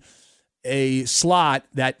given a slot,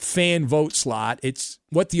 that fan vote slot. It's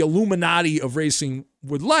what the Illuminati of racing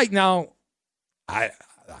would like. Now, I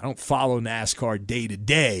don't follow NASCAR day to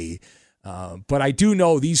day, but I do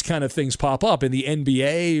know these kind of things pop up in the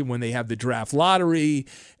NBA when they have the draft lottery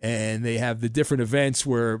and they have the different events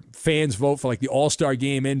where fans vote for, like the All-Star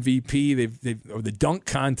Game MVP, or the dunk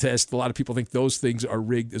contest. A lot of people think those things are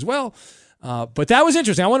rigged as well. But that was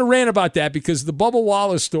interesting. I want to rant about that because the Bubba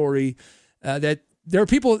Wallace story, that there are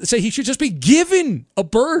people that say he should just be given a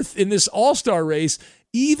berth in this All-Star race,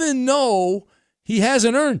 even though he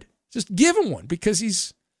hasn't earned it. Just give him one because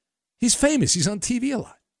he's famous. He's on TV a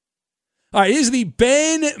lot. All right, here's the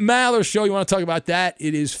Ben Maller Show. You want to talk about that?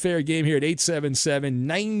 It is fair game here at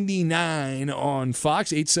 877-99 on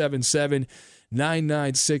Fox,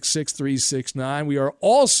 877-996-6369. We are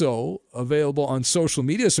also available on social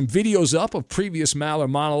media. Some videos up of previous Maller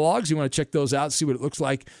monologues. You want to check those out, see what it looks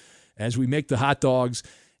like as we make the hot dogs.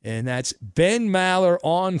 And that's Ben Maller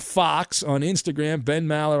on Fox on Instagram, Ben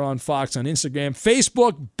Maller on Fox on Instagram,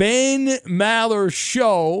 Facebook, Ben Maller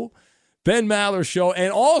Show, Ben Maller Show,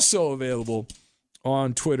 and also available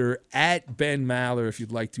on Twitter at Ben Maller if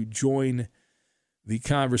you'd like to join the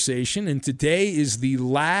conversation. And today is the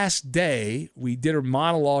last day. We did a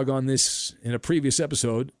monologue on this in a previous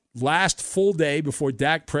episode. Last full day before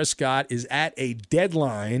Dak Prescott is at a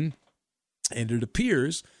deadline, and it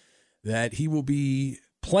appears that he will be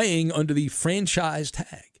playing under the franchise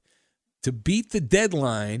tag. To beat the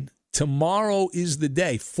deadline, tomorrow is the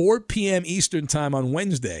day, 4 p.m. Eastern time on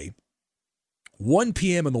Wednesday, 1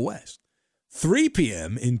 p.m. in the West, 3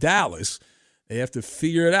 p.m. in Dallas. They have to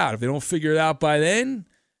figure it out. If they don't figure it out by then,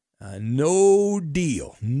 no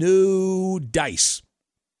deal, no dice.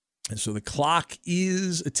 And so the clock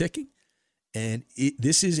is a-ticking, and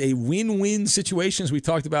this is a win-win situation, as we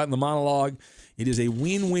talked about in the monologue. It is a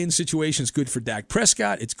win-win situation. It's good for Dak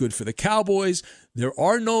Prescott. It's good for the Cowboys. There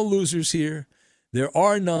are no losers here. There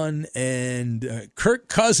are none. And Kirk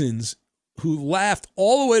Cousins, who laughed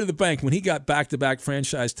all the way to the bank when he got back-to-back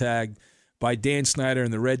franchise tagged by Dan Snyder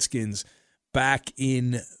and the Redskins back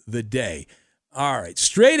in the day. All right,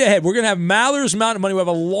 straight ahead, we're going to have Maller's Mountain Money. We have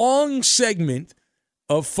a long segment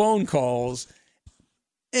of phone calls.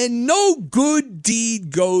 And no good deed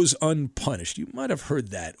goes unpunished. You might have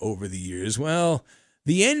heard that over the years. Well,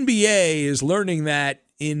 the NBA is learning that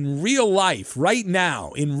in real life, right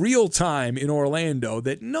now, in real time in Orlando,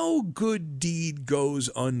 that no good deed goes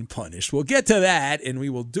unpunished. We'll get to that, and we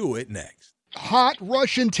will do it next. Hot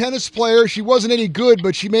Russian tennis player. She wasn't any good,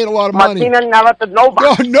 but she made a lot of money. Martina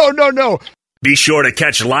Navratilova. No. Be sure to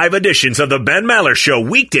catch live editions of The Ben Maller Show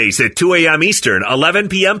weekdays at 2 a.m. Eastern, 11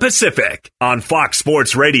 p.m. Pacific on Fox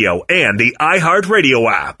Sports Radio and the iHeartRadio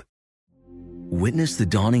app. Witness the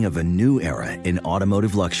dawning of a new era in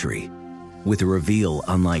automotive luxury with a reveal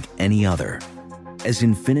unlike any other as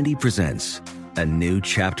Infiniti presents a new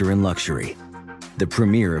chapter in luxury, the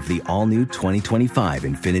premiere of the all-new 2025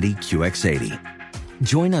 Infiniti QX80.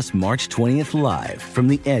 Join us March 20th live from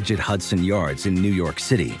the Edge at Hudson Yards in New York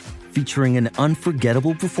City, featuring an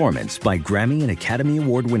unforgettable performance by Grammy and Academy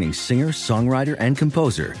Award-winning singer, songwriter, and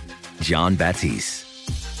composer, Jon Batiste.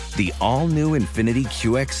 The all-new Infiniti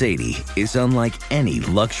QX80 is unlike any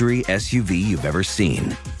luxury SUV you've ever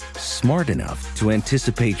seen. Smart enough to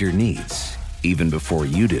anticipate your needs, even before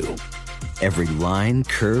you do. Every line,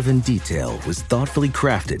 curve, and detail was thoughtfully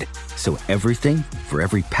crafted, so everything for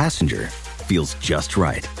every passenger feels just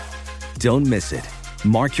right. Don't miss it.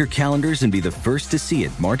 Mark your calendars and be the first to see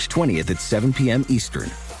it March 20th at 7 p.m.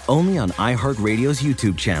 Eastern, only on iHeartRadio's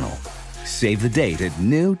YouTube channel. Save the date at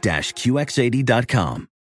new-QX80.com.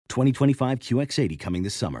 2025 QX80 coming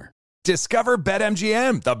this summer. Discover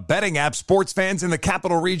BetMGM, the betting app sports fans in the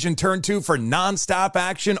capital region turn to for nonstop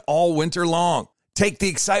action all winter long. Take the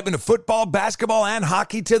excitement of football, basketball, and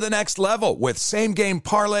hockey to the next level with same-game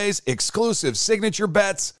parlays, exclusive signature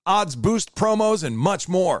bets, odds boost promos, and much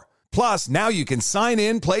more. Plus, now you can sign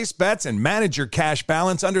in, place bets, and manage your cash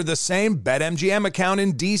balance under the same BetMGM account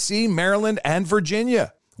in D.C., Maryland, and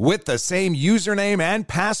Virginia. With the same username and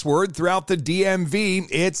password throughout the DMV,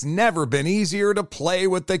 it's never been easier to play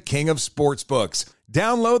with the king of sportsbooks.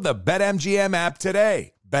 Download the BetMGM app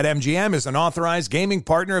today. BetMGM is an authorized gaming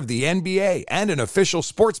partner of the NBA and an official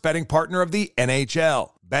sports betting partner of the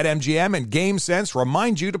NHL. BetMGM and GameSense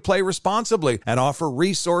remind you to play responsibly and offer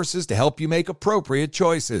resources to help you make appropriate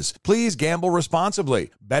choices. Please gamble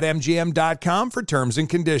responsibly. BetMGM.com for terms and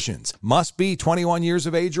conditions. Must be 21 years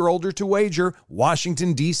of age or older to wager.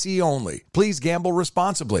 Washington, D.C. only. Please gamble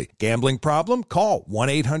responsibly. Gambling problem? Call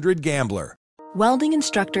 1-800-GAMBLER. Welding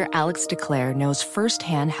instructor Alex DeClaire knows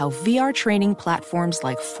firsthand how VR training platforms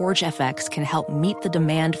like ForgeFX can help meet the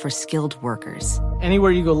demand for skilled workers.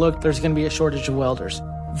 Anywhere you go look, there's going to be a shortage of welders.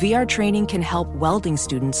 VR training can help welding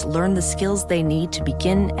students learn the skills they need to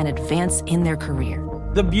begin and advance in their career.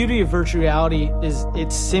 The beauty of virtual reality is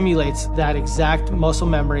it simulates that exact muscle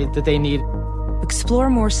memory that they need. Explore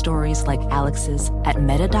more stories like Alex's at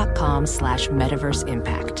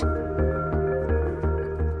meta.com/metaverseimpact.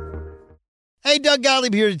 Hey, Doug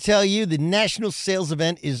Gottlieb here to tell you the national sales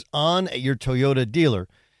event is on at your Toyota dealer,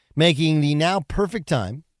 making the now perfect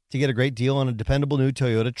time to get a great deal on a dependable new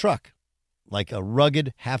Toyota truck, like a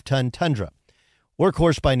rugged half-ton Tundra.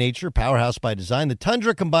 Workhorse by nature, powerhouse by design, the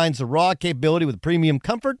Tundra combines the raw capability with premium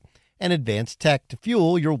comfort and advanced tech to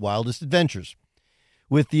fuel your wildest adventures.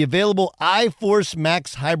 With the available iForce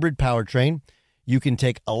Max hybrid powertrain, you can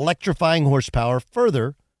take electrifying horsepower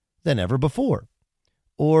further than ever before.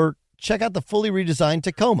 Or check out the fully redesigned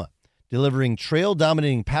Tacoma. Delivering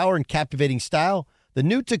trail-dominating power and captivating style, the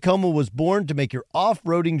new Tacoma was born to make your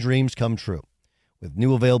off-roading dreams come true. With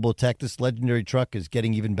new available tech, this legendary truck is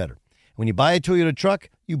getting even better. When you buy a Toyota truck,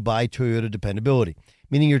 you buy Toyota dependability,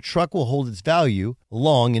 meaning your truck will hold its value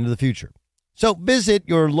long into the future. So visit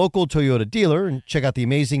your local Toyota dealer and check out the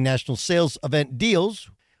amazing national sales event deals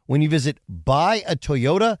when you visit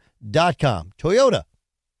buyatoyota.com. Toyota,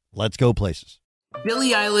 let's go places.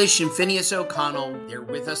 Billie Eilish and Phineas O'Connell, they're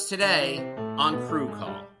with us today on Crew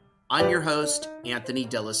Call. I'm your host, Anthony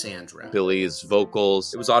D'Alessandro. Billie's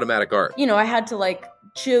vocals, it was automatic art. You know, I had to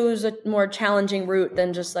choose a more challenging route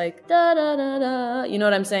than just da da da da. You know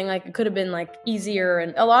what I'm saying? It could have been easier.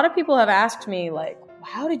 And a lot of people have asked me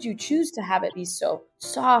how did you choose to have it be so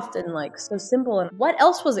soft and so simple? And what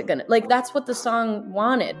else was it gonna that's what the song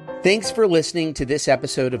wanted. Thanks for listening to this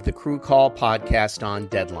episode of the Crew Call podcast on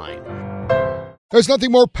Deadline. There's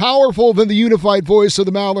nothing more powerful than the unified voice of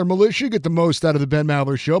the Maller Militia. Get the most out of the Ben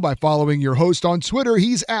Maller Show by following your host on Twitter.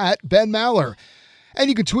 He's at Ben Maller. And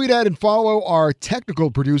you can tweet at and follow our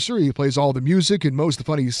technical producer. He plays all the music and most of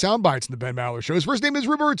the funny sound bites in the Ben Maller Show. His first name is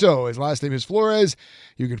Roberto. His last name is Flores.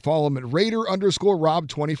 You can follow him at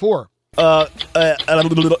Raider_Rob24. And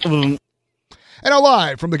now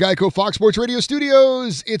live from the Geico Fox Sports Radio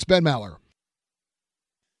studios, it's Ben Maller.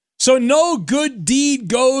 So no good deed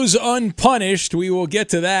goes unpunished. We will get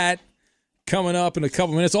to that coming up in a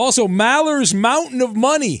couple minutes. Also, Maller's Mountain of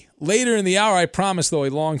Money later in the hour. I promise, though,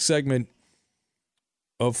 a long segment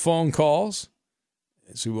of phone calls.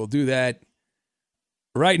 So we'll do that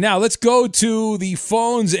right now. Let's go to the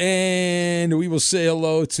phones, and we will say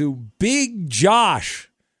hello to Big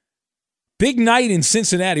Josh. Big night in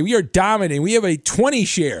Cincinnati. We are dominating. We have a 20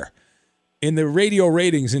 share in the radio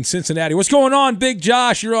ratings in Cincinnati. What's going on, Big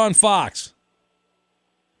Josh? You're on Fox.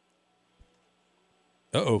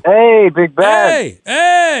 Uh-oh. Hey, Big Ben.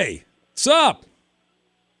 Hey. What's up?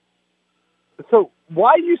 So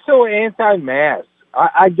why are you so anti-mask?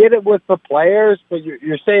 I get it with the players, but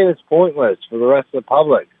you're saying it's pointless for the rest of the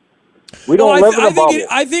public. We don't live in a bubble.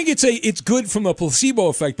 I think it's good from a placebo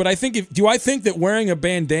effect, but I think do I think that wearing a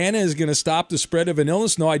bandana is going to stop the spread of an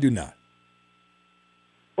illness? No, I do not.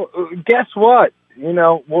 Well, guess what? You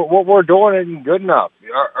know what we're doing isn't good enough.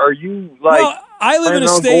 Are you like? Well, I live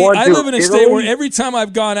in a state where every time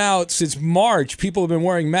I've gone out since March, people have been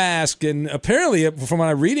wearing masks, and apparently, from what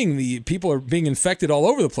I'm reading, the people are being infected all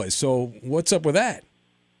over the place. So, what's up with that?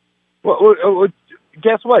 Well,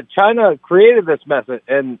 guess what? China created this mess,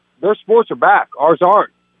 and their sports are back. Ours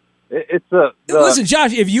aren't. It's the listen,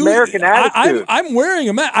 Josh. If you American attitude. I'm wearing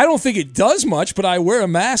a mask. I don't think it does much, but I wear a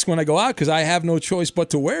mask when I go out because I have no choice but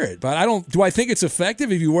to wear it. But I don't. Do I think it's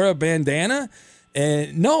effective if you wear a bandana?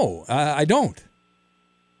 No, I don't.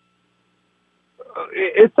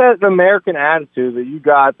 It's that American attitude that you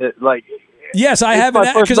got that, like. Yes, I have an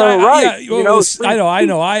because right. I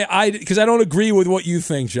know. I because I don't agree with what you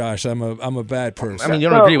think, Josh. I'm a bad person. I mean, you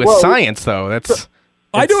don't agree with science, though. That's.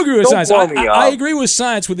 I do agree with science. I agree with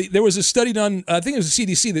science. There was a study done, I think it was the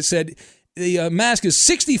CDC, that said the mask is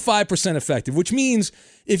 65% effective, which means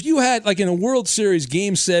if you had, like in a World Series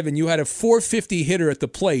Game 7, you had a 450 hitter at the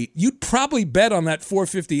plate, you'd probably bet on that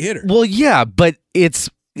 450 hitter. Well, yeah, but it's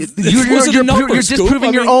you're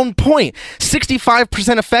disproving your own point.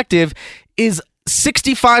 65% effective is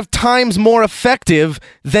 65 times more effective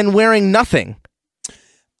than wearing nothing.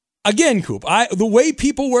 Again, Coop, the way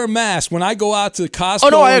people wear masks when I go out to Costco. Oh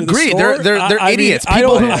no, I agree. Store, they're idiots.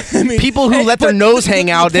 People who let their nose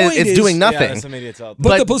hang out, it's doing nothing. Yeah, some idiots out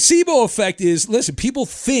there. But the placebo effect is, listen, people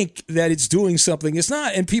think that it's doing something. It's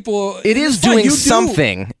not, and people. It is doing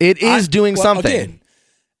something. It is doing something. Again,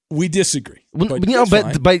 we disagree. But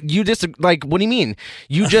you disagree. Like, what do you mean?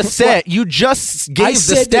 You just said you just gave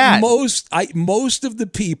the stat. That most of the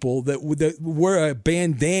people that wear a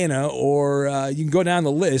bandana or you can go down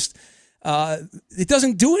the list. It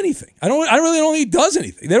doesn't do anything. I really don't think it does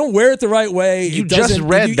anything. They don't wear it the right way. You just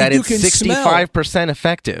read that it's 65%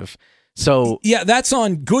 effective. So yeah, that's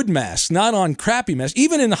on good masks, not on crappy masks.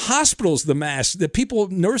 Even in the hospitals, the masks, the people,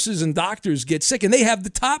 nurses and doctors get sick, and they have the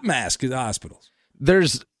top mask in the hospitals.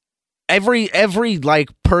 There's every like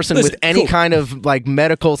person with any kind of like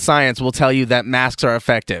medical science will tell you that masks are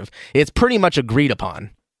effective. It's pretty much agreed upon.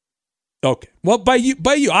 Okay. Well, by you,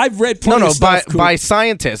 I've read plenty of stuff. by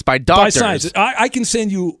scientists, by doctors. By scientists. I can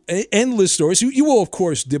send you endless stories. You will, of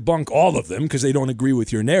course, debunk all of them because they don't agree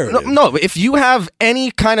with your narrative. No, if you have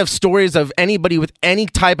any kind of stories of anybody with any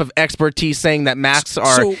type of expertise saying that masks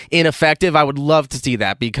are ineffective, I would love to see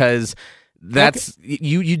that because that's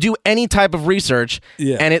you do any type of research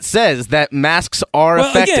and it says that masks are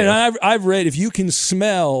effective. Again, I've read if you can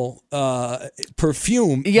smell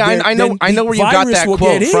perfume. Yeah, I know where you got that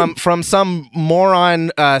quote from some moron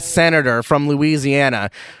senator from Louisiana.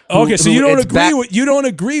 Okay, so you don't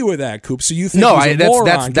agree with that, Coop. So you think he's a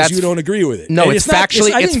moron because you don't agree with it. No, it's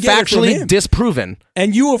factually disproven.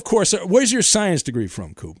 And you, of course, where's your science degree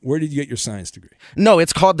from, Coop? Where did you get your science degree? No,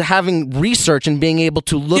 it's called having research and being able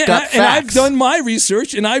to look up facts. And I've done my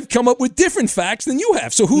research, and I've come up with different facts than you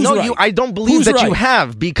have. So who's right? No, I don't believe that you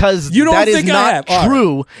have because that is not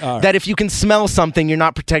true. That if you can smell something, you're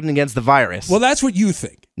not protecting against the virus. Well, that's what you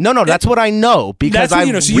think. No, that's what I know because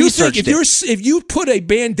I've researched it. If you put a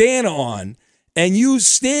bandana on and you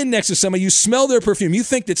stand next to somebody, you smell their perfume, you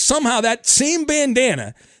think that somehow that same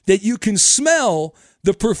bandana that you can smell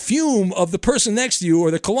the perfume of the person next to you or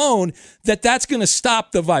the cologne, that's going to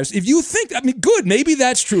stop the virus. If you think, good, maybe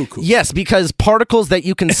that's true, Coop. Yes, because particles that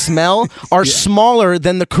you can smell are smaller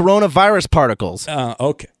than the coronavirus particles.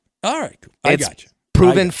 Okay. All right, Coop. I got you.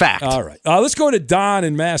 Proven fact. All right. Let's go to Don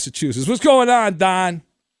in Massachusetts. What's going on, Don?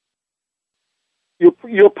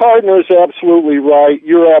 Your partner is absolutely right.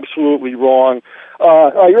 You're absolutely wrong.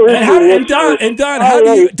 Don, how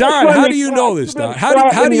do you know this, Don?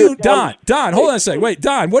 How do you, Don, hold on a second. Wait,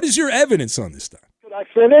 Don, what is your evidence on this, Don? Could I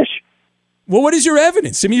finish? Well, what is your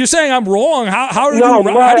evidence? I mean, you're saying I'm wrong. How do you know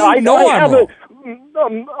I'm wrong?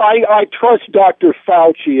 I trust Dr.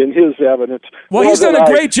 Fauci and his evidence. Well, he's done a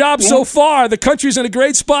great job so far. The country's in a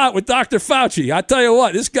great spot with Dr. Fauci. I tell you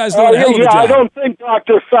what, this guy's doing a hell of a job. I don't think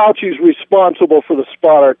Dr. Fauci's responsible for the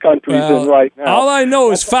spot our country's in right now. All I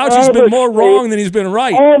know is Fauci's been more wrong than he's been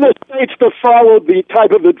right. All the states that followed the type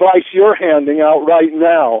of advice you're handing out right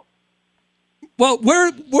now. Well, where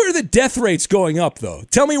are the death rates going up, though?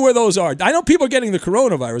 Tell me where those are. I know people are getting the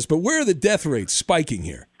coronavirus, but where are the death rates spiking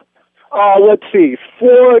here? Let's see.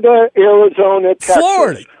 Florida, Arizona, Texas.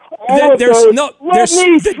 Florida. The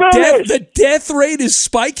death rate is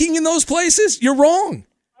spiking in those places? You're wrong.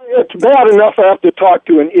 It's bad enough I have to talk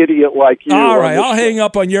to an idiot like you. All right, I'll hang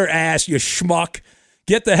up on your ass, you schmuck.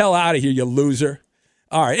 Get the hell out of here, you loser.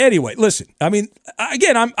 All right, anyway, listen. I mean,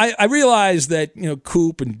 again, I realize that,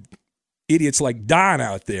 Coop and idiots like Don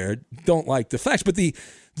out there don't like the facts, but the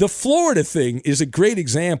Florida thing is a great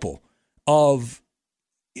example of,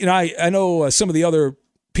 I know some of the other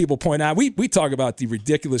people point out, we talk about the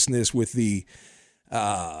ridiculousness with the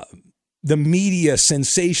media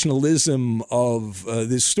sensationalism of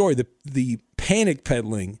this story, the panic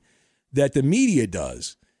peddling that the media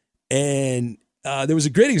does. And there was a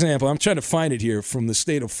great example, I'm trying to find it here, from the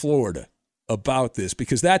state of Florida about this,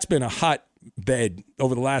 because that's been a hotbed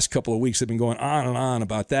over the last couple of weeks. They've been going on and on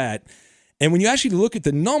about that. And when you actually look at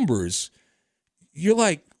the numbers, you're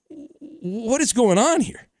like, what is going on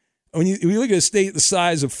here? When you look at a state the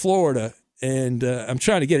size of Florida, and I'm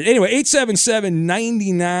trying to get it. Anyway,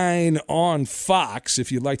 877-99 on Fox,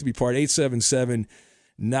 if you'd like to be part,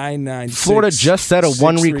 877-996. Florida just set a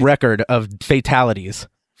 1-week record of fatalities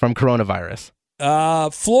from coronavirus.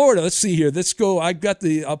 Florida, let's see here. Let's go.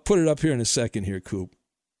 I'll put it up here in a second here, Coop,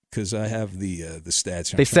 because I have the stats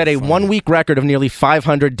here. They set a 1-week record of nearly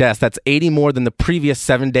 500 deaths. That's 80 more than the previous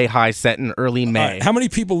 7-day high set in early May. How many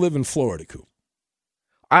people live in Florida, Coop?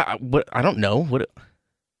 I don't know.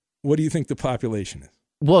 What do you think the population is?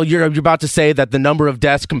 Well, you're about to say that the number of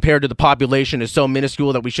deaths compared to the population is so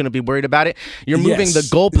minuscule that we shouldn't be worried about it. You're moving the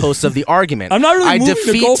goalposts of the argument. I'm not really moving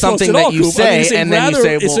the goalposts something at all, that you Coop. say, then you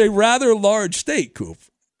say, well, it's a rather large state, Coop.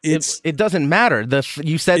 It doesn't matter.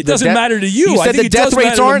 You said it doesn't matter to you. You I said think the death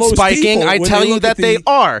rates aren't spiking. I tell you that they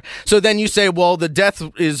are. So then you say, well, the death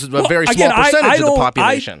is a very small percentage of the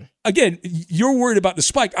population. Again, you're worried about the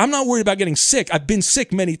spike. I'm not worried about getting sick. I've been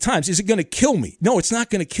sick many times. Is it going to kill me? No, it's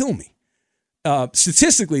not going to kill me.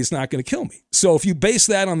 Statistically, it's not going to kill me. So if you base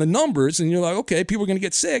that on the numbers, and you're like, okay, people are going to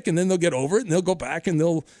get sick, and then they'll get over it, and they'll go back, and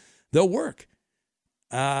they'll work.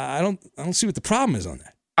 I don't see what the problem is on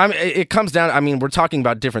that. I mean, it comes down. I mean, we're talking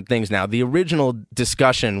about different things now. The original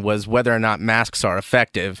discussion was whether or not masks are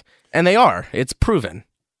effective, and they are. It's proven.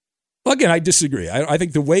 Well, again, I disagree. I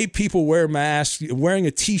think the way people wear masks, wearing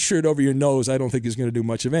a T-shirt over your nose, I don't think is going to do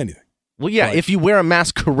much of anything. Well, yeah, if you wear a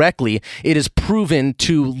mask correctly, it is proven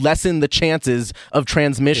to lessen the chances of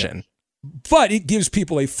transmission. Yeah. But it gives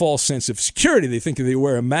people a false sense of security. They think if they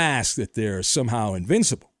wear a mask that they're somehow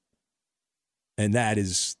invincible. And that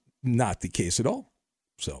is not the case at all.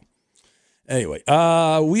 So, anyway,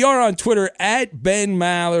 we are on Twitter at Ben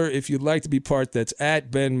Maller. If you'd like to be part, that's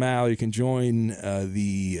at Ben Maller. You can join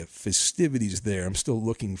the festivities there. I'm still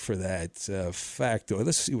looking for that factoid.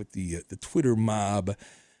 Let's see what the Twitter mob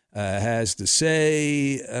has to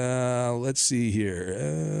say. Let's see here.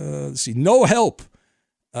 Let's see. No help.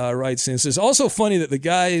 Writes in, says, also funny that the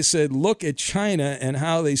guy said, look at China and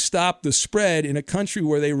how they stopped the spread in a country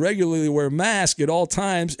where they regularly wear masks at all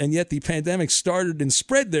times, and yet the pandemic started and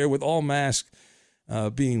spread there with all masks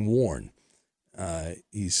being worn.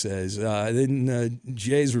 He says, then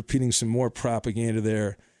Jay's repeating some more propaganda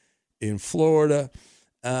there in Florida.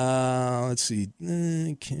 Let's see.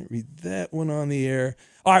 Can't read that one on the air.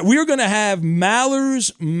 All right, we're going to have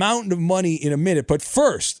Maller's Mountain of Money in a minute. But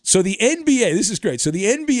first, so the NBA, this is great. So the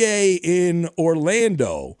NBA in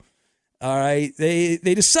Orlando, all right, they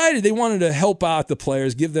decided they wanted to help out the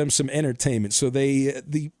players, give them some entertainment. So they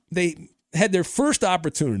had their first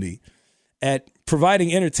opportunity at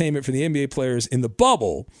providing entertainment for the NBA players in the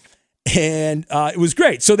bubble, and it was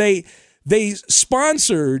great. So they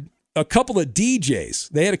sponsored a couple of DJs.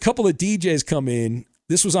 They had a couple of DJs come in.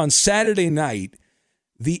 This was on Saturday night.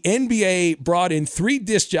 The NBA brought in 3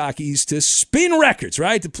 disc jockeys to spin records,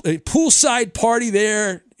 right? The poolside party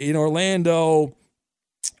there in Orlando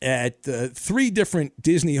at 3 different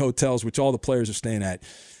Disney hotels, which all the players are staying at,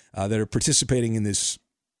 that are participating in this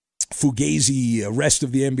fugazi rest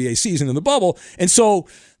of the NBA season in the bubble. And so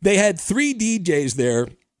they had 3 DJs there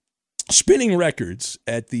spinning records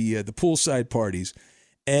at the poolside parties.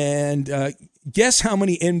 And guess how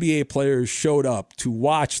many NBA players showed up to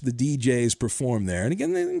watch the DJs perform there? And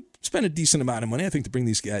again, they spent a decent amount of money, I think, to bring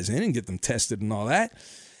these guys in and get them tested and all that.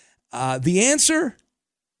 The answer?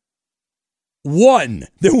 1.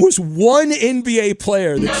 There was 1 NBA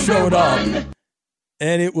player that showed up,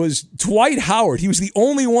 and it was Dwight Howard. He was the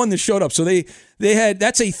only one that showed up. So they had,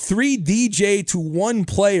 that's a 3 DJ to 1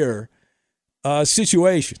 player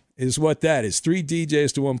situation. Is what that is. 3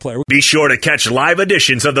 DJs to 1 player. Be sure to catch live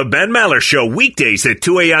editions of the Ben Maller Show weekdays at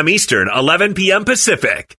 2 a.m. Eastern, 11 p.m.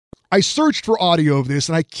 Pacific. I searched for audio of this,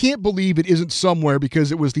 and I can't believe it isn't somewhere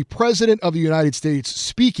because it was the President of the United States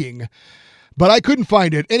speaking but I couldn't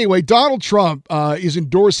find it. Anyway, Donald Trump is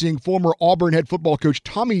endorsing former Auburn head football coach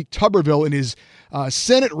Tommy Tuberville in his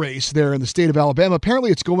Senate race there in the state of Alabama.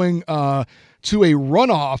 Apparently, it's going to a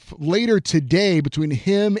runoff later today between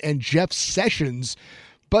him and Jeff Sessions.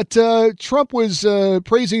 But Trump was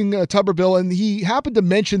praising Tuberville, and he happened to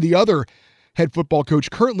mention the other head football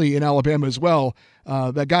coach currently in Alabama as well,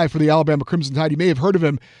 that guy for the Alabama Crimson Tide. You may have heard of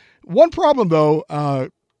him. One problem, though,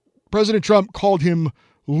 President Trump called him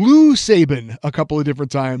Lou Saban a couple of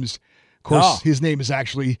different times. Of course, his name is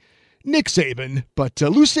actually Nick Saban, but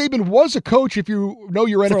Lou Saban was a coach, if you know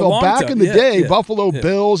your NFL, back in the day. Buffalo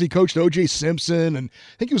Bills. He coached O.J. Simpson, and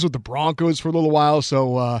I think he was with the Broncos for a little while.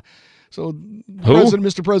 So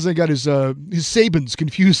Mr. President got his Sabans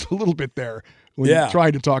confused a little bit there when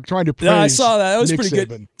trying to praise. Yeah, I saw that. That was Nick pretty Saban.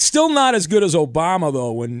 good. Still not as good as Obama,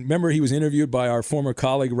 though. Remember he was interviewed by our former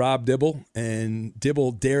colleague Rob Dibble, and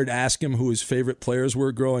Dibble dared ask him who his favorite players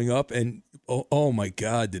were growing up, and oh my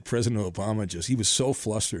God, did President Obama he was so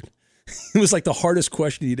flustered. It was like the hardest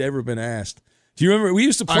question he'd ever been asked. Do you remember? We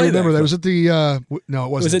used to play. I remember that. Was it the? No, it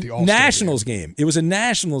wasn't. It was the All-Star Nationals game. It was a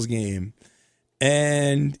Nationals game,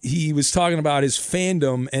 and he was talking about his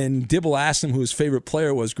fandom. And Dibble asked him who his favorite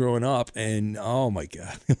player was growing up, and oh my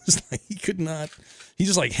God, it was like he could not. He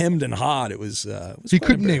just like hemmed and hawed. It was he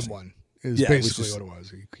couldn't name one. Is basically what it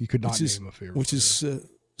was. He could not name a favorite, which is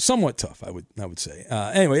somewhat tough. I would say.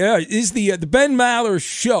 Anyway, is the Ben Maller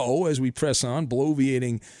Show as we press on,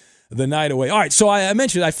 bloviating the night away. All right, so I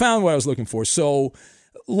mentioned I found what I was looking for. So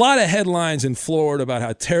a lot of headlines in Florida about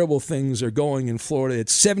how terrible things are going in Florida.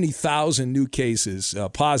 It's 70,000 new cases,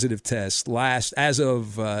 positive tests as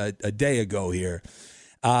of a day ago here.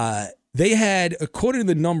 They had, according to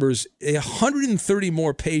the numbers, 130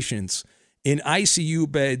 more patients in ICU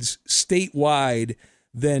beds statewide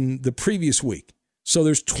than the previous week. So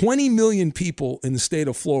there's 20 million people in the state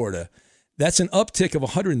of Florida. That's an uptick of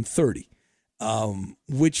 130.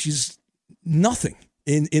 Which is nothing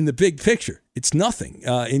in the big picture. It's nothing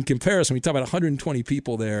in comparison. We talk about 120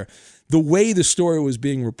 people there. The way the story was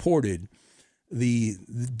being reported, the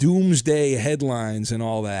doomsday headlines and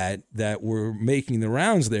all that were making the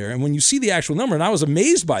rounds there. And when you see the actual number, and I was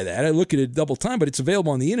amazed by that. I look at it double time, but it's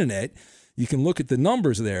available on the internet. You can look at the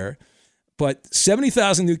numbers there. But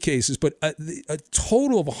 70,000 new cases, but a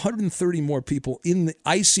total of 130 more people in the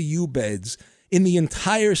ICU beds in the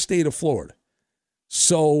entire state of Florida.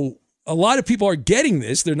 So a lot of people are getting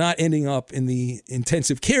this. They're not ending up in the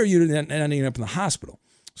intensive care unit and ending up in the hospital.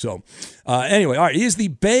 So anyway, all right, here's the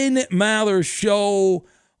Ben Maller Show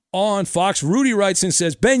on Fox. Rudy writes and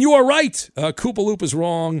says, Ben, you are right. Koopa Loop is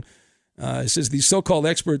wrong. It says the so-called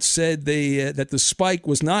experts said that the spike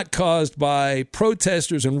was not caused by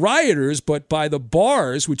protesters and rioters, but by the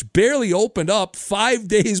bars, which barely opened up 5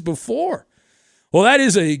 days before. Well, that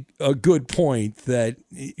is a good point that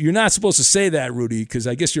you're not supposed to say that, Rudy, because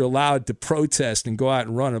I guess you're allowed to protest and go out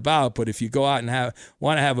and run about. But if you go out and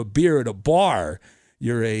want to have a beer at a bar,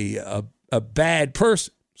 you're a bad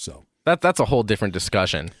person. So that's a whole different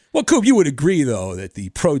discussion. Well, Coop, you would agree, though, that the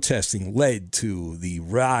protesting led to the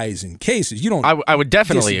rise in cases. You don't. I would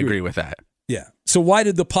definitely agree with that. Yeah. So why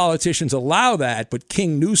did the politicians allow that? But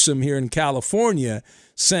King Newsom here in California,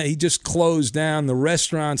 he just closed down the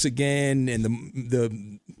restaurants again and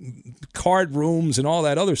the card rooms and all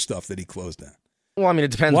that other stuff that he closed down. Well, I mean,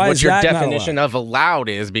 it depends what your definition of allowed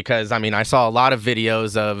is, because, I mean, I saw a lot of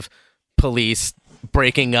videos of police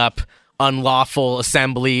breaking up unlawful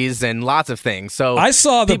assemblies and lots of things. So I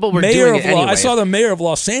saw the people were doing it anyway. I saw the mayor of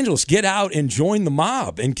Los Angeles get out and join the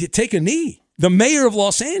mob and take a knee. The mayor of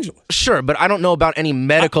Los Angeles. Sure, but I don't know about any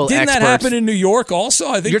medical experts. Didn't that happen in New York also?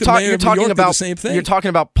 I think the mayor of New York did the same thing. You're talking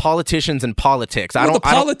about politicians and politics.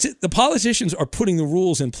 The politicians are putting the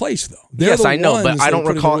rules in place, though. Yes, I know, but I don't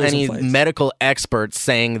recall any medical experts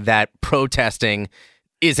saying that protesting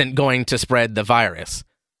isn't going to spread the virus.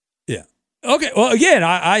 Yeah. Okay, well, again,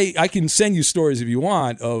 I can send you stories if you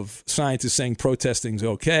want of scientists saying protesting's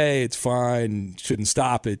okay, it's fine, shouldn't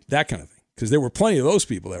stop it, that kind of thing. Because there were plenty of those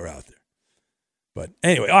people that were out there. But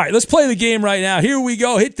anyway, all right, let's play the game right now. Here we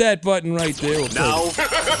go. Hit that button right there. Now,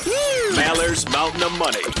 Maller's Mountain of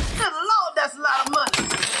Money. Good Lord, that's a lot of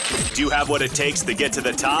money. Do you have what it takes to get to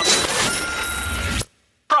the top?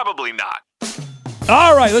 Probably not.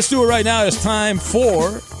 All right, let's do it right now. It's time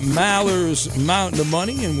for Maller's Mountain of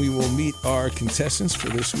Money, and we will meet our contestants for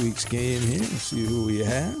this week's game here. Let's see who we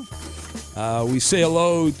have. We say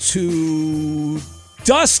hello to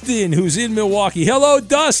Dustin, who's in Milwaukee. Hello,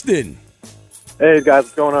 Dustin. Hey, guys,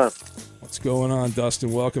 what's going on? What's going on,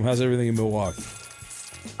 Dustin? Welcome. How's everything in Milwaukee?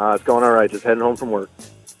 It's going all right. Just heading home from work.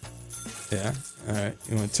 Yeah. All right.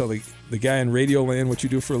 You want to tell the guy in Radio Land what you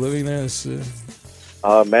do for a living there?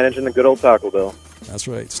 Managing the good old Taco Bell. That's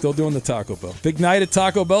right. Still doing the Taco Bell. Big night at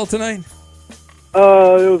Taco Bell tonight? It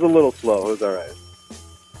was a little slow. It was all right.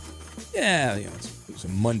 Yeah, it was a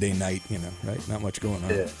Monday night, right? Not much going on.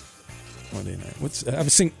 Yeah. Monday night.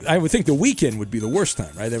 I would think the weekend would be the worst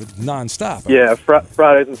time, right? They were nonstop. Yeah,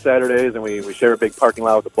 Fridays and Saturdays, and we share a big parking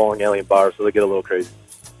lot with the bowling alley and bar, so they get a little crazy.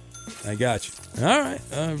 I got you. All right.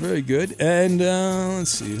 Very good. And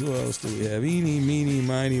let's see. Who else do we have? Eeny, meeny,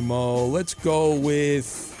 miny, mo. Let's go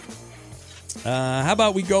with... how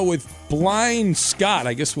about we go with Blind Scott?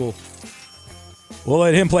 I guess we'll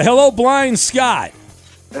let him play. Hello, Blind Scott.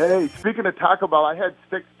 Hey, speaking of Taco Bell, I had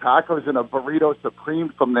 6 tacos and a burrito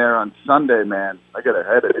supreme from there on Sunday, man. I got a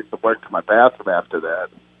headache to work to my bathroom after that.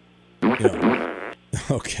 Yeah.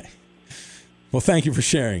 Okay. Well, thank you for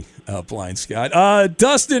sharing, Blind Scott.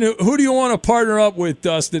 Dustin, who do you want to partner up with,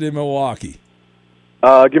 Dustin, in Milwaukee?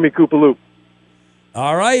 Give me Koopa Loop.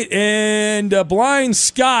 All right. And Blind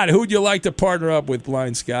Scott, who would you like to partner up with,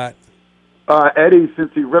 Blind Scott? Eddie,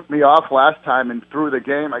 since he ripped me off last time and threw the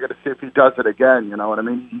game, I got to see if he does it again. You know what I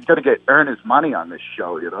mean? He's got to earn his money on this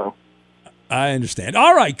show, I understand.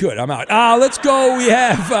 All right, good. I'm out. Let's go. We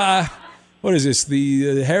have, what is this?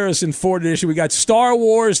 The Harrison Ford edition. We got Star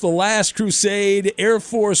Wars, The Last Crusade, Air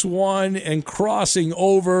Force One, and Crossing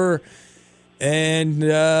Over. And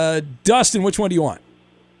Dustin, which one do you want?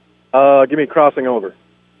 Give me Crossing Over.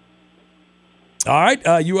 All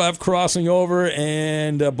right, you have Crossing Over,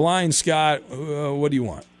 and Blind Scott, what do you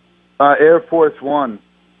want? Air Force One.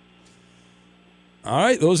 All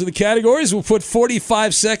right, those are the categories. We'll put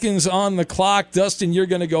 45 seconds on the clock. Dustin, you're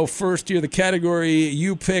going to go first here. The category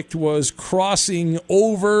you picked was Crossing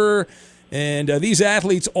Over, and these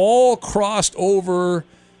athletes all crossed over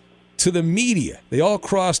to the media. They all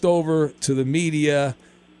crossed over to the media.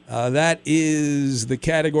 That is the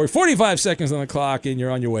category. 45 seconds on the clock, and you're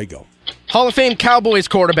on your way. Go. Hall of Fame Cowboys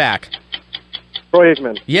quarterback. Troy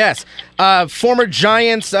Aikman. Yes. Former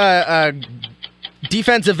Giants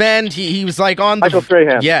defensive end. He was like on the... Michael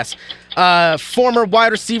Strahan. Yes. Former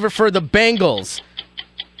wide receiver for the Bengals.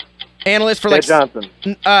 Analyst for Ted Johnson.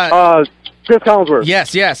 Chris Collinsworth.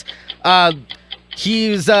 Yes.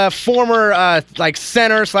 He's a former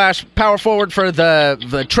center / power forward for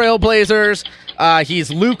the Trailblazers. He's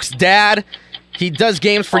Luke's dad. He does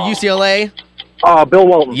games for UCLA. Bill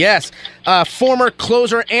Walton. Yes. Former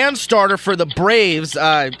closer and starter for the Braves.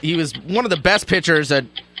 He was one of the best pitchers. He's in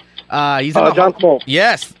John Smoltz.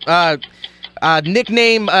 Yes.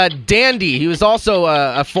 Nickname Dandy. He was also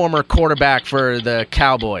a former quarterback for the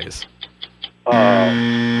Cowboys.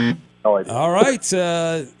 No idea. All right.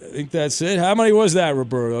 I think that's it. How many was that,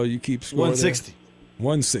 Roberto? You keep scoring 160. There.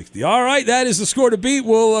 160. All right. That is the score to beat.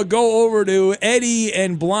 We'll go over to Eddie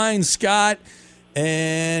and Blind Scott.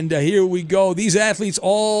 And here we go. These athletes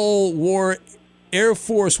all wore Air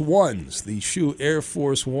Force Ones. The shoe Air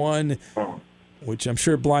Force One, which I'm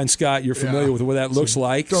sure, Blind Scott, you're familiar with what that looks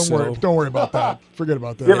like. Don't worry about that. Forget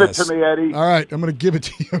about that. Give it to me, Eddie. All right, I'm going to give it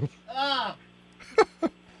to you.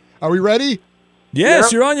 Are we ready? Yes,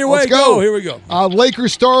 Yep. you're on your way. Let's go. Here we go.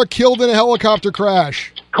 Lakers star killed in a helicopter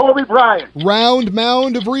crash. Kobe Bryant. Round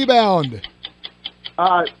mound of rebound.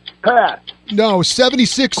 Pass. No,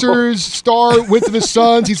 76ers star went to the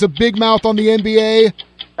Suns. He's a big mouth on the NBA.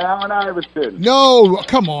 Allen Iverson. No,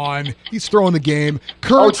 come on. He's throwing the game.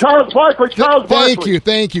 Charles Barkley.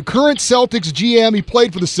 Thank you. Current Celtics GM. He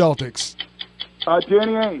played for the Celtics.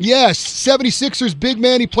 Danny Ainge. Yes, 76ers big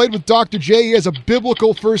man. He played with Dr. J. He has a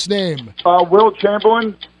biblical first name. Will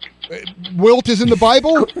Chamberlain. Wilt is in the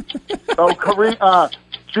Bible? Kareem.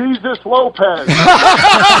 Jesus Lopez. That's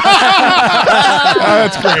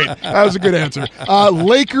great. That was a good answer.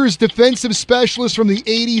 Lakers defensive specialist from the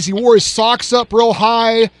 80s. He wore his socks up real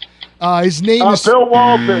high. His name is Bill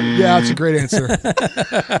Walton. Yeah, that's a great answer.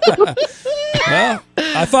 Well,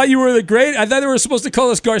 I thought you were I thought they were supposed to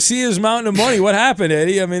call us Garcia's Mountain of Money. What happened,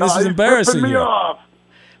 Eddie? I mean, this is embarrassing. Me off.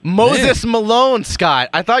 Moses Malone, Scott.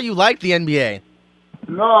 I thought you liked the NBA.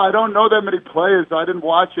 No, I don't know that many players. I didn't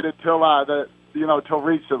watch it until till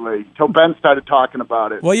recently, till Ben started talking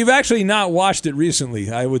about it. Well, you've actually not watched it recently,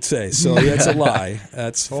 I would say. So that's a lie.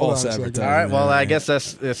 That's false advertising. All right. Well, I guess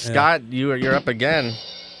that's Scott. You're up again.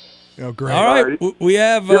 Oh, great. All right. We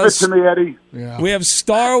have give it to me, Eddie. Yeah. We have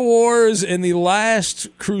Star Wars and The Last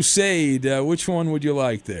Crusade. Which one would you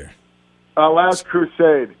like there? Last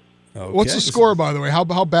Crusade. Okay. What's the score, by the way? How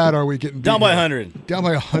bad are we getting? Down by 100. Down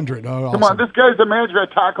by 100. Oh, awesome. Come on, this guy's the manager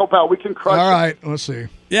at Taco Bell. We can crush All right, let's see.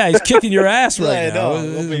 Yeah, he's kicking your ass right now.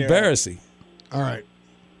 It's It's embarrassing. All right.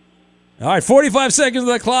 All right, 45 seconds of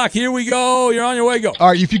the clock. Here we go. You're on your way. Go. All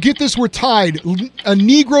right, if you get this, we're tied. A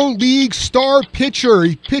Negro League star pitcher.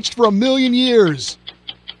 He pitched for 1,000,000 years.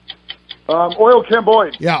 Oil Ken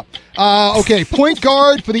Boyd. Yeah. Okay, point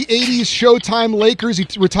guard for the 80s Showtime Lakers. He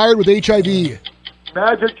retired with HIV.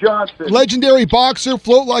 Magic Johnson. Legendary boxer,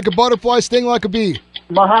 float like a butterfly, sting like a bee.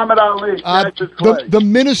 Muhammad Ali. The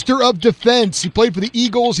Minister of Defense. He played for the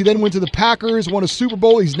Eagles. He then went to the Packers, won a Super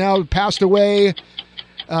Bowl. He's now passed away.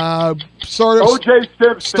 O.J.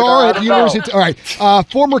 Simpson. Star at the University. All right.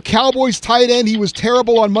 Former Cowboys tight end. He was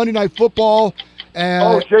terrible on Monday Night Football.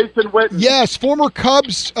 Jason Witten. Yes, former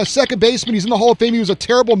Cubs second baseman. He's in the Hall of Fame. He was a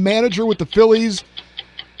terrible manager with the Phillies.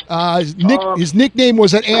 His nickname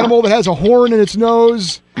was that animal that has a horn in its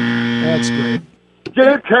nose. That's great.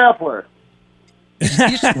 Gabe Kapler. You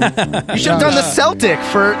should have done the Celtic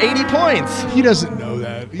for 80 points. He doesn't know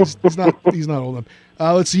that. He's not old enough.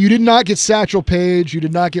 Let's see. You did not get Satchel Paige. You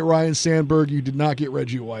did not get Ryan Sandberg. You did not get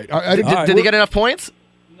Reggie White. Did he get enough points?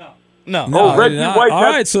 No. Oh, Reggie White. All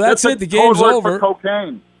right, so that's it. The game's over.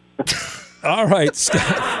 Cocaine. All right, Scott.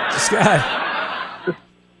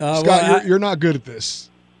 Scott, you're not good at this.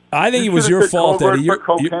 I think it was your fault, Eddie. For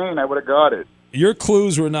cocaine, I would have got it. Your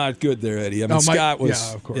clues were not good there, Eddie. I mean, Scott was.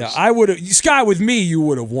 Yeah, of course. Yeah, I would have. Scott, with me, you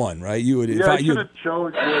would have won, right? You would. Yeah, I should have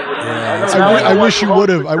chosen you. I wish you would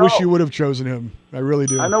have. I wish you would have chosen him. I really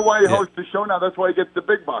do. I know why he hosts the show now. That's why he gets the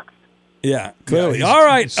big bucks. Yeah, clearly. Yeah, all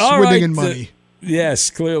right. Swimming in money. Yes,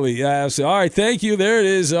 clearly. Yeah. So, all right. Thank you. There it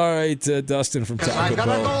is. All right, Dustin from Taco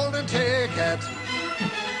Bell. Thanks,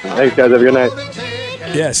 guys. Have a good night.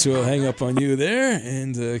 Yes, we'll hang up on you there,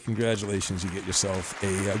 and congratulations, you get yourself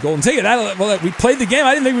a golden ticket. We played the game.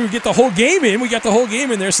 I didn't think we would get the whole game in. We got the whole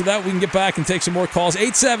game in there, so that we can get back and take some more calls.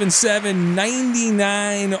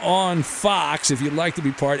 877-99 on Fox if you'd like to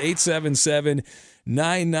be part.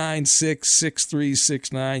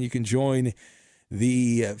 877-996-6369. You can join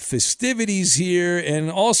the festivities here,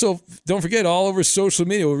 and also don't forget all over social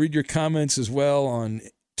media. We'll read your comments as well on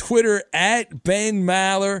Twitter at Ben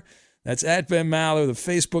Maller. That's at Ben Maller, the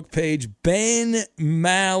Facebook page, Ben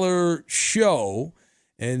Maller Show.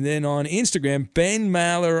 And then on Instagram, Ben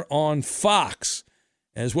Maller on Fox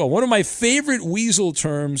as well. One of my favorite weasel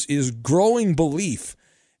terms is growing belief.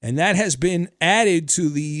 And that has been added to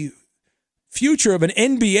the future of an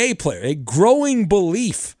NBA player. A growing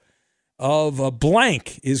belief of a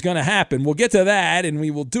blank is going to happen. We'll get to that, and we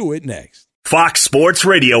will do it next. Fox Sports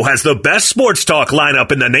Radio has the best sports talk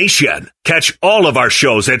lineup in the nation. Catch all of our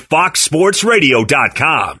shows at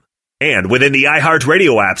foxsportsradio.com. And within the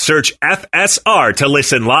iHeartRadio app, search FSR to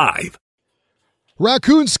listen live.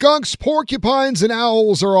 Raccoons, skunks, porcupines, and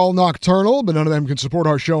owls are all nocturnal, but none of them can support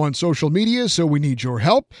our show on social media, so we need your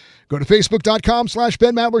help. Go to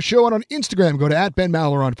Facebook.com/Ben Maller Show, and on Instagram, go to @Ben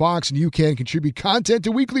Maller on Fox, and you can contribute content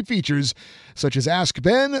to weekly features such as Ask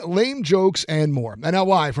Ben, Lame Jokes, and more. And now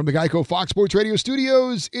live from the Geico Fox Sports Radio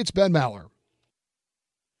studios, it's Ben Maller.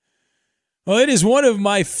 Well, it is one of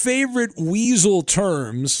my favorite weasel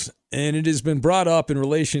terms, and it has been brought up in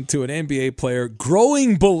relation to an NBA player,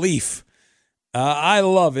 growing belief. I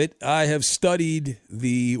love it. I have studied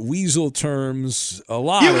the weasel terms a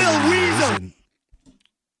lot. You little weasel!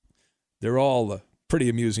 They're all pretty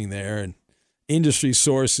amusing there. And industry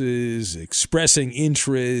sources, expressing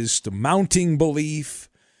interest, mounting belief,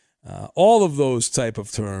 all of those type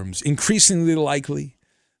of terms. Increasingly likely,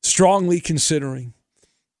 strongly considering,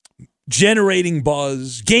 generating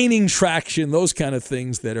buzz, gaining traction, those kind of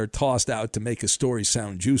things that are tossed out to make a story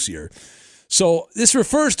sound juicier. So this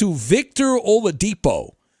refers to Victor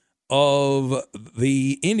Oladipo of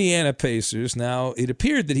the Indiana Pacers. Now, it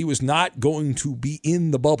appeared that he was not going to be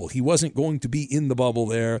in the bubble. He wasn't going to be in the bubble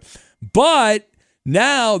there. But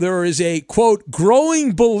now there is a, quote,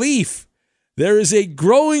 growing belief. There is a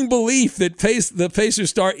growing belief that the Pacers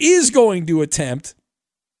star is going to attempt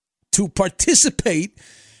to participate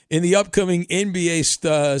in the upcoming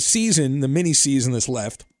NBA season, the mini season that's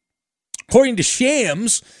left. According to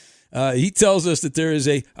Shams, he tells us that there is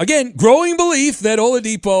a, again, growing belief that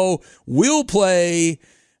Oladipo will play.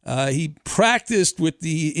 He practiced with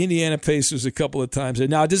the Indiana Pacers a couple of times.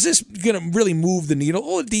 Now, does this going to really move the needle?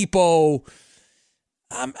 Oladipo,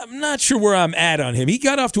 I'm not sure where I'm at on him. He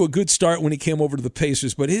got off to a good start when he came over to the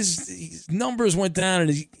Pacers, but his numbers went down and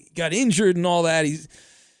he got injured and all that. He's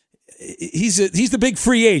the big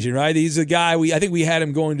free agent, right? He's a guy, I think we had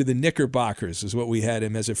him going to the Knickerbockers is what we had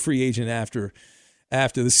him as a free agent after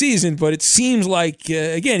the season, but it seems like,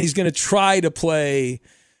 again, he's going to try to play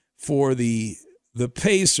for the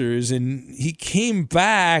Pacers, and he came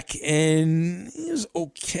back, and he was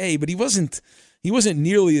okay, but he wasn't he wasn't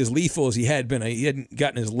nearly as lethal as he had been. He hadn't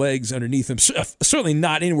gotten his legs underneath him. Certainly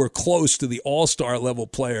not anywhere close to the all-star level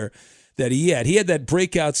player that he had. He had that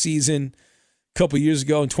breakout season a couple years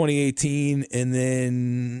ago in 2018, and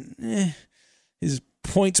then his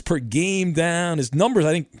points per game down. His numbers,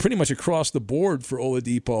 I think, pretty much across the board for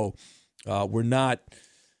Oladipo were not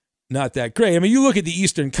that great. I mean, you look at the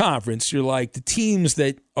Eastern Conference, you're like, the teams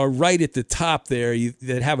that are right at the top there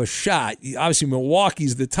that have a shot, obviously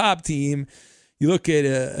Milwaukee's the top team. You look at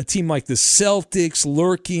a team like the Celtics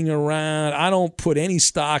lurking around. I don't put any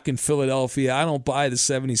stock in Philadelphia. I don't buy the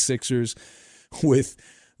 76ers with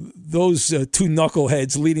those two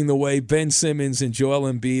knuckleheads leading the way, Ben Simmons and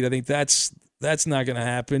Joel Embiid. I think that's not going to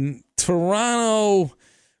happen. Toronto,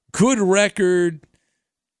 good record.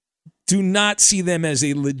 Do not see them as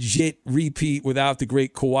a legit repeat without the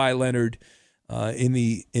great Kawhi Leonard in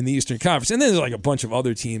the Eastern Conference. And then there's like a bunch of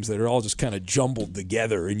other teams that are all just kind of jumbled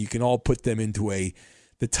together, and you can all put them into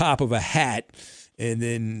the top of a hat, and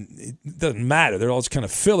then it doesn't matter. They're all just kind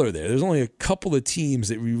of filler there. There's only a couple of teams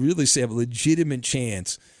that we really say have a legitimate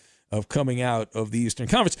chance of coming out of the Eastern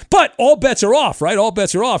Conference. But all bets are off, right? All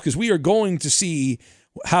bets are off because we are going to see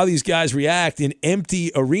how these guys react in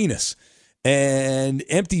empty arenas and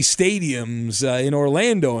empty stadiums in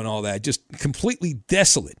Orlando and all that, just completely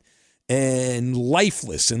desolate and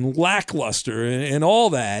lifeless and lackluster and all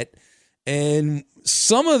that. And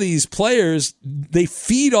some of these players, they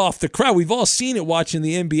feed off the crowd. We've all seen it watching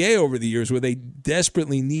the NBA over the years where they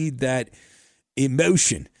desperately need that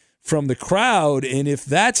emotion from the crowd. And if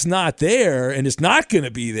that's not there, and it's not going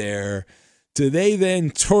to be there, do they then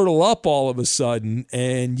turtle up all of a sudden?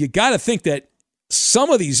 And you got to think that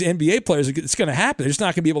some of these NBA players, it's going to happen. They're just not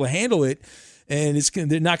going to be able to handle it. And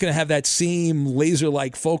they're not going to have that same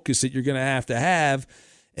laser-like focus that you're going to have.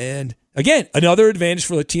 And again, another advantage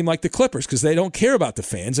for a team like the Clippers because they don't care about the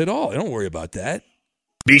fans at all. They don't worry about that.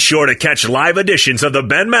 Be sure to catch live editions of the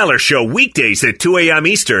Ben Maller Show weekdays at 2 a.m.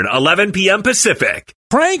 Eastern, 11 p.m. Pacific.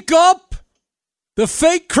 Crank up the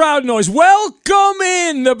fake crowd noise. Welcome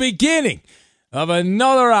in the beginning of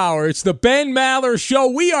another hour. It's the Ben Maller Show.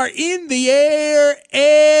 We are in the air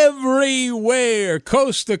everywhere,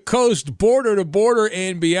 coast to coast, border to border,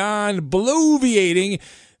 and beyond, bloviating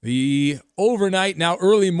the overnight, now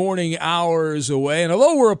early morning hours away. And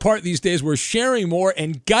although we're apart these days, we're sharing more,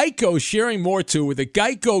 and Geico sharing more too with a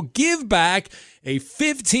Geico Give Back, a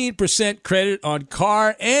 15% credit on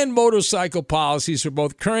car and motorcycle policies for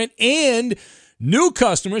both current and new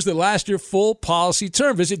customers that last your full policy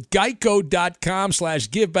term. Visit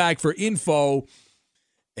geico.com/giveback for info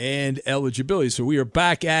and eligibility. So we are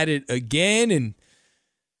back at it again, and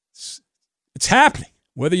it's happening.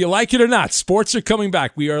 Whether you like it or not, sports are coming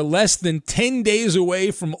back. We are less than 10 days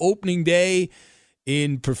away from opening day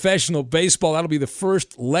in professional baseball. That'll be the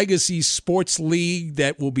first legacy sports league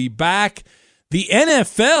that will be back. The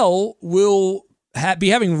NFL will be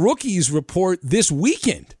having rookies report this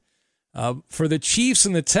weekend. For the Chiefs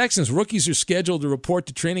and the Texans, rookies are scheduled to report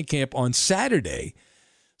to training camp on Saturday.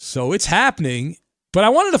 So it's happening. But I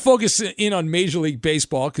wanted to focus in on Major League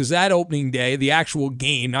Baseball because that opening day, the actual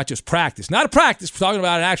game, not just practice, not a practice, we're talking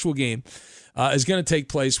about an actual game, is going to take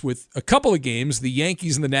place with a couple of games, the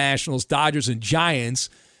Yankees and the Nationals, Dodgers and Giants,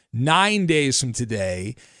 9 days from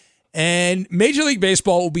today. And Major League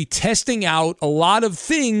Baseball will be testing out a lot of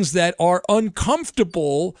things that are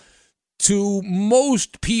uncomfortable to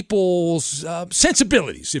most people's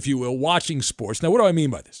sensibilities, if you will, watching sports. Now, what do I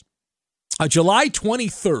mean by this? July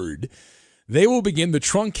 23rd, they will begin the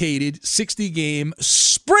truncated 60-game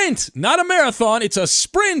sprint, not a marathon. It's a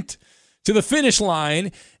sprint to the finish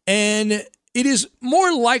line. And it is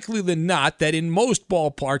more likely than not that in most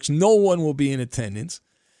ballparks, no one will be in attendance.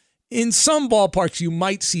 In some ballparks, you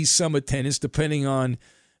might see some attendance, depending on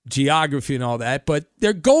geography and all that. But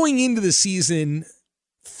they're going into the season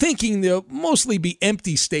thinking they'll mostly be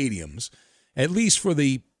empty stadiums, at least for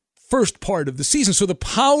the first part of the season. So the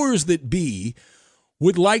powers that be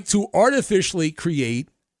would like to artificially create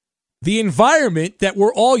the environment that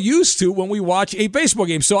we're all used to when we watch a baseball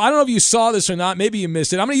game. So I don't know if you saw this or not. Maybe you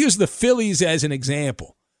missed it. I'm going to use the Phillies as an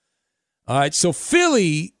example. All right, so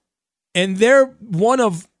Philly, and they're one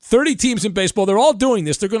of 30 teams in baseball. They're all doing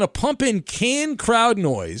this. They're going to pump in canned crowd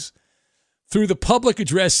noise through the public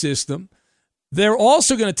address system. They're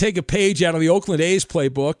also going to take a page out of the Oakland A's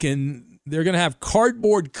playbook, and they're going to have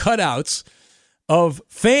cardboard cutouts of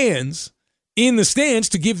fans in the stands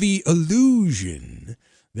to give the illusion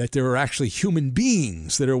that there are actually human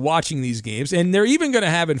beings that are watching these games. And they're even going to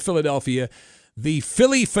have in Philadelphia the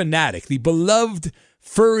Phillie Phanatic, the beloved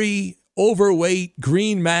furry, overweight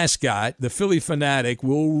green mascot. The Phillie Phanatic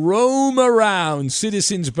will roam around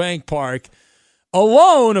Citizens Bank Park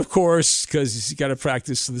alone, of course, because you got to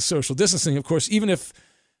practice the social distancing, of course, even if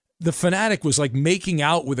the fanatic was like making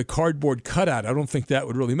out with a cardboard cutout, I don't think that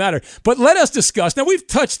would really matter. But let us discuss. Now, we've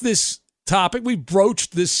touched this topic. We've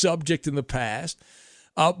broached this subject in the past.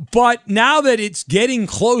 But now that it's getting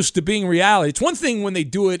close to being reality, it's one thing when they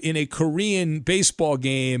do it in a Korean baseball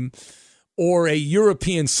game or a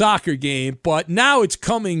European soccer game, but now it's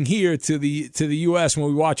coming here to the U.S. when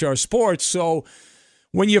we watch our sports. So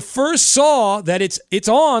when you first saw that it's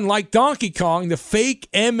on like Donkey Kong, the fake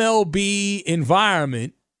MLB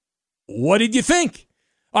environment, what did you think?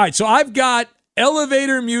 All right, so I've got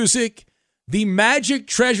elevator music, the magic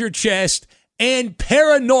treasure chest, and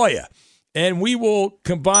paranoia. And we will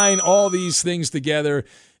combine all these things together,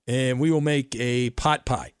 and we will make a pot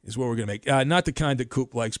pie is what we're going to make. Not the kind that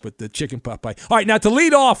Coop likes, but the chicken pot pie. All right, now to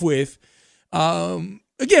lead off with,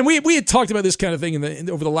 again, we had talked about this kind of thing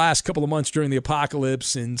over the last couple of months during the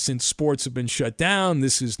apocalypse, and since sports have been shut down,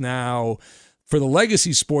 this is now, for the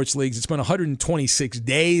legacy sports leagues, it's been 126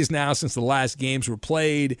 days now since the last games were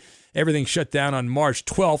played. Everything shut down on March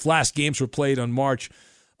 12th. Last games were played on March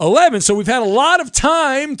 11th. So we've had a lot of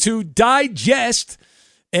time to digest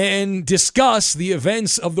and discuss the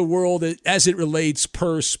events of the world as it relates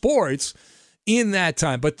per sports in that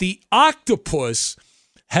time. But the octopus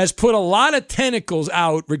has put a lot of tentacles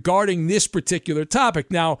out regarding this particular topic.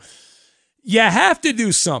 Now, you have to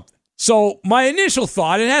do something. So my initial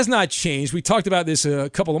thought, it has not changed. We talked about this a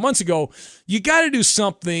couple of months ago. You got to do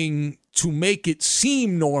something to make it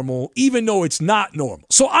seem normal, even though it's not normal.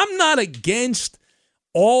 So I'm not against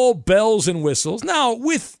all bells and whistles. Now,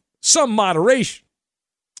 with some moderation.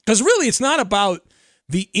 Because really, it's not about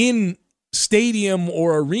the in-stadium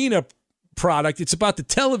or arena product. It's about the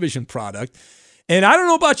television product. And I don't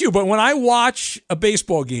know about you, but when I watch a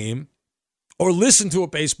baseball game or listen to a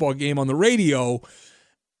baseball game on the radio,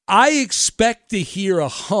 I expect to hear a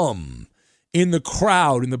hum in the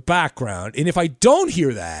crowd in the background. And if I don't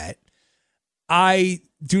hear that, I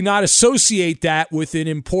do not associate that with an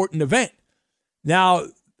important event. Now,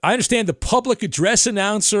 I understand the public address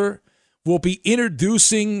announcer will be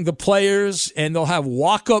introducing the players, and they'll have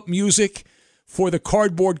walk-up music for the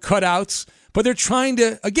cardboard cutouts. But they're trying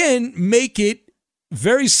to, again, make it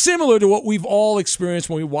very similar to what we've all experienced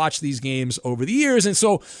when we watch these games over the years. And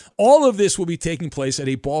so all of this will be taking place at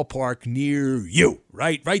a ballpark near you,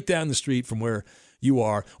 right down the street from where you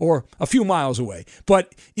are, or a few miles away.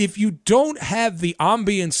 But if you don't have the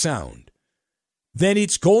ambient sound, then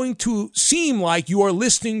it's going to seem like you are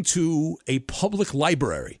listening to a public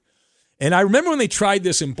library. And I remember when they tried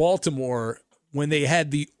this in Baltimore, when they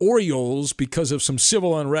had the Orioles, because of some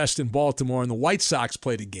civil unrest in Baltimore, and the White Sox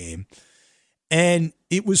played a game. And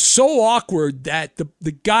it was so awkward that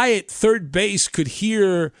the guy at third base could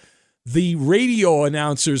hear the radio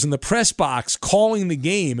announcers in the press box calling the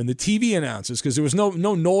game, and the TV announcers, because there was no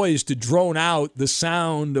noise to drone out the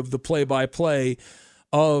sound of the play-by-play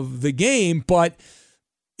of the game. But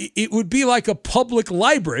it would be like a public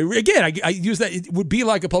library. Again, I use that. It would be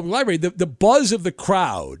like a public library. The buzz of the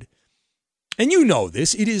crowd, and you know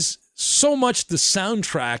this, it is so much the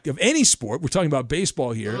soundtrack of any sport. We're talking about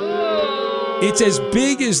baseball here. It's as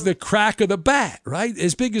big as the crack of the bat, right?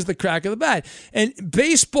 As big as the crack of the bat. And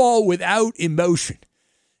baseball without emotion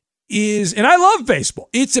is, and I love baseball,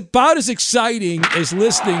 it's about as exciting as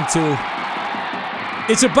listening to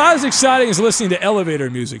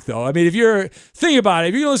elevator music, though. I mean, think about it,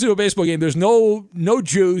 if you're going to listen to a baseball game, there's no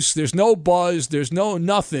juice, there's no buzz, there's no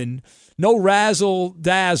nothing, no razzle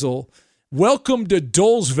dazzle. Welcome to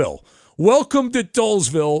Dolesville. Welcome to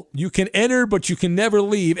Dolesville. You can enter, but you can never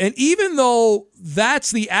leave. And even though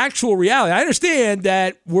that's the actual reality, I understand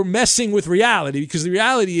that we're messing with reality, because the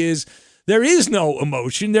reality is there is no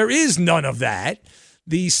emotion. There is none of that.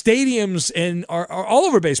 The stadiums are all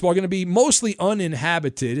over baseball are going to be mostly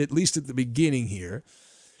uninhabited, at least at the beginning here.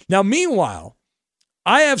 Now, meanwhile,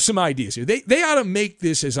 I have some ideas here. They ought to make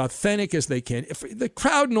this as authentic as they can. If the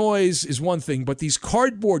crowd noise is one thing, but these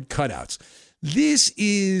cardboard cutouts, this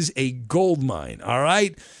is a gold mine, all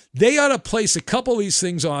right? They ought to place a couple of these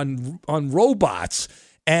things on robots,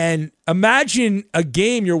 and imagine a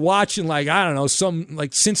game you're watching, like, I don't know, some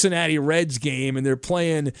like Cincinnati Reds game, and they're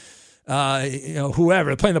playing whoever,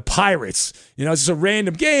 they're playing the Pirates. It's just a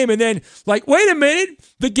random game, and then, like, wait a minute,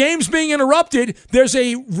 the game's being interrupted. There's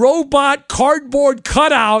a robot cardboard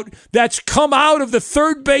cutout that's come out of the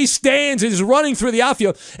third base stands and is running through the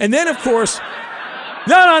outfield. And then, of course,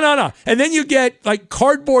 No. And then you get like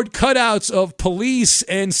cardboard cutouts of police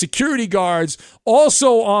and security guards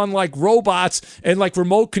also on like robots and like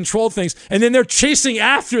remote control things. And then they're chasing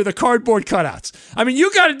after the cardboard cutouts. I mean,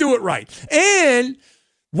 you got to do it right. And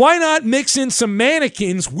Why not mix in some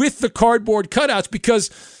mannequins with the cardboard cutouts? Because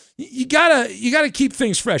you gotta keep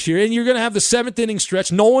things fresh here, and you're gonna have the 7th inning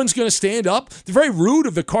stretch. No one's gonna stand up. It's very rude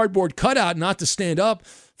of the cardboard cutout not to stand up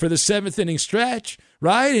for the 7th inning stretch,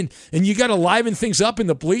 right? And you gotta liven things up in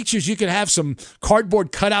the bleachers. You can have some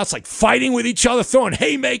cardboard cutouts like fighting with each other, throwing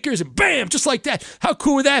haymakers, and bam, just like that. How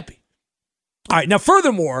cool would that be? All right, now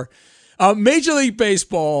furthermore, Major League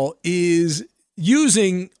Baseball is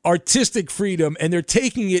using artistic freedom, and they're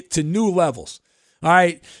taking it to new levels. All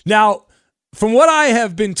right, now, from what I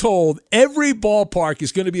have been told, every ballpark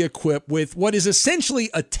is going to be equipped with what is essentially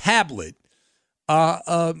a tablet,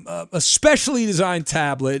 a specially designed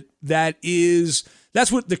tablet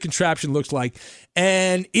that's what the contraption looks like.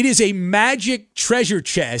 And it is a magic treasure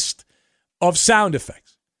chest of sound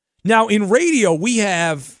effects. Now, in radio, we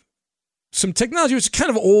have some technology which is kind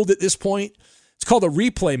of old at this point. It's called a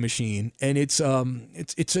replay machine, and it's a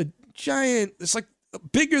giant, it's like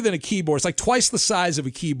bigger than a keyboard. It's like twice the size of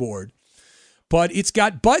a keyboard. But it's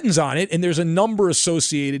got buttons on it, and there's a number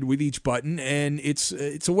associated with each button, and it's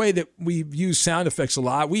a way that we use sound effects a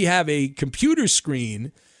lot. We have a computer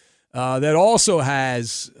screen that also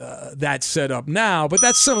has that set up now, but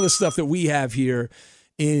that's some of the stuff that we have here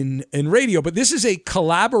in radio. But this is a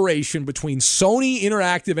collaboration between Sony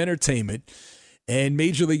Interactive Entertainment and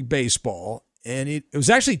Major League Baseball, and it was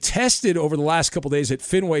actually tested over the last couple of days at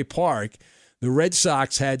Fenway Park. The Red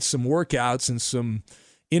Sox had some workouts and some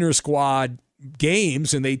inter-squad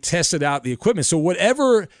games, and they tested out the equipment. So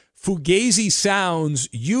whatever Fugazi sounds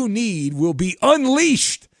you need will be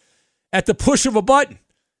unleashed at the push of a button.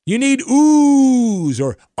 You need oohs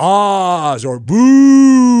or ahs or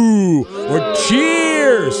boo or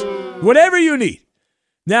cheers, whatever you need.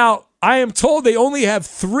 Now, I am told they only have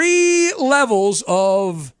 3 levels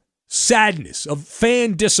of sadness, of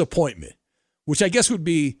fan disappointment, which I guess would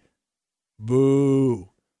be boo,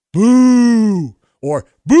 boo, or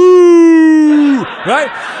boo, right?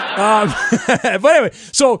 But anyway,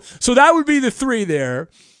 so that would be the 3 there.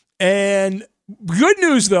 And good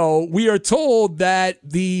news, though, we are told that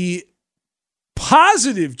the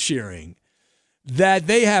positive cheering, that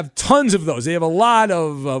they have tons of those. They have a lot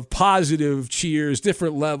of positive cheers,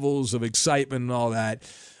 different levels of excitement and all that.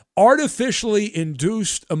 Artificially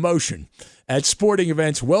induced emotion at sporting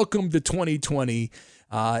events. Welcome to 2020.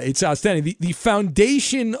 It's outstanding. The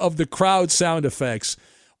foundation of the crowd sound effects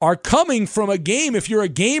are coming from a game. If you're a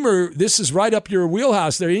gamer, this is right up your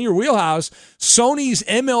wheelhouse. They're in your wheelhouse. Sony's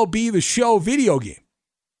MLB The Show video game.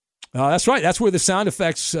 That's right. That's where the sound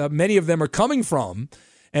effects, many of them are coming from.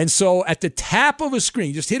 And so at the tap of a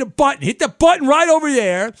screen, just hit a button. Hit the button right over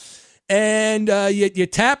there. And you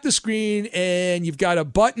tap the screen, and you've got a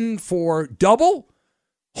button for double,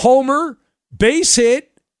 homer, base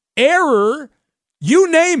hit, error,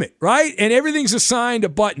 you name it, right? And everything's assigned a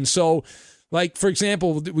button. So, like, for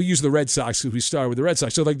example, we use the Red Sox because we started with the Red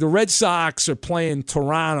Sox. So, like, the Red Sox are playing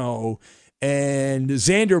Toronto, and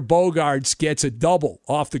Xander Bogaerts gets a double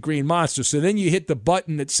off the Green Monster. So then you hit the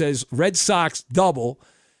button that says Red Sox double,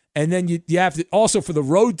 and then you have to, also for the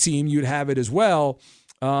road team, you'd have it as well.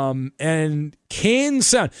 And can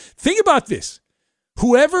sound. Think about this.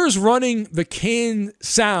 Whoever's running the can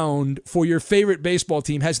sound for your favorite baseball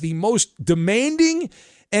team has the most demanding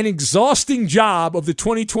and exhausting job of the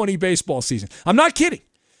 2020 baseball season. I'm not kidding.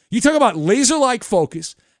 You talk about laser-like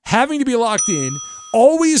focus, having to be locked in,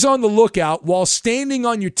 always on the lookout while standing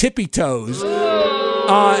on your tippy toes.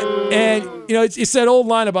 And, you know, it's that old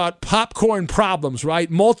line about popcorn problems, right?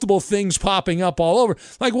 Multiple things popping up all over.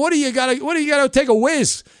 Like, what do you got to take a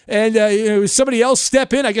whiz? And somebody else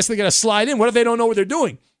step in? I guess they got to slide in. What if they don't know what they're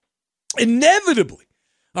doing? Inevitably,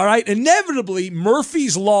 all right,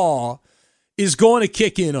 Murphy's Law is going to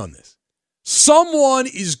kick in on this. Someone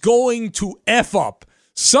is going to F up.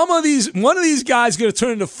 One of these guys is going to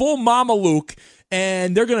turn into full Mama Luke,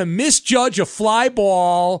 and they're going to misjudge a fly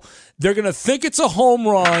ball. They're going to think it's a home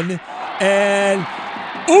run, and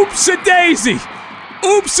oops-a-daisy.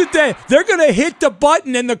 Oops-a-daisy. They're going to hit the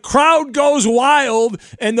button, and the crowd goes wild,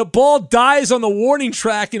 and the ball dies on the warning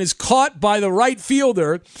track and is caught by the right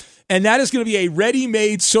fielder, and that is going to be a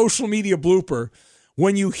ready-made social media blooper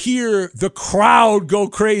when you hear the crowd go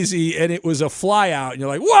crazy and it was a fly out, and you're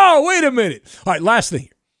like, whoa, wait a minute. All right, last thing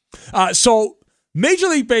here. So Major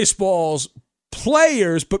League Baseball's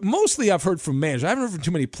players, but mostly I've heard from managers. I haven't heard from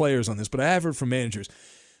too many players on this, but I have heard from managers.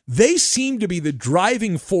 They seem to be the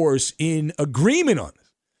driving force in agreement on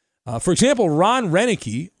this. For example, Ron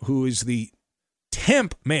Renicky, who is the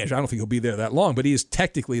temp manager, I don't think he'll be there that long, but he is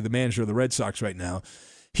technically the manager of the Red Sox right now.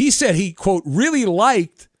 He said he, quote, really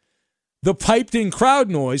liked the piped-in crowd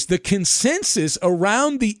noise, the consensus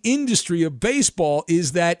around the industry of baseball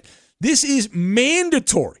is that this is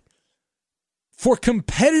mandatory for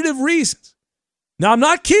competitive reasons. Now, I'm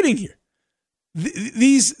not kidding here.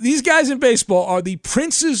 These guys in baseball are the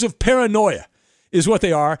princes of paranoia, is what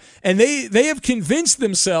they are, and they have convinced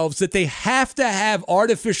themselves that they have to have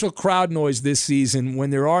artificial crowd noise this season when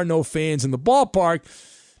there are no fans in the ballpark,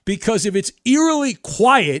 because if it's eerily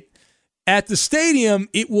quiet at the stadium,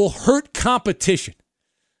 it will hurt competition.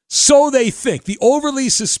 So they think. The overly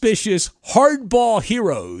suspicious hardball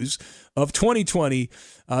heroes of 2020,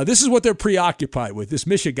 this is what they're preoccupied with, this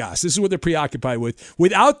Michigas. This is what they're preoccupied with.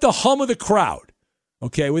 Without the hum of the crowd,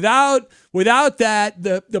 okay, without that,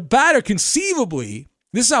 the batter conceivably,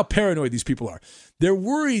 this is how paranoid these people are. They're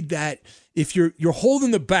worried that if you're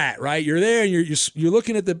holding the bat, right, you're there and you're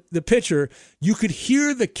looking at the pitcher, you could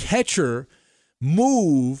hear the catcher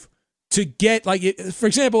move to get, like, for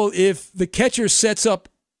example, if the catcher sets up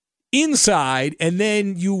inside and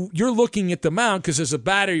then you're looking at the mound, because as a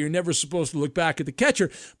batter you're never supposed to look back at the catcher,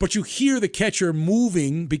 but you hear the catcher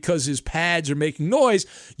moving because his pads are making noise,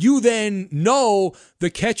 you then know the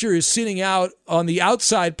catcher is sitting out on the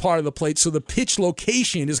outside part of the plate, so the pitch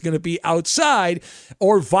location is going to be outside,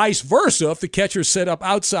 or vice versa. If the catcher is set up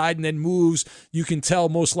outside and then moves, you can tell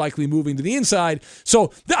most likely moving to the inside.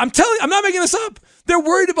 So I'm not making this up. They're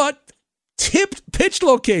worried about tipped pitch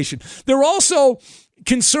location. They're also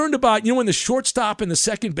concerned about, when the shortstop and the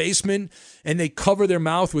second baseman, and they cover their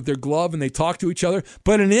mouth with their glove and they talk to each other,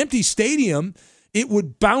 but in an empty stadium, it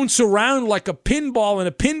would bounce around like a pinball in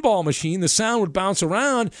a pinball machine. The sound would bounce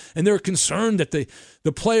around, and they're concerned that the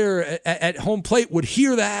player at home plate would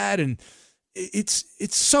hear that, and it's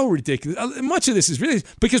so ridiculous. Much of this is really,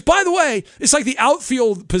 because, by the way, it's like the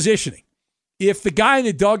outfield positioning. If the guy in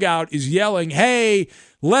the dugout is yelling, hey,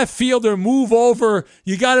 left fielder, move over,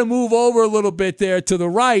 you got to move over a little bit there to the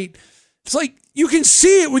right, it's like you can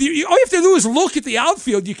see it. All you have to do is look at the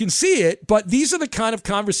outfield. You can see it. But these are the kind of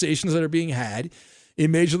conversations that are being had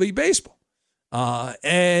in Major League Baseball.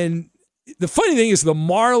 And the funny thing is the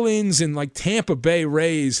Marlins and like Tampa Bay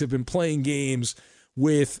Rays have been playing games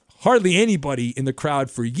with hardly anybody in the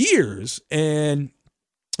crowd for years. And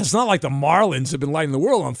it's not like the Marlins have been lighting the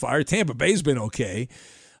world on fire. Tampa Bay's been okay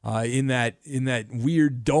in that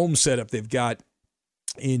weird dome setup they've got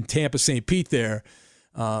in Tampa St. Pete there.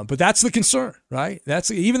 But that's the concern, right? That's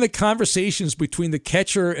even the conversations between the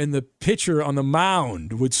catcher and the pitcher on the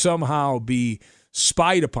mound would somehow be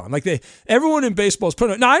spied upon. Like everyone in baseball is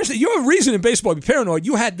paranoid. Now, I understand you have a reason in baseball to be paranoid.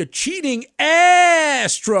 You had the cheating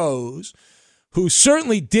Astros, who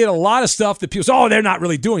certainly did a lot of stuff that people say, they're not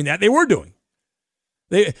really doing that. They were doing.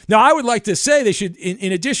 Now, I would like to say they should,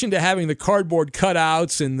 in addition to having the cardboard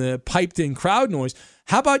cutouts and the piped-in crowd noise,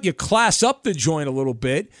 how about you class up the joint a little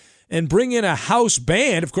bit and bring in a house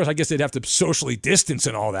band? Of course, I guess they'd have to socially distance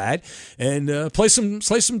and all that, and play some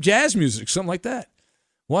jazz music, something like that.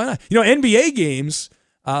 Why not? NBA games,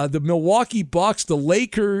 the Milwaukee Bucks, the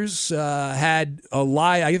Lakers had a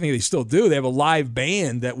live, I think they still do, they have a live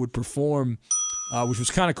band that would perform, which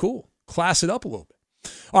was kind of cool. Class it up a little bit.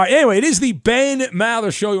 All right, anyway, it is the Ben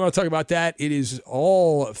Maller Show. You want to talk about that? It is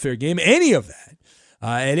all fair game. Any of that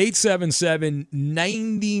at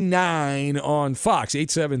 877-99 on Fox,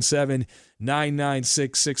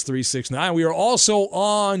 877-996-6369. We are also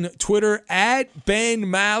on Twitter at Ben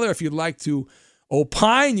Maller. If you'd like to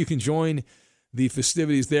opine, you can join the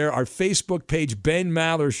festivities there. Our Facebook page, Ben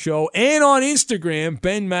Maller Show, and on Instagram,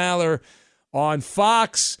 Ben Maller on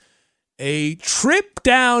Fox. A trip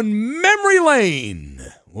down memory lane.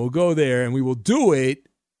 We'll go there, and we will do it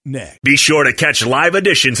next. Be sure to catch live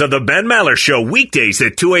editions of the Ben Maller Show weekdays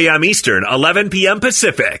at 2 a.m. Eastern, 11 p.m.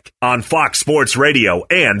 Pacific on Fox Sports Radio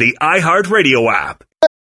and the iHeartRadio app.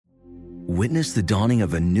 Witness the dawning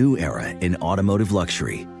of a new era in automotive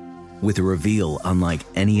luxury with a reveal unlike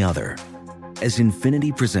any other as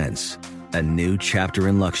Infiniti presents a new chapter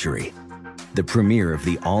in luxury. The premiere of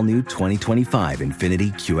the all-new 2025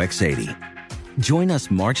 Infiniti QX80. Join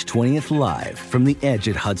us March 20th live from the Edge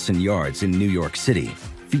at Hudson Yards in New York City,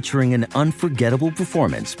 featuring an unforgettable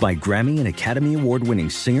performance by Grammy and Academy Award-winning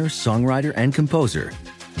singer, songwriter, and composer,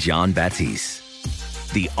 Jon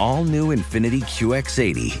Batiste. The all-new Infiniti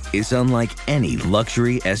QX80 is unlike any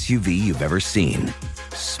luxury SUV you've ever seen.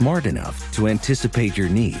 Smart enough to anticipate your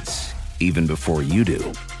needs, even before you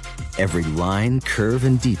do. Every line, curve,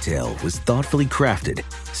 and detail was thoughtfully crafted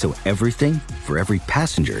so everything for every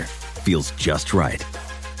passenger feels just right.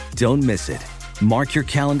 Don't miss it. Mark your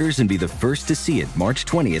calendars and be the first to see it March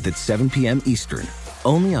 20th at 7 p.m. Eastern,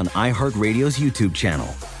 only on iHeartRadio's YouTube channel.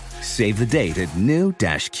 Save the date at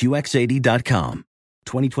new-QX80.com.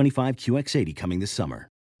 2025 QX80 coming this summer.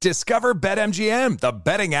 Discover BetMGM, the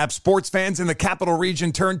betting app sports fans in the capital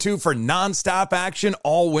region turn to for nonstop action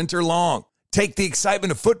all winter long. Take the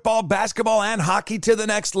excitement of football, basketball, and hockey to the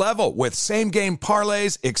next level with same-game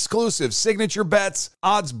parlays, exclusive signature bets,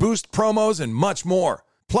 odds boost promos, and much more.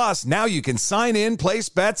 Plus, now you can sign in, place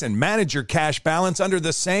bets, and manage your cash balance under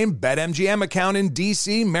the same BetMGM account in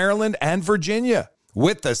D.C., Maryland, and Virginia.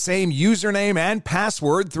 With the same username and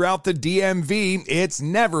password throughout the DMV, it's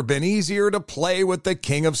never been easier to play with the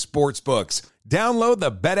king of sportsbooks. Download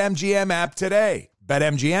the BetMGM app today.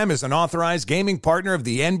 BetMGM is an authorized gaming partner of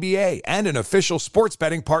the NBA and an official sports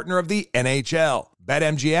betting partner of the NHL.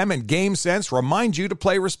 BetMGM and GameSense remind you to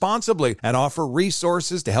play responsibly and offer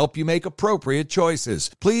resources to help you make appropriate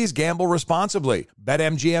choices. Please gamble responsibly.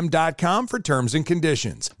 BetMGM.com for terms and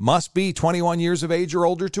conditions. Must be 21 years of age or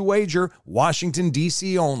older to wager. Washington,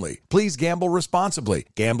 D.C. only. Please gamble responsibly.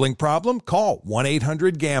 Gambling problem? Call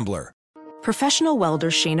 1-800-GAMBLER. Professional welder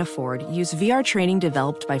Shayna Ford used VR training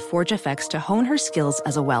developed by ForgeFX to hone her skills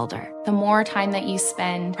as a welder. The more time that you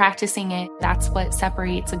spend practicing it, that's what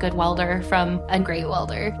separates a good welder from a great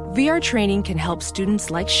welder. VR training can help students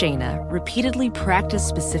like Shayna repeatedly practice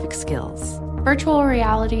specific skills. Virtual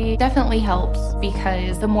reality definitely helps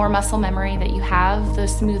because the more muscle memory that you have, the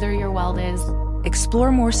smoother your weld is.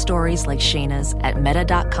 Explore more stories like Shayna's at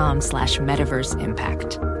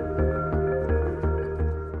meta.com/metaverseimpact.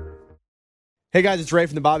 Hey guys, it's Ray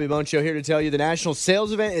from the Bobby Bones Show here to tell you the national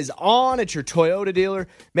sales event is on at your Toyota dealer,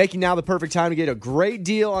 making now the perfect time to get a great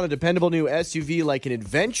deal on a dependable new SUV like an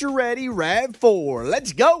adventure-ready RAV4.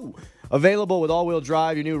 Let's go! Available with all-wheel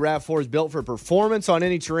drive, your new RAV4 is built for performance on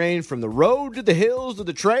any terrain, from the road to the hills to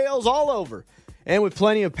the trails, all over. And with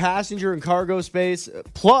plenty of passenger and cargo space,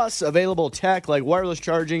 plus available tech like wireless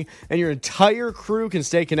charging, and your entire crew can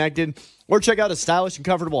stay connected. Or check out a stylish and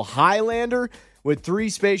comfortable Highlander with 3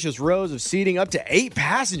 spacious rows of seating, up to 8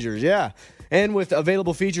 passengers, yeah. And with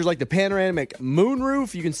available features like the panoramic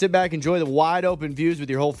moonroof, you can sit back and enjoy the wide open views with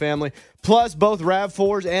your whole family. Plus, both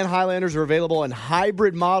RAV4s and Highlanders are available in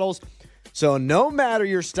hybrid models. So no matter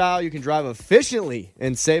your style, you can drive efficiently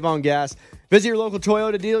and save on gas. Visit your local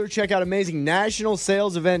Toyota dealer. Check out amazing national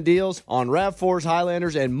sales event deals on RAV4s,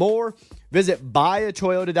 Highlanders, and more. Visit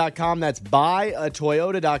buyatoyota.com. That's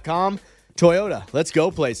buyatoyota.com. Toyota, let's go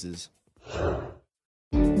places.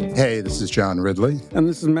 Hey, this is John Ridley. And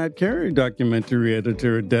this is Matt Carey, documentary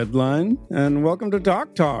editor at Deadline. And welcome to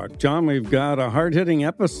Doc Talk. John, we've got a hard-hitting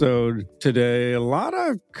episode today. A lot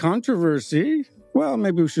of controversy. Well,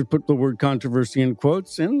 maybe we should put the word controversy in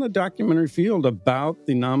quotes in the documentary field about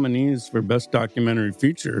the nominees for Best Documentary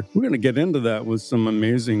Feature. We're going to get into that with some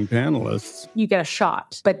amazing panelists. You get a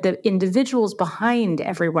shot, but the individuals behind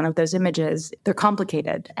every one of those images, they're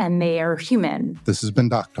complicated and they are human. This has been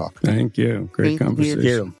Doc Talk. Thank you. Great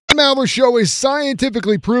conversation. The Maller Show is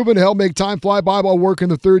scientifically proven to help make time fly by while working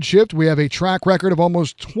the third shift. We have a track record of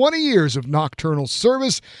almost 20 years of nocturnal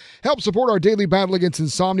service. Help support our daily battle against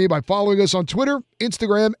insomnia by following us on Twitter,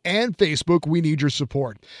 Instagram, and Facebook. We need your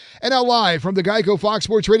support. And now live from the Geico Fox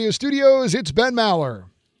Sports Radio studios, it's Ben Maller.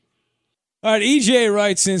 All right, EJ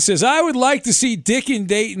writes in, says, I would like to see Dick and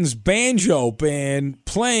Dayton's banjo band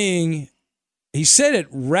playing. He said at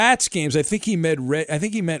Rats games. I think he meant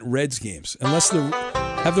Reds games.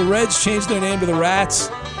 Have the Reds changed their name to the Rats?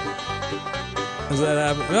 Does that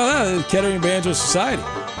happen? No, the Kettering Banjo Society.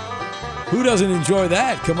 Who doesn't enjoy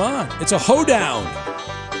that? Come on. It's a hoedown.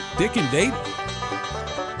 Dick and Dayton.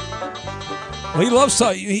 Well, he loves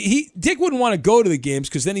Dick wouldn't want to go to the games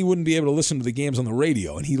because then he wouldn't be able to listen to the games on the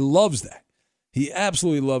radio, and he loves that. He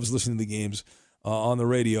absolutely loves listening to the games on the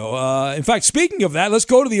radio. In fact, speaking of that, let's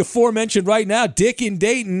go to the aforementioned right now, Dick in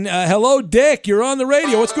Dayton. Hello, Dick. You're on the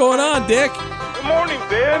radio. What's going on, Dick? Good morning,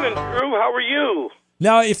 Ben and Drew. How are you?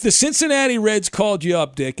 Now, if the Cincinnati Reds called you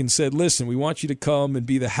up, Dick, and said, listen, we want you to come and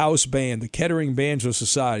be the house band, the Kettering Banjo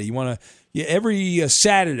Society. You want to every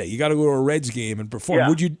Saturday you got to go to a Reds game and perform. Yeah.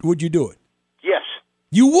 Would you do it? Yes.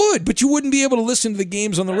 You would, but you wouldn't be able to listen to the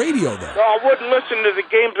games on the radio, though. No, I wouldn't listen to the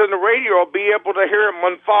games on the radio. I'll be able to hear them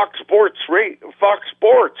on Fox Sports.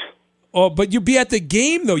 Oh, but you'd be at the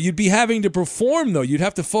game, though. You'd be having to perform, though. You'd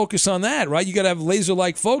have to focus on that, right? You got to have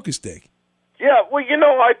laser-like focus, Dick. Yeah, well,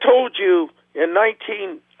 I told you in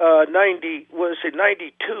 1990, was it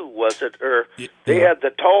 92, was it? Or they had the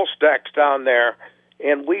tall stacks down there,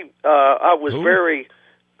 and I was very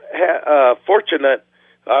fortunate.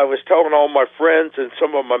 I was telling all my friends and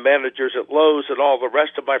some of my managers at Lowe's and all the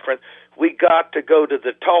rest of my friends, we got to go to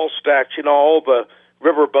the tall stacks. All the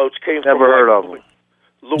riverboats came from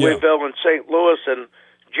Louisville and St. Louis, and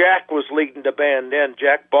Jack was leading the band then,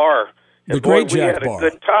 Jack Barr. The And great boy, we Jack had Barr. a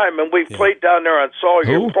good time, and we played down there on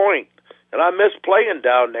Sawyer Point, and I miss playing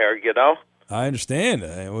down there. I understand.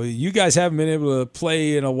 Well, you guys haven't been able to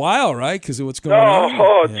play in a while, right? Because of what's going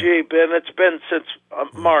on. Gee, Ben, it's been since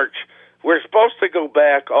March. We're supposed to go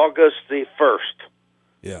back August the 1st.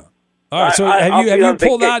 Yeah. All right. So have you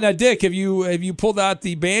pulled out now, Dick? Have you pulled out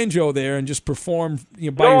the banjo there and just performed by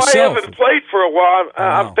yourself? No, I haven't played for a while.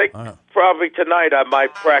 I think probably tonight I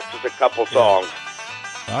might practice a couple songs.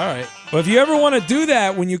 All right. Well, if you ever want to do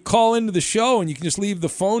that when you call into the show and you can just leave the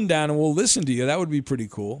phone down and we'll listen to you, that would be pretty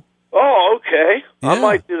cool. Oh, okay. Yeah. I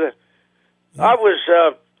might do that. Yeah. I was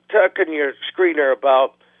talking your screener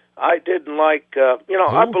about I didn't like,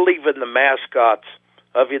 I believe in the mascots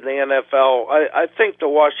of the NFL. I think the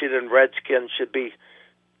Washington Redskins should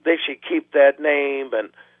keep that name, and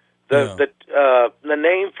the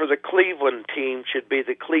name for the Cleveland team should be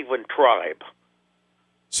the Cleveland Tribe.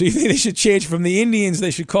 So you think they should change from the Indians? They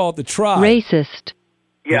should call it the Tribe. Racist.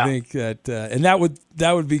 Yeah. I think that, and that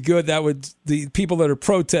would be good. The people that are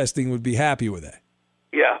protesting would be happy with that.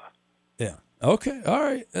 Yeah. Yeah. Okay. All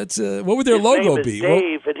right. That's what would their His logo name is be?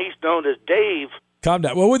 Dave, and he's known as Dave. Calm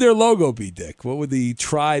down. What would their logo be, Dick? What would the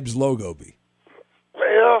Tribe's logo be?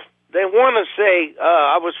 Well, they want to say.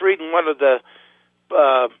 I was reading one of the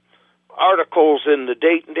articles in the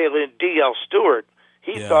Dayton Daily, D.L. Stewart.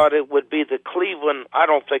 He thought it would be the Cleveland. I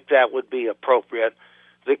don't think that would be appropriate.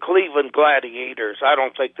 The Cleveland Gladiators. I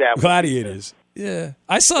don't think that would Gladiators. Yeah.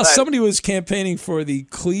 I saw somebody was campaigning for the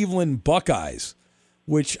Cleveland Buckeyes,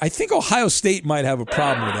 which I think Ohio State might have a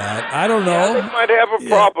problem with that. I don't know. Yeah, they might have a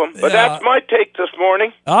problem, but that's my take this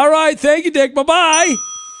morning. All right. Thank you, Dick. Bye-bye.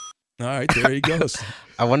 All right. There he goes.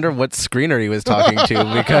 I wonder what screener he was talking to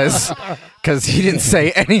because he didn't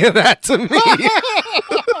say any of that to me.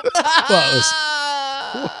 Well, listen.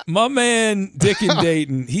 My man Dick in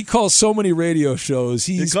Dayton, he calls so many radio shows.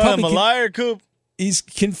 He's call him a liar, Coop. He's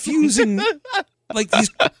confusing.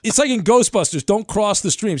 It's like in Ghostbusters. Don't cross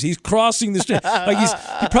the streams. He's crossing the stream.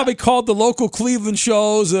 He probably called the local Cleveland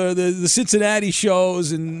shows or the Cincinnati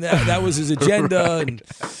shows, and that was his agenda. And,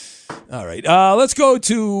 all right, let's go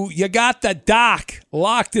to You Got the Doc.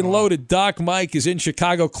 Locked and loaded. Doc Mike is in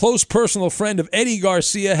Chicago. Close personal friend of Eddie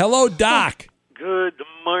Garcia. Hello, Doc. Good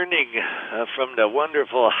morning from the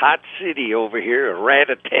wonderful hot city over here,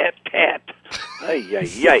 Rat-a-tat-tat.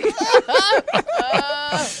 Ay.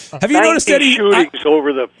 Have you noticed, Eddie? Shootings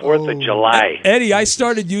over the 4th of July. Eddie, I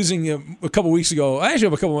started using a couple weeks ago. I actually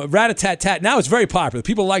have a couple of Rat-a-tat-tat. Now it's very popular.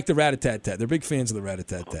 People like the Rat-a-tat-tat. They're big fans of the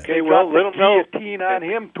Rat-a-tat-tat. Okay, well, let them know. Guillotine on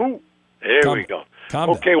him, too. There we go. Calm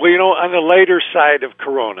okay, well, on the lighter side of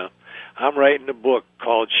Corona, I'm writing a book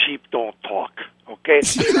called Sheep Don't Talk. Okay?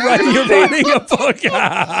 You're writing a book.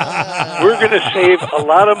 We're going to save a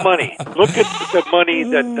lot of money. Look at the money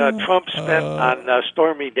that Trump spent on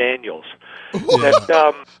Stormy Daniels.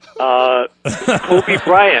 That Kobe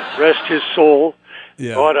Bryant, rest his soul,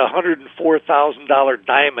 bought a $104,000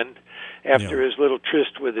 diamond after his little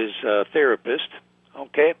tryst with his therapist.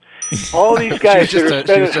 Okay? All these guys that are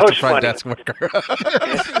spending hush money. Desk worker.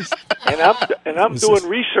 and I'm doing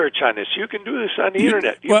research on this. You can do this on the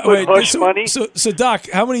internet. You put hush money. So, Doc,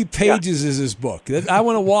 how many pages is this book? I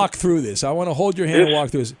want to walk through this. I want to hold your hand and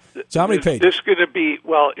walk through this. So how many pages? This is going to be,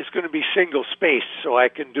 it's going to be single spaced, so I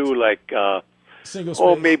can do single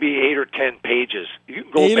space. Maybe 8 or 10 pages. You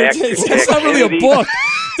can go back. That's not really a book,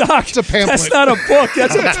 Doc. It's a pamphlet. That's not a book.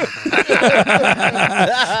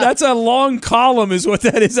 That's a long column, is what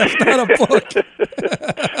that is. That's not a book.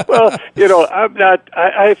 Well, I'm not.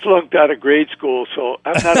 I flunked out of grade school, so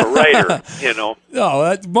I'm not a writer.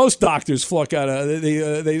 No, most doctors flunk out of.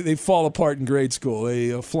 They fall apart in grade school.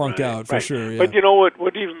 They flunk out for sure. Yeah. But you know what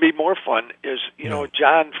would even be more fun is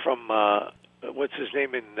John from what's his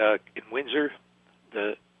name in Windsor.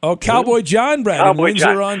 Cowboy John Brad in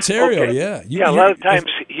Windsor, Ontario. Okay. Yeah. A lot of times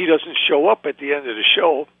he doesn't show up at the end of the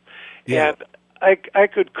show, and I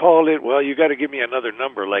could call it. Well, you got to give me another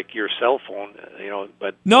number, like your cell phone,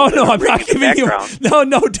 But no, I'm not giving you.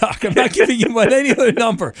 No, Doc, I'm not giving you any other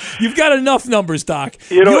number. You've got enough numbers, Doc.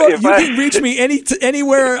 You can reach me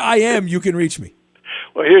anywhere I am. You can reach me.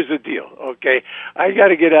 Well, here's the deal. Okay, I got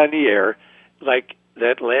to get on the air, like.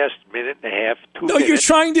 That last minute and a half, 2 minutes. No, you're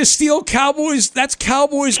trying to steal Cowboys. That's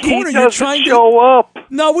Cowboys Corner. He You're trying to show up.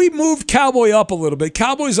 No, we moved Cowboy up a little bit.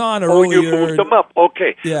 Cowboy's on earlier. Oh, you moved them up.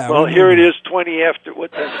 Okay. Yeah. Well, here it is, 20 after.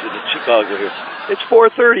 What time is it in Chicago here? It's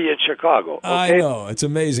 4:30 in Chicago. Okay? I know. It's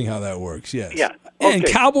amazing how that works. Yes. Yeah. And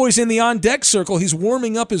Cowboys in the on-deck circle. He's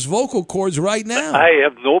warming up his vocal cords right now. I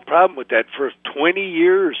have no problem with that. For 20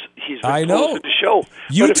 years, he's been close to the show.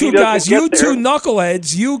 You two guys, you two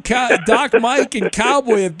knuckleheads, Doc Mike and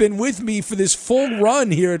Cowboy have been with me for this full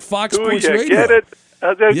run here at Fox Sports Radio. Get it?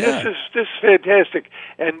 This is fantastic.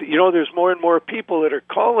 And, there's more and more people that are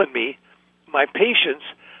calling me, my patients,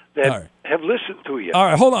 that have listened to you. All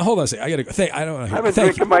right, hold on a second. I got to go. I've been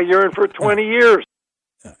drinking my urine for 20 years.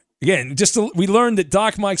 Again, we learned that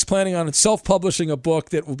Doc Mike's planning on self-publishing a book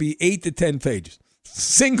that will be 8 to 10 pages.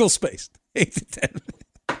 Single-spaced. 8 to 10.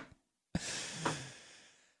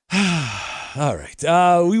 All right.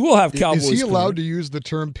 We will have Cowboys. Is he allowed to use the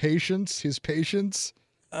term patience, his patience?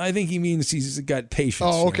 I think he means he's got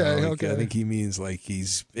patience. Oh, okay, okay. I think he means like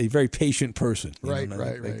he's a very patient person. Right.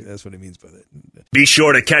 That's what he means by that. Be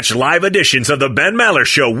sure to catch live editions of The Ben Maller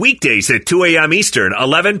Show weekdays at 2 a.m. Eastern,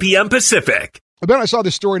 11 p.m. Pacific. Ben, I saw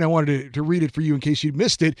this story and I wanted to read it for you in case you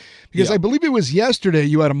missed it, because I believe it was yesterday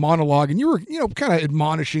you had a monologue and you were, kind of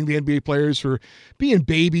admonishing the NBA players for being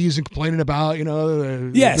babies and complaining about, the food and all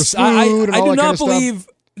I do that not kind of believe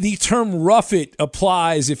the term rough it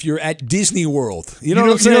applies if you're at Disney World. You know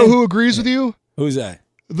what I'm saying? You know who agrees with you? Who's that?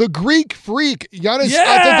 The Greek freak, Giannis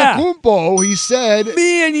Antetokounmpo. He said,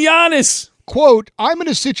 me and Giannis. Quote, I'm in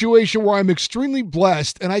a situation where I'm extremely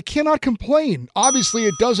blessed and I cannot complain. Obviously,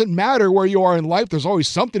 it doesn't matter where you are in life. There's always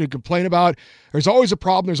something to complain about. There's always a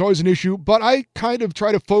problem. There's always an issue. But I kind of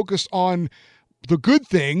try to focus on the good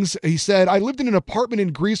things. He said, I lived in an apartment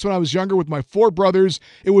in Greece when I was younger with my 4 brothers.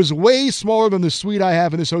 It was way smaller than the suite I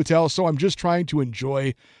have in this hotel, so I'm just trying to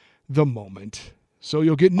enjoy the moment. So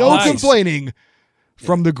you'll get no complaining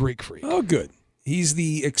from the Greek freak. Oh, good. He's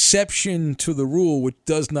the exception to the rule, which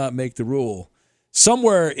does not make the rule.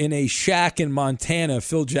 Somewhere in a shack in Montana,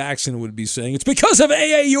 Phil Jackson would be saying, it's because of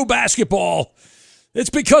AAU basketball. It's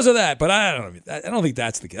because of that. But I don't think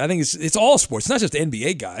that's the case. I think it's all sports. It's not just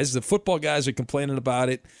NBA guys. The football guys are complaining about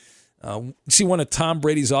it. See, one of Tom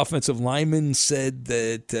Brady's offensive linemen said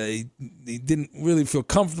that he didn't really feel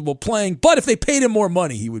comfortable playing, but if they paid him more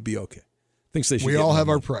money, he would be okay. Thinks they should. We all have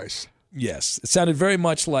our price. Yes. It sounded very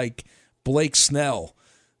much like Blake Snell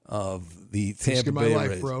of the Tampa Bay Rays. Risking my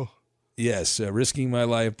life, bro. Yes, risking my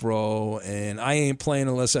life, bro. And I ain't playing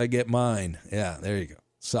unless I get mine. Yeah, there you go.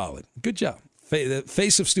 Solid. Good job. The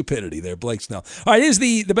face of stupidity there, Blake Snell. All right, here's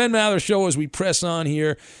the Ben Maller Show as we press on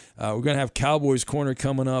here. We're going to have Cowboys Corner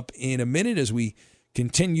coming up in a minute as we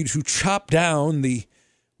continue to chop down the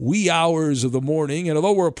wee hours of the morning. And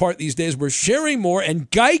although we're apart these days, we're sharing more, and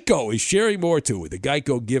Geico is sharing more too with the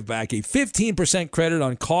Geico Give Back, a 15% credit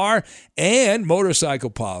on car and motorcycle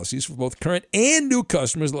policies for both current and new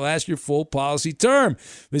customers that last your full policy term.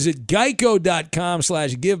 Visit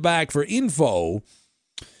geico.com/giveback for info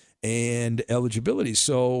and eligibility.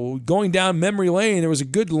 So going down memory lane, there was a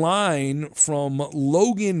good line from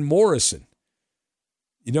Logan Morrison.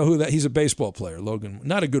 You know who that? He's a baseball player, Logan.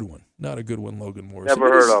 Not a good one. Logan Morrison.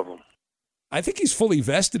 Never heard of him. I think he's fully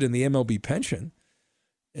vested in the MLB pension,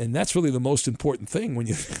 and that's really the most important thing when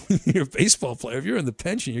you're a baseball player. If you're in the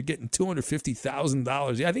pension, you're getting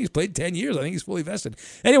 $250,000. Yeah, I think he's played 10 years. I think he's fully vested.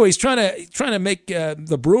 Anyway, he's trying to make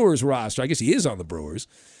the Brewers roster. I guess he is on the Brewers.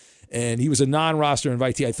 And he was a non-roster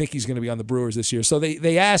invitee. I think he's going to be on the Brewers this year. So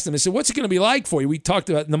they asked him, they said, what's it going to be like for you? We talked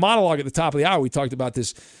about, in the monologue at the top of the hour, we talked about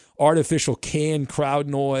this artificial canned crowd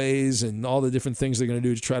noise and all the different things they're going to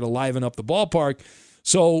do to try to liven up the ballpark.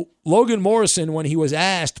 So Logan Morrison, when he was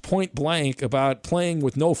asked point blank about playing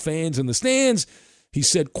with no fans in the stands, he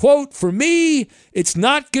said, quote, for me, it's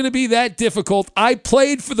not going to be that difficult. I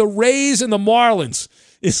played for the Rays and the Marlins.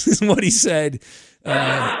 This is what he said.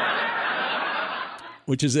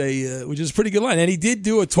 Which is a pretty good line. And he did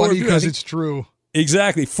do a tour. Funny because it's true.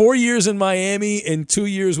 Exactly. 4 years in Miami and 2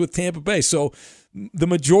 years with Tampa Bay. So the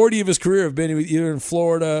majority of his career have been either in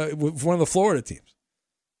Florida, with one of the Florida teams.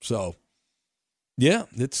 So, yeah,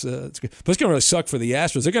 it's good. But it's going to really suck for the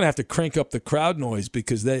Astros. They're going to have to crank up the crowd noise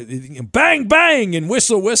because they bang, bang, and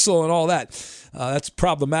whistle, whistle, and all that. That's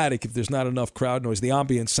problematic if there's not enough crowd noise. The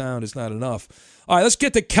ambient sound is not enough. All right, let's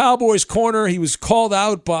get to Cowboys Corner. He was called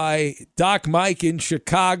out by Doc Mike in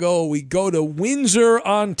Chicago. We go to Windsor,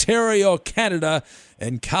 Ontario, Canada,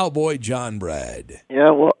 and Cowboy John Brad.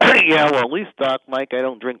 Yeah, well, at least Doc Mike, I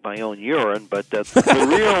don't drink my own urine, but the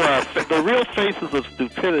real faces of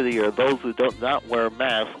stupidity are those who do not wear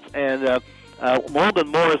masks. And Logan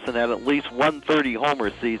Morrison had at least 130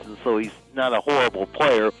 homer season, so he's not a horrible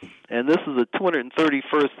player. And this is the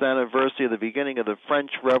 231st anniversary of the beginning of the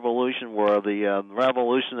French Revolution, where the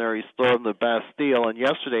revolutionaries stormed the Bastille. And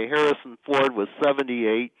yesterday, Harrison Ford was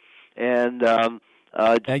 78, and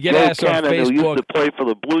And get Joe us on Cannon, who used Facebook. to play for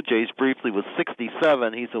the Blue Jays briefly, was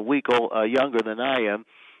 67. He's a week younger than I am.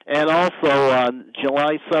 And also on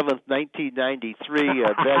July 7th, 1993,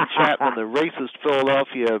 Ben Chapman, the racist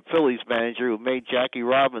Philadelphia Phillies manager who made Jackie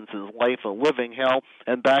Robinson's life a living hell,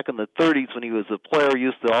 and back in the 30s when he was a player,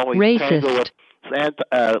 used to always tangle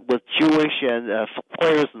with Jewish and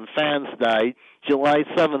players and fans died. July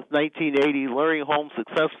 7th, 1980, Larry Holmes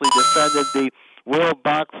successfully defended the World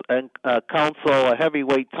Box and Council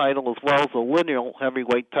heavyweight title as well as a linear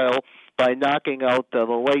heavyweight title by knocking out the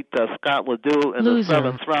late Scott Ledoux in the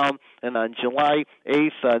 7th round. And on July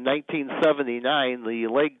 8th, 1979, the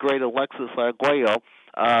late great Alexis Arguello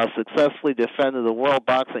successfully defended the World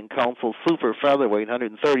Boxing Council super featherweight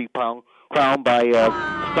 130-pound crown by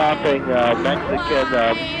stopping Mexican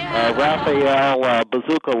Rafael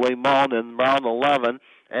Bazooka Limon in round 11.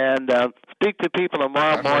 And speak to people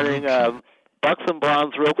tomorrow morning. Bucks and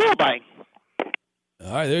Bronze real well, bye.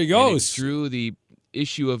 All right, there he goes. Through the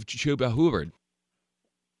issue of Chuba Hubbard.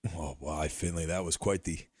 Oh, wow, Finley, that was quite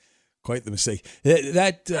the mistake.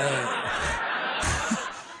 That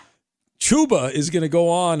Chuba is going to go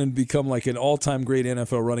on and become like an all-time great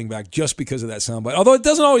NFL running back just because of that soundbite. Although it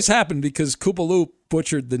doesn't always happen because Koopaloop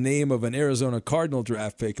butchered the name of an Arizona Cardinal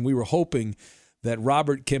draft pick, and we were hoping that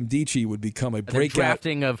Robert Nkemdiche would become a breakout. The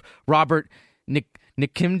drafting of Robert Nkemdiche.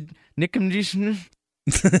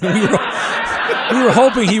 We were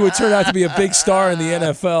hoping he would turn out to be a big star in the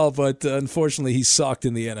NFL, but unfortunately he sucked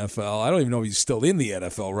in the NFL. I don't even know if he's still in the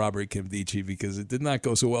NFL, Robert Nkemdiche, because it did not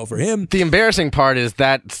go so well for him. The embarrassing part is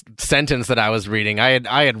that sentence that I was reading. I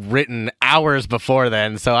had written hours before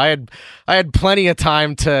then, so I had plenty of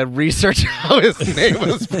time to research how his name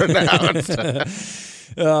was pronounced.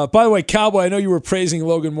 By the way, Cowboy, I know you were praising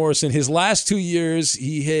Logan Morrison. His last 2 years,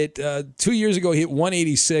 he hit 2 years ago. He hit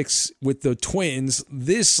 186 with the Twins.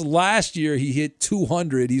 This last year, he hit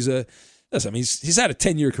 200. He's had a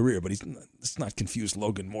 10-year career, but let's not confuse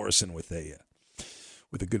Logan Morrison with a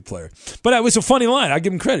good player. But it was a funny line. I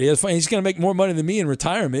give him credit. He's going to make more money than me in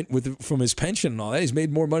retirement from his pension and all that. He's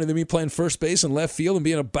made more money than me playing first base and left field and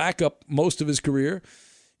being a backup most of his career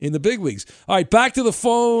in the big leagues. All right, back to the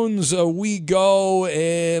phones we go,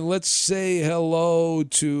 and let's say hello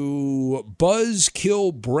to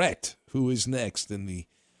Buzzkill Brett, who is next in the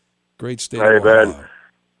great state of Ohio. Ben,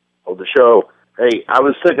 of the show. Hey, I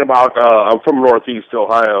was thinking about, I'm from Northeast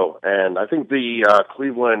Ohio, and I think the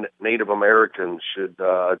Cleveland Native Americans should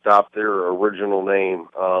adopt their original name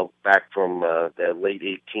back from the late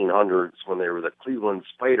 1800s when they were the Cleveland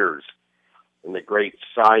Spiders, and the great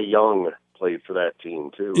Cy Young played for that team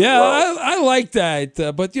too. Yeah, well. I like that.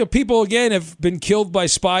 But people again have been killed by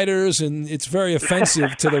spiders, and it's very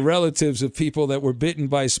offensive to the relatives of people that were bitten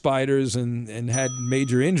by spiders and had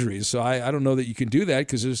major injuries. So I don't know that you can do that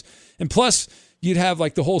plus you'd have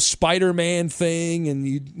like the whole Spider-Man thing, and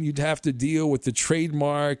you'd have to deal with the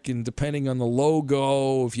trademark, and depending on the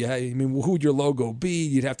logo, who would your logo be?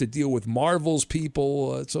 You'd have to deal with Marvel's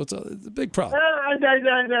people. So it's a big problem.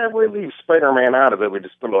 We leave Spider-Man out of it. We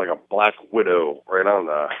just put like a black widow right on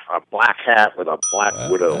a black hat with a black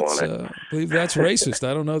widow on it. I believe that's racist.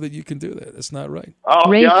 I don't know that you can do that. That's not right. Oh,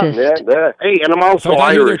 Racist. Yeah. Hey, and I'm also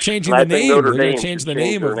Irish. They're changing the name. They're going to change the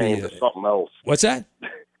name of to something else. What's that?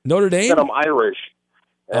 Notre Dame? Said I'm Irish,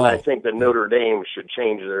 and I think that Notre Dame should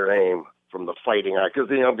change their name from the Fighting because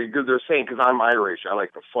they're saying because I'm Irish, I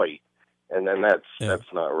like to fight, and then that's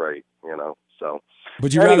not right, So,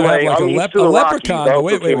 but you'd rather have like a leprechaun.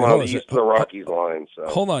 Wait, hold on. East of the Rockies line. So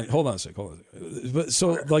hold on a second.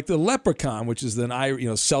 So like the leprechaun, which is the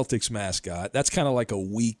Celtics mascot, that's kind of like a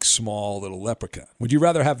weak, small little leprechaun. Would you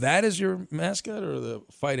rather have that as your mascot or the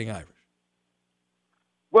Fighting Irish?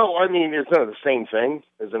 Well, I mean, isn't it the same thing?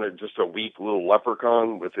 Isn't it just a weak little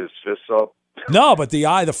leprechaun with his fists up? No, but the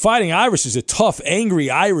Fighting Irish is a tough, angry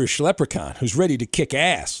Irish leprechaun who's ready to kick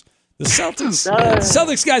ass. The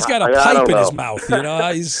Celtics guy's got a pipe in his mouth.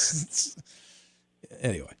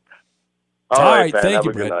 Anyway. All right, thank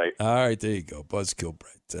you, Brett. Night. All right, there you go. Buzzkill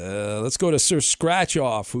Brett. Let's go to Sir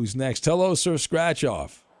Scratchoff, who's next. Hello, Sir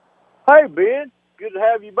Scratchoff. Hey, Ben. Good to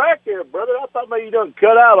have you back here, brother. I thought maybe you done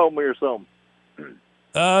cut out on me or something.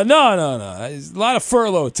 No. It's a lot of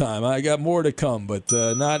furlough time. I got more to come, but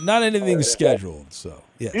not anything scheduled. So,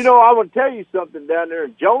 yes. I want to tell you something down there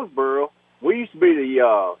in Jonesboro. We used to be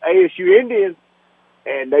the ASU Indians,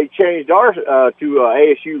 and they changed ours to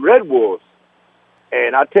ASU Red Wolves.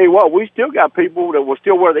 And I tell you what, we still got people that will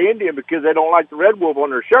still wear the Indian because they don't like the Red Wolf on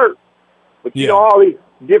their shirt. But all these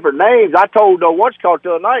different names. I told what's called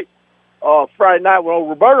the other night, Friday night when old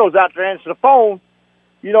Roberto's out there answering the phone.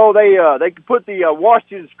 They could put the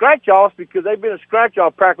Washington scratch-offs because they've been a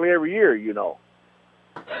scratch-off practically every year,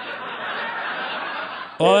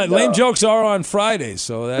 Well, lame jokes are on Fridays,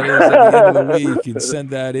 so that is at the end of the week. You can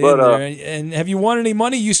send that in there. And have you won any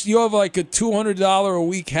money? You have like a $200 a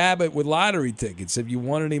week habit with lottery tickets. Have you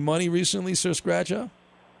won any money recently, Sir Scratcho?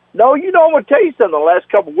 No, I'm going to tell you something. The last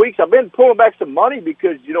couple of weeks, I've been pulling back some money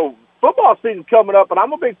because, football season's coming up, and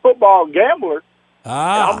I'm a big football gambler.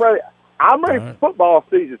 I'm ready for football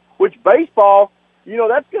season, which baseball,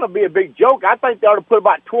 that's going to be a big joke. I think they ought to put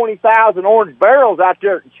about 20,000 orange barrels out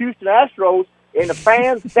there at Houston Astros in the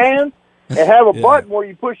fan stands and have a button where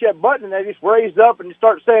you push that button and they just raise up and you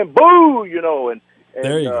start saying boo, and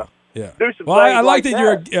there you go. Yeah. Do some well, I like that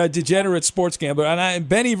that you're a degenerate sports gambler. And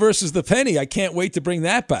Benny versus the Penny, I can't wait to bring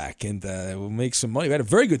that back, and we'll make some money. We had a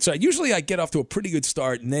very good start. Usually I get off to a pretty good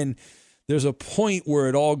start, and then there's a point where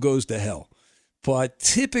it all goes to hell. But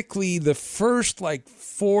typically the first 4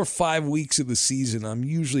 or 5 weeks of the season, I'm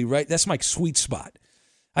usually right. That's my sweet spot.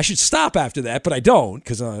 I should stop after that, but I don't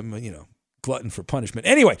because I'm, glutton for punishment.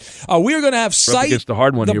 Anyway, we are going to have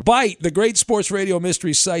The Bite, the great sports radio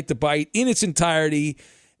mystery site, The Bite, in its entirety,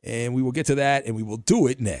 and we will get to that, and we will do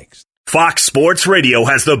it next. Fox Sports Radio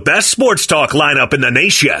has the best sports talk lineup in the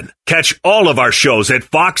nation. Catch all of our shows at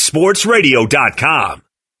foxsportsradio.com.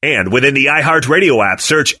 And within the iHeartRadio app,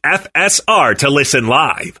 search FSR to listen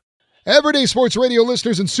live. Everyday Sports Radio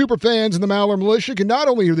listeners and super fans in the Maller Militia can not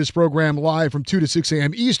only hear this program live from 2 to 6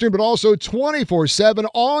 a.m. Eastern, but also 24/7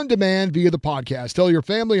 on demand via the podcast. Tell your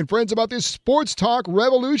family and friends about this sports talk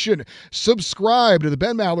revolution. Subscribe to the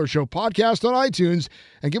Ben Maller Show podcast on iTunes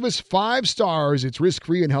and give us 5 stars. It's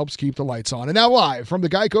risk-free and helps keep the lights on. And now live from the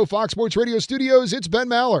Geico Fox Sports Radio studios, it's Ben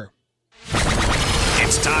Maller.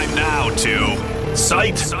 It's time now to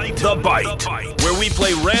Cite the Bite, where we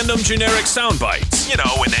play random generic sound bites.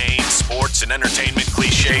 Inane sports and entertainment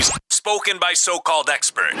cliches spoken by so-called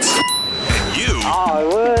experts. And you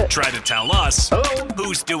try to tell us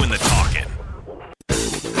who's doing the talking.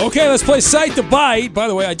 Okay, let's play Cite the Bite. By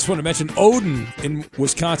the way, I just want to mention Odin in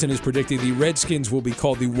Wisconsin is predicting the Redskins will be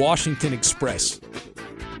called the Washington Express.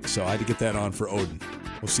 So I had to get that on for Odin.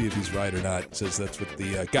 We'll see if he's right or not. It says that's what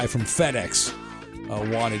the guy from FedEx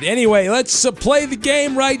wanted. Anyway, let's play the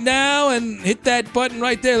game right now and hit that button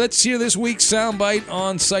right there. Let's hear this week's soundbite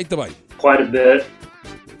on Cite the Bite. Quite a bit.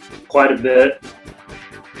 All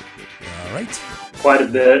right. Quite a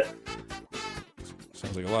bit.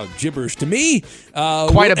 Sounds like a lot of gibberish to me.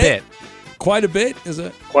 Quite a bit. Quite a bit, is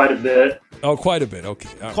it? Quite a bit. Oh, quite a bit. Okay.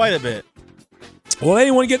 All Quite right. a bit. Will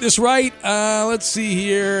anyone get this right? Let's see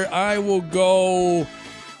here. I will go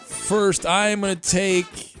first. I'll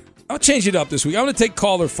change it up this week. I'm going to take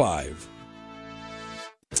caller 5.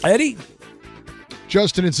 Eddie?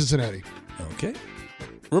 Justin in Cincinnati. Okay.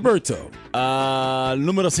 Roberto?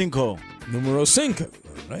 Numero 5. Numero 5. All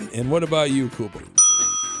right. And what about you, Cooper?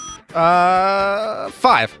 5.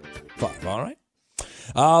 5. All right.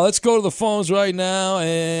 Let's go to the phones right now,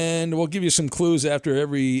 and we'll give you some clues after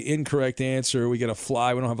every incorrect answer. We got to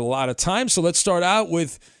fly. We don't have a lot of time, so let's start out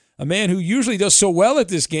with a man who usually does so well at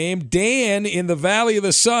this game, Dan in the Valley of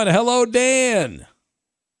the Sun. Hello, Dan.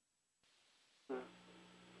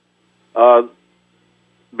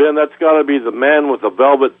 Ben, that's got to be the man with the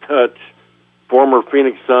velvet touch, former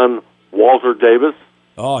Phoenix Sun, Walter Davis.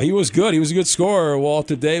 Oh, he was good. He was a good scorer,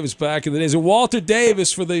 Walter Davis, back in the days. Walter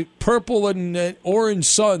Davis for the purple and orange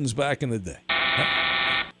Suns back in the day.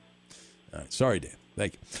 All right, sorry, Dan.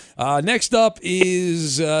 Thank you. Next up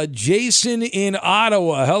is Jason in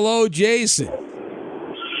Ottawa. Hello, Jason.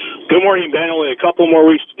 Good morning, Ben. Only a couple more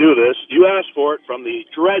weeks to do this. You asked for it from the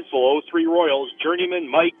dreadful 03 Royals, journeyman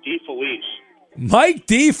Mike DeFelice. Mike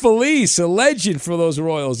DeFelice, a legend for those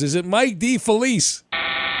Royals. Is it Mike DeFelice?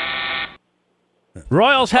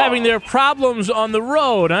 Royals having their problems on the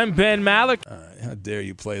road. I'm Ben Maller. How dare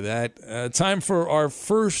you play that? Time for our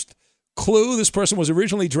first clue. This person was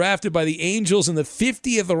originally drafted by the Angels in the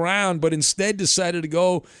 50th round, but instead decided to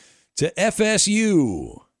go to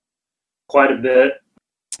FSU. Quite a bit.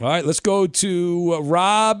 All right, let's go to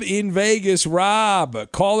Rob in Vegas.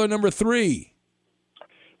 Rob, caller number 3.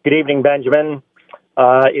 Good evening, Benjamin.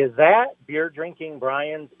 Is that beer-drinking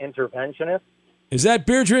Brian's interventionist? Is that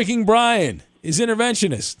beer-drinking Brian? His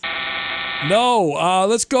interventionist? No.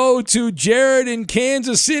 Let's go to Jared in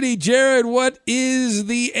Kansas City. Jared, what is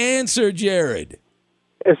the answer, Jared?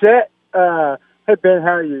 Is that, hey, Ben,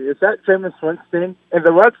 how are you? Is that Jameis Winston? And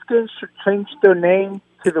the Redskins should change their name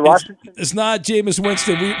to the Washington? It's not Jameis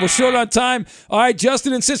Winston. We're short on time. All right,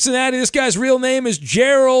 Justin in Cincinnati. This guy's real name is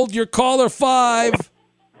Gerald. Your caller 5.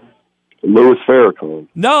 Louis Farrakhan.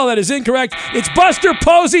 No, that is incorrect. It's Buster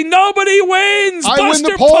Posey. Nobody wins. I Buster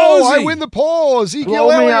win the poll. Posey. I win the poll. Ezekiel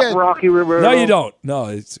Blow me Elliott. up, Rocky Rivera. No, you don't. No,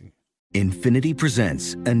 Infiniti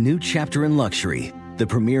presents a new chapter in luxury, the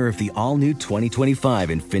premiere of the all-new 2025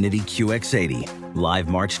 Infiniti QX80, live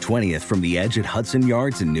March 20th from the Edge at Hudson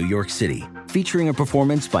Yards in New York City, featuring a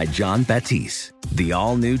performance by John Batiste. The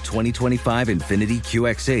all-new 2025 Infiniti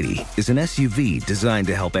QX80 is an SUV designed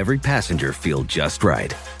to help every passenger feel just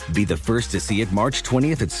right. Be the first to see it March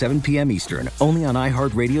 20th at 7 p.m. Eastern, only on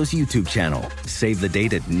iHeartRadio's YouTube channel. Save the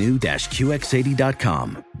date at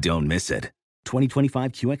new-QX80.com. Don't miss it.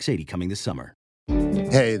 2025 QX80 coming this summer.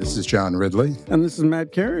 Hey, this is John Ridley. And this is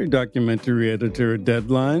Matt Carey, documentary editor at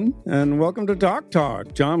Deadline. And welcome to Talk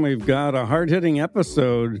Talk. John, we've got a hard-hitting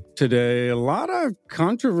episode today. A lot of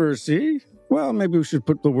controversy. Well, maybe we should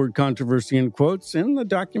put the word controversy in quotes in the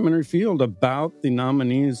documentary field about the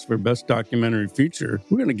nominees for Best Documentary Feature.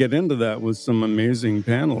 We're going to get into that with some amazing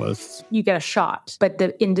panelists. You get a shot, but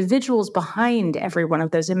the individuals behind every one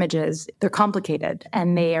of those images, they're complicated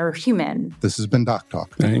and they are human. This has been Doc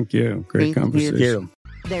Talk. Thank you. Great conversation.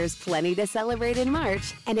 There's plenty to celebrate in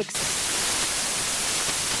March and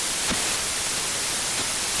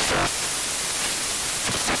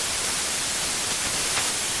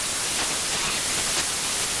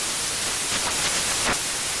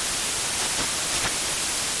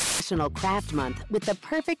Craft Month with the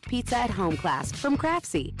perfect pizza at home class from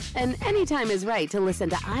Craftsy. And anytime is right to listen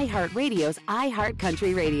to iHeartRadio's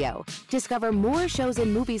iHeartCountry Radio. Discover more shows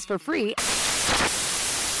and movies for free.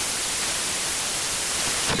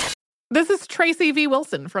 This is Tracy V.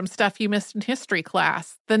 Wilson from Stuff You Missed in History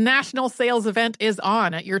class. The national sales event is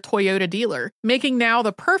on at your Toyota dealer, making now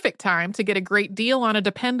the perfect time to get a great deal on a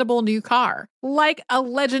dependable new car. Like a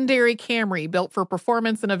legendary Camry built for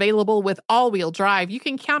performance and available with all-wheel drive, you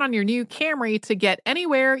can count on your new Camry to get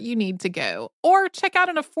anywhere you need to go. Or check out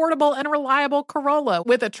an affordable and reliable Corolla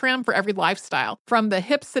with a trim for every lifestyle. From the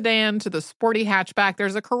hip sedan to the sporty hatchback,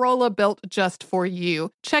 there's a Corolla built just for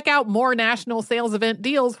you. Check out more national sales event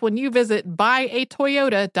deals when you visit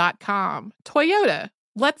buyatoyota.com. Toyota,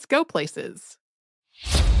 let's go places.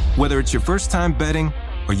 Whether it's your first time betting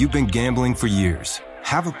or you've been gambling for years,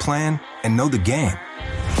 have a plan and know the game.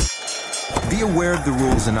 Be aware of the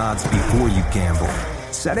rules and odds before you gamble.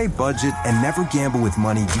 Set a budget and never gamble with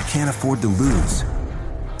money you can't afford to lose.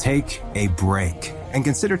 Take a break and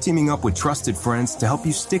consider teaming up with trusted friends to help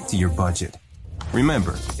you stick to your budget.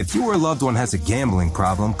 Remember, if you or a loved one has a gambling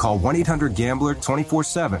problem, call 1-800-GAMBLER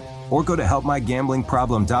 24/7 or go to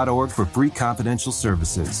helpmygamblingproblem.org for free confidential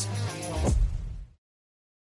services.